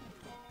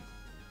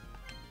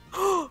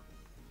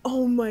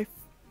 Oh my.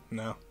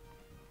 No.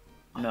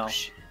 No.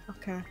 Shit.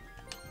 Okay.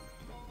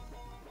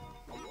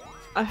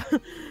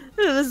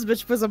 This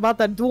bitch was about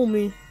to duel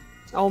me.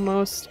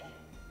 Almost.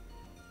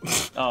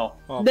 Oh.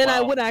 Oh, Then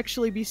I wow. would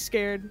actually be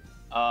scared.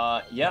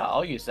 Yeah,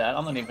 I'll use that.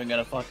 I'm not even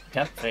gonna fucking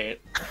tempt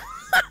fate.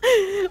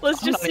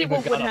 Let's I'm just not see even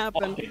what would gonna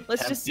happen. fucking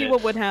Let's just see tempt what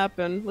it. would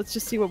happen. Let's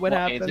just see what would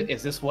What, happen.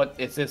 is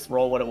this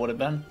roll what it would have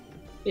been?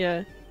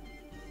 Yeah.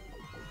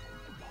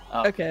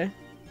 Oh. Okay.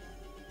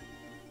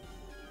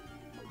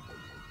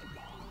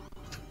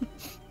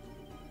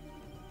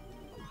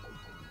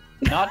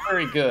 Not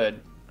very good.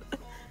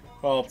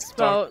 Well,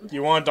 about-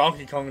 you want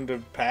Donkey Kong to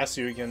pass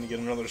you again to get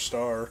another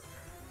star.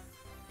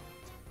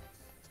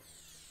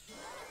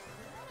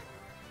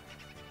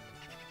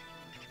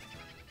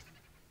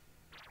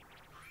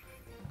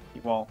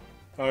 You won't.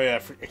 Oh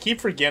yeah, I keep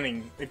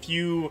forgetting.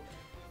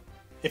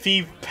 If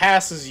he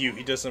passes you,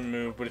 he doesn't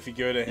move, but if you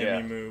go to him,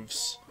 Yeah. he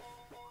moves.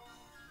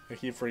 I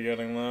keep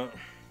forgetting that.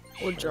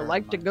 Would you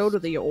like to go to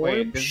the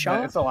orb Wait,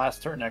 shop? it's the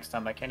last turn next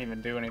time. I can't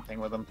even do anything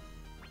with him.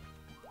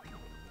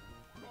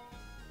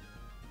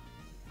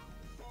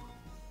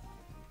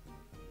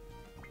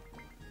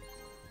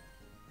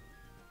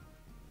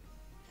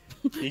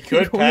 He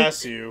could Going-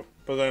 pass you,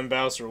 but then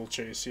Bowser will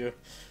chase you.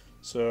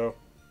 So,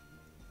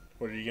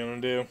 what are you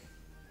gonna do?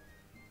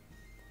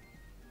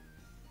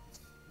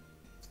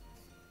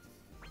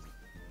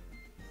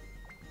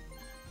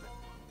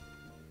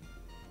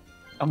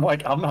 I'm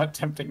like, I'm not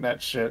tempting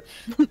that shit.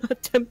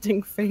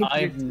 Tempting fate.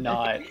 I'm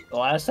not. The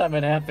last time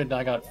it happened,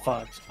 I got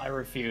fucked. I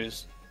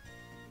refuse.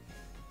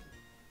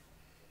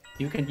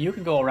 You can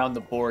go around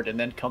the board and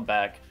then come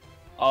back.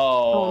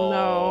 Oh, Oh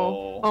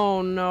no.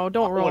 Oh no.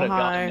 Don't I roll would have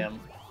gotten high. him.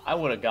 I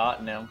would have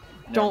gotten him.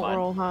 Never Don't mind.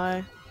 roll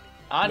high.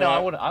 I know.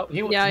 No. I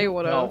would. Yeah, he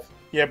would've. No.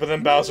 Yeah, but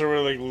then Bowser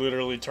would like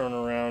literally turn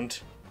around.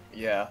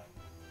 Yeah,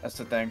 that's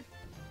the thing.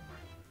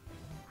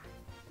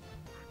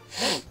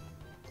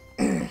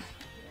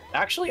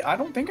 Actually, I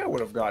don't think I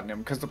would have gotten him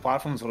because the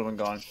platforms would have been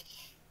gone.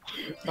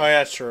 Oh yeah,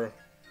 that's true.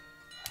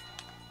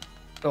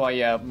 So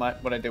yeah,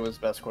 what I did was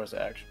best course of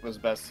action. Was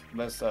best.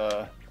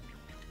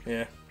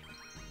 Yeah,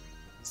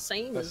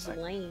 Same as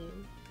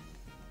lame.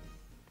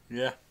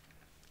 yeah,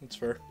 that's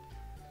fair.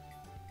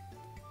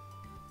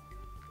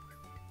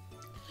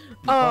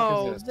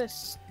 Oh, is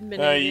this You,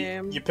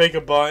 minigame. you pick a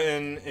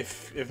button.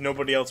 If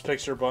nobody else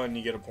picks your button,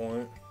 you get a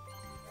point.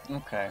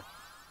 Okay.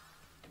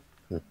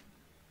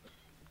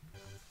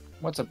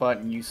 What's a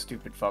button you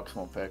stupid fucks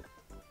won't pick?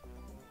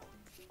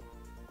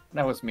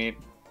 That was me.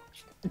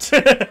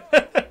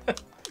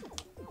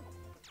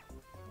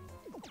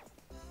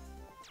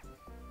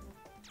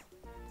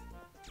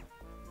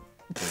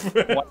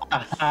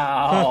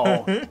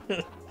 Wow.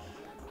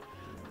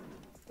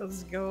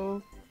 Let's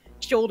go.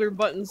 Shoulder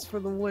buttons for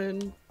the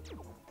win.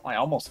 I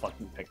almost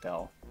fucking picked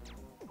L.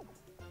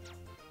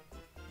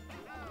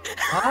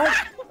 God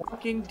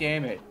fucking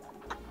damn it.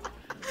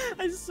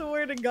 I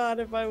swear to God,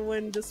 if I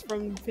win just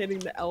from hitting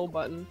the L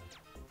button.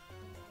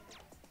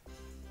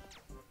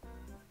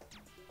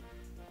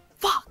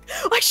 Fuck!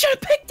 I should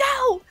have picked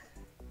out.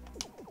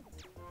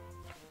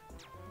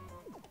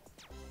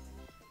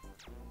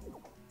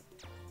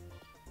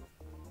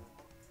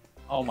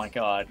 Oh my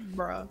god.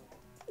 Bruh.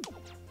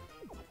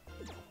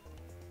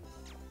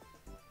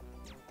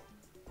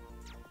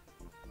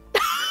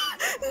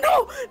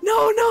 No!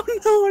 No, no,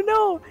 no,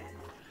 no!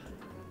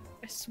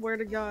 I swear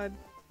to God.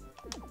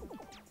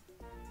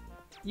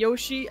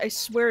 Yoshi, I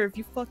swear if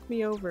you fuck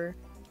me over.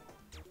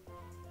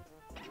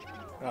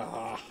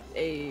 Ah,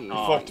 Hey.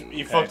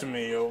 you fucked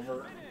me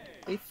over.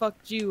 They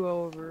fucked you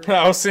over.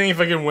 I was seeing if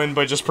I could win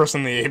by just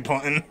pressing the A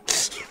button.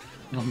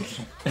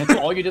 That's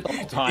all you did the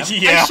whole time?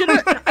 Yeah.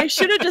 I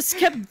should have just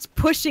kept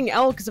pushing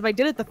L, because if I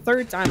did it the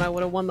third time, I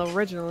would have won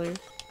originally.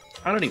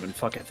 I don't even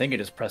fucking think of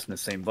just pressing the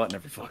same button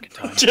every fucking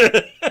time.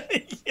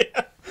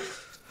 Yeah.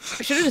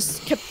 I should have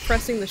just kept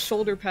pressing the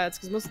shoulder pads,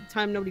 because most of the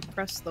time nobody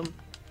pressed them.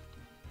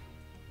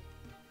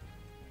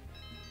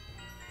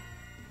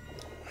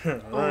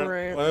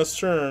 Alright. Last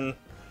turn.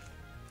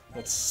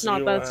 Let's see Not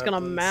that what it's gonna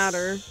happens.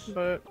 matter,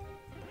 but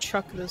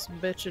chuck this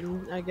bitch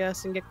in, I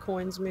guess, and get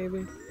coins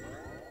maybe.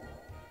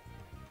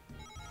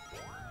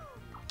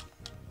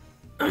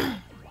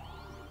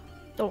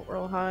 Don't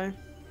roll high.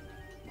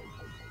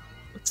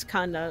 It's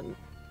kinda...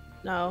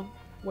 No.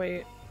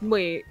 Wait.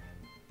 Wait.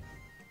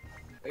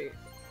 Wait.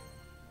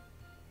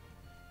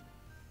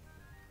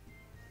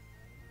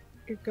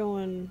 You're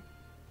going...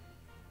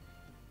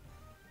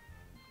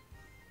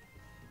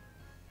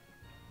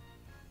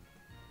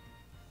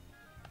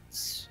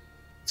 It's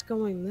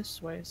going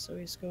this way, so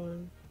he's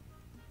going...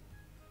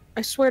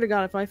 I swear to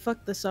God, if I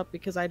fuck this up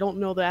because I don't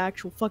know the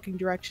actual fucking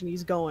direction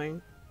he's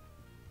going...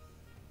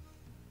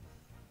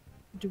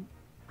 Do...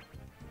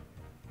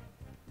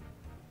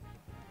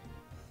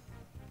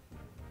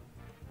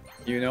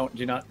 Do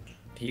you not?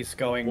 He's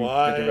going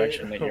Why? the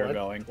direction that you're Why-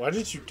 going. Why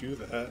did you do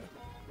that?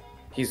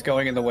 He's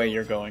going in the way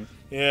you're going.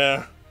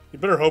 Yeah. You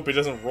better hope he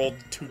doesn't roll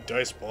 2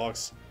 dice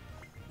blocks.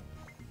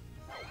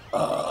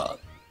 I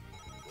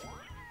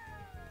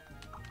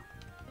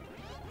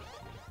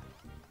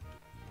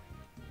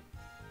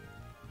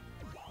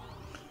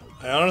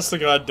honestly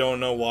God don't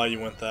know why you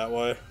went that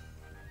way.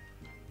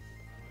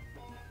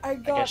 I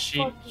got guess she-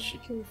 fucking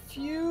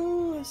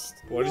confused.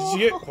 What did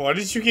you get? Why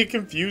did you get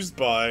confused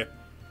by?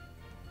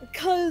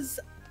 Because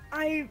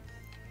I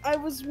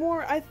was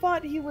more. I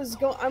thought he was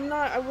going. I'm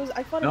not.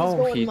 I thought he was No,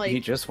 going he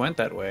like. just went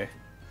that way.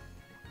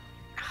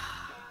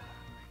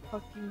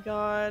 Fucking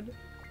God.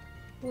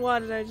 Why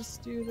did I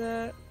just do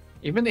that?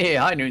 Even the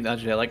AI knew that.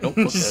 They're like, nope,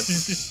 fuck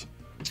this.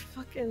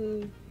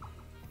 Fucking.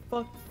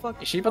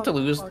 Fuck. Is she about to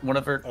lose fuck. one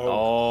of her?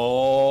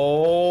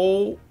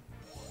 Oh. Oh.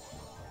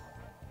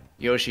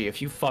 Yoshi,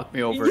 if you fuck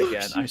me over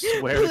again, I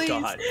swear please. to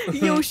God.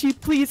 Yoshi,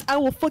 please, I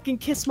will fucking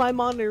kiss my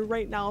monitor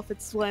right now if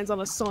it lands on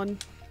a sun.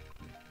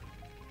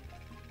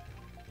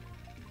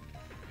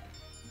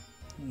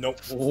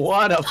 Nope.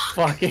 What a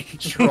fucking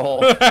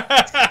troll.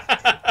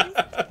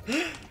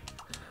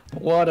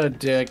 What a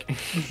dick.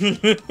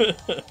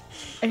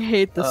 I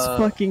hate this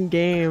fucking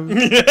game.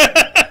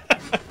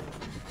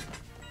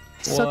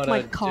 Suck What my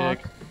a cock.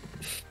 dick.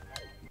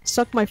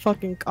 Suck my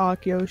fucking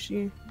cock,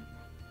 Yoshi.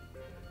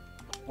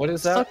 What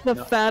is that? Suck the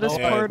No, fattest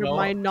no, part no, of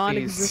my please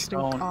non-existent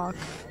don't. cock.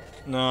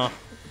 No.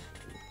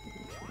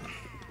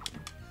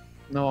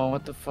 No,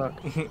 what the fuck?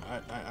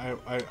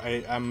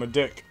 I'm a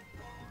dick.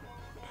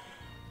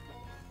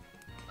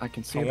 I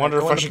can see I that wonder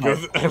if going I to should my-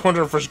 go. I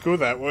wonder if I should go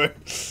that way.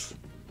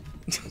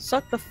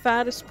 Suck the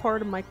fattest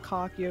part of my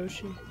cock,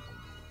 Yoshi.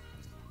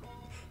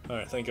 All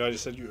right. Thank God you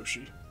said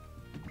Yoshi.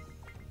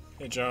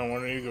 Hey John,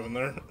 when are you going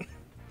there?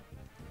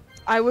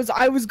 I was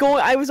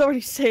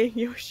already saying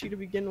Yoshi to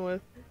begin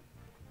with.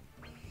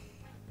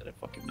 It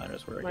fucking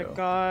matters where I My go.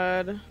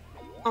 God.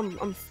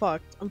 I'm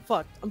fucked. I'm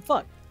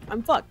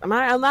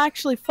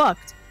actually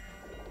fucked.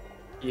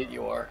 Yeah,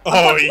 you are.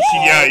 Oh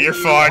yeah, you're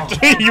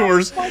fucked.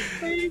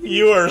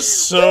 You are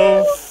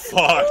so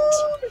fucked.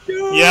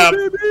 Yep.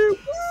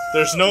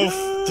 There's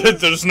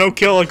no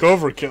kill like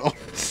overkill.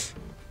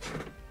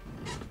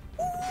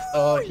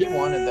 Oh, he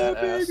wanted that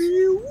ass.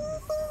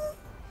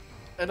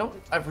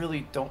 I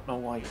really don't know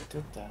why you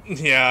did that.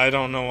 Yeah, I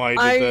don't know why you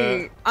did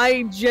that.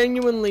 I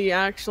genuinely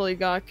actually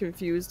got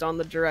confused on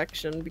the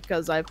direction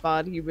because I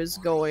thought he was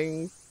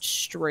going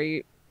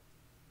straight.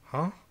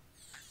 Huh?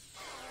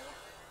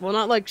 Well,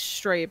 not like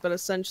straight, but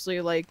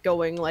essentially like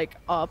going like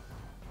up.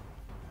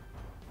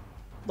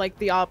 Like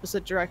the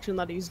opposite direction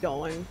that he's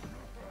going.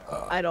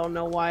 I don't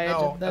know why I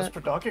did that. that's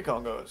where Donkey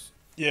Kong goes.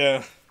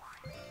 Yeah.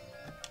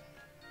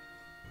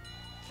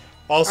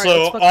 Also, Alright,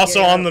 let's fuck also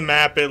the on arrow. the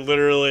map, it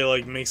literally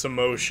like makes a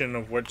motion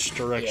of which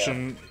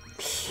direction.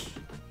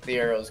 The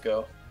arrows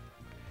go.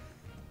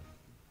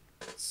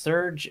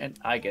 Surge and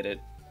I get it.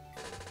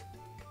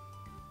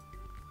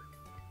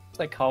 It's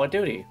like Call of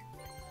Duty.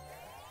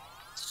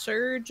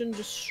 Surge and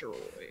destroy.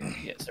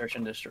 Yeah, search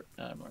and destroy.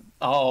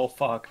 Oh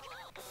fuck!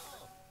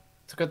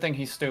 It's a good thing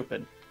he's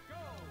stupid.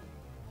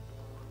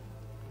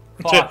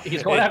 Fuck,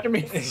 he's going after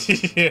me.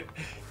 Yeah.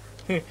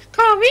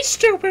 Call me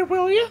stupid,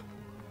 will you?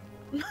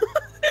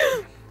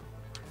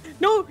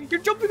 No, you're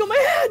jumping on my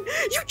head!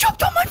 You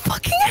jumped on my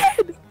fucking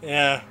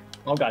Yeah.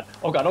 Oh god.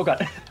 Oh god. Oh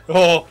god.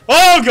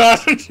 Oh god!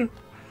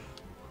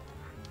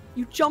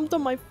 You jumped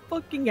on my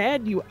fucking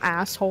head, you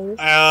asshole.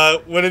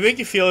 Would it make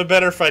you feel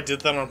better if I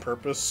did that on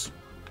purpose?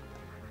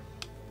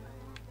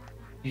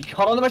 You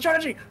caught on to my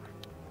strategy.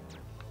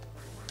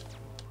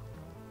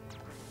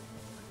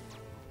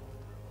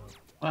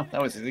 Well,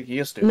 that was easy. He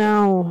used to.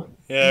 Now,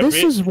 Yeah, this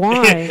is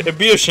why it'd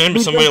be a shame if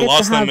we somebody don't get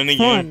lost to that have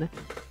minigame.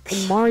 fun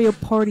in Mario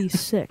Party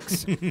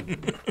 6.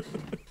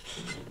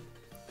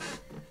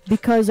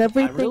 Because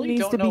everything really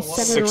needs don't to know be what-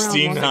 centered around one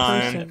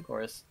 69. person. Of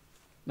course.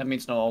 That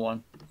means Noah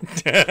won.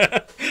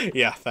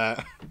 Yeah,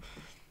 that.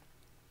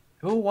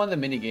 Who won the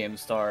minigame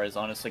star is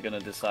honestly gonna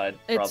decide.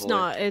 It's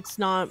Probably. it's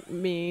not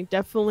me.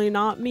 Definitely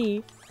not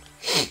me.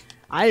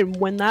 I didn't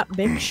win that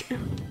bitch.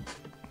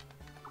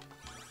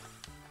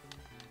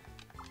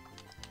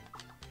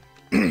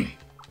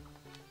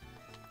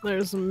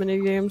 There's a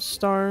minigame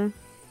star.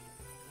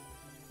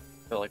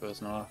 I feel like it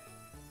was Noah.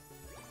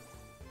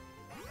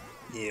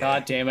 Yeah.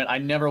 God damn it! I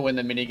never win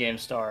the minigame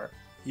star.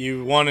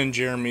 You won in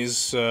Jeremy's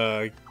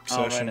session.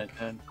 Oh, right, it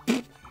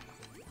did.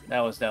 That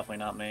was definitely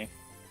not me.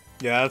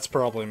 Yeah, that's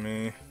probably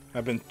me.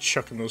 I've been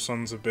chucking those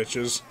sons of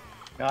bitches.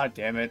 God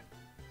damn it!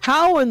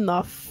 How in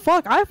the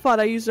fuck? I thought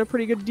I used a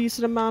pretty good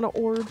decent amount of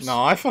orbs. No,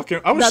 I was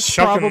That's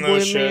chucking probably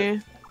those shit.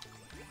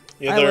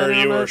 me. Either went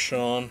you on or it.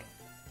 Sean.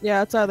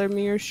 Yeah, it's either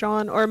me or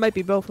Sean, or it might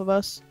be both of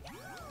us.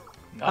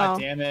 God Oh.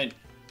 damn it!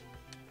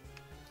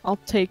 I'll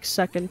take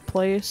second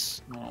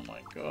place. Oh my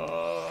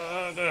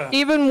god!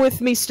 Even with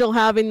me still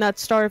having that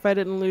star, if I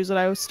didn't lose it,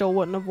 I still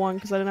wouldn't have won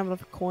because I didn't have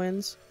enough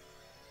coins.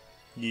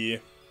 Yeah.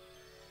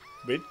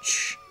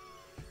 Bitch.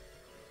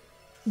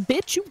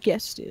 Bitch, you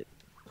guessed it.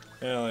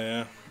 Hell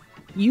yeah.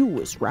 You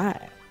was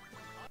right.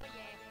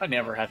 I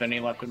never have any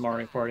luck with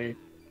Mario Party.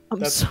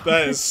 I'm sorry.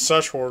 That is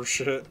such horse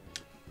shit.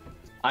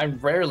 I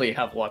rarely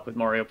have luck with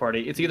Mario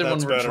Party. It's either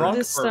That's when we're better. drunk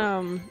Just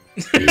or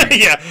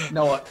Yeah.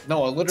 Noah,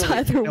 literally.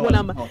 It's either Noah, when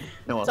I'm-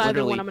 Noah, it's either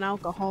literally, when I'm an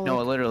alcoholic.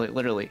 Noah,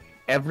 literally.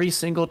 Every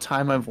single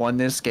time I've won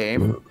this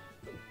game,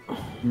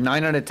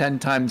 9 out of 10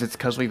 times it's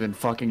because we've been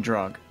fucking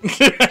drunk.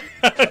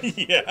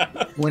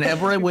 Yeah.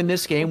 Whenever I win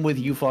this game with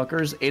you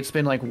fuckers, it's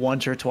been like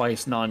once or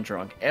twice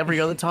non-drunk. Every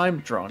other time,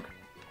 drunk.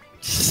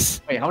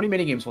 Wait, how many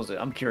minigames was it?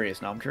 I'm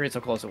curious now. I'm curious how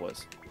close it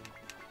was.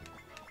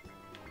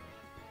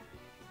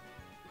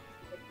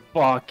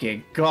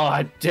 Fucking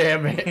god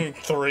damn it.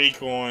 3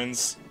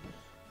 coins.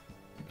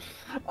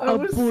 A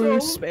blue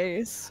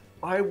space.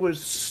 I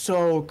was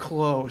so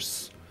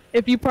close.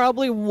 If you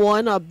probably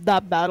won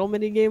that battle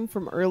minigame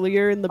from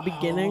earlier in the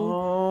beginning.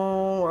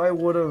 Oh, I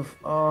would have.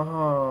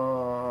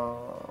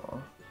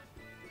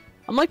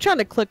 I'm like trying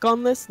to click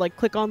on this, like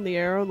click on the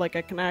arrow, like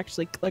I can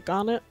actually click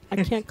on it. I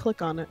can't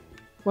click on it.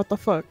 What the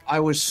fuck? I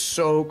was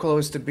so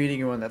close to beating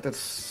you on that.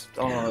 That's.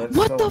 Oh, that's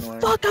What so the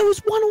annoying. fuck? I was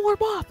one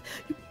orb off!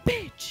 You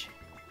bitch!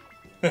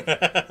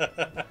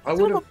 I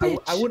would have. Son of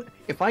a I bitch. would.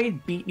 If I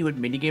had beaten you at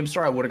minigame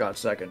star, I would have got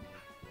second.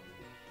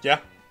 Yeah.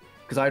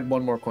 Because I had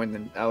one more coin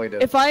than Ali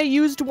did. If I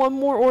used one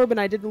more orb and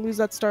I didn't lose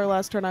that star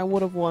last turn, I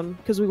would have won,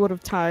 because we would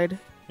have tied.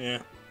 Yeah.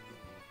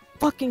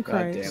 Fucking God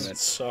Christ. damn It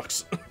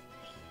sucks.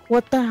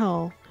 What the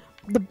hell?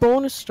 The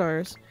bonus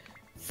stars.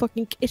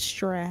 Fucking kiss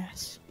your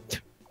ass.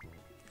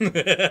 You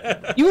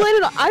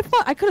landed on, I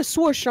thought I could have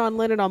swore Sean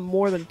landed on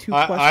more than 2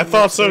 questions. I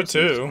thought so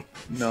too.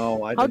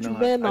 No, I did How'd you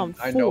not. land on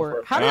I know 4? for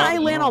a How did fact. I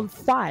land No. on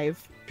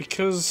 5?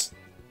 Because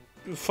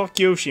fuck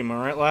Yoshi, am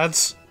I right,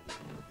 lads?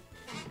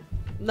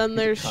 Then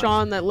there's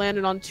Sean that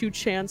landed on 2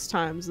 chance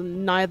times,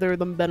 and neither of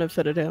them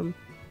benefited him.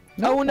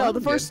 No, Oh no, one the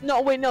did. first.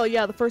 No, wait, no,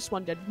 yeah, the first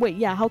one did. Wait,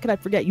 yeah, how could I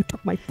forget? You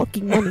took my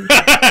fucking money.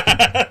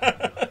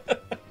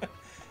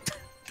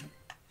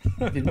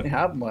 Didn't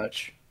have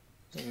much.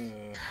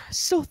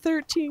 Still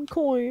 13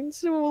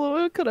 coins. Well,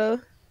 I could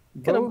have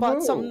bought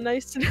Boo-hoo. something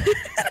nice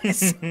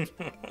today.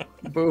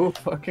 Boo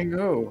fucking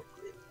who.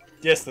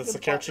 Yes, that's the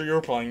character you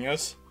were playing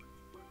as.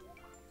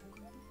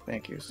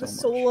 Thank you so The much.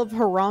 soul of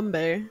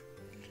Harambe.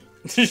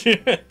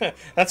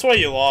 That's why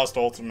you lost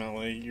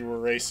ultimately. You were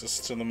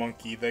racist to the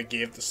monkey that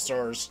gave the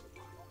stars.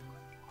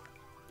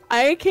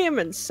 I came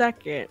in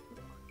second.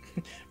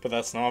 But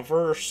that's not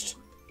first.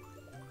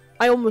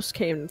 I almost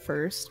came in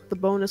first. The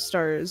bonus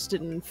stars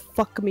didn't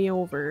fuck me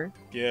over.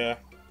 Yeah.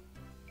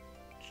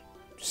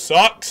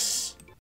 Sucks.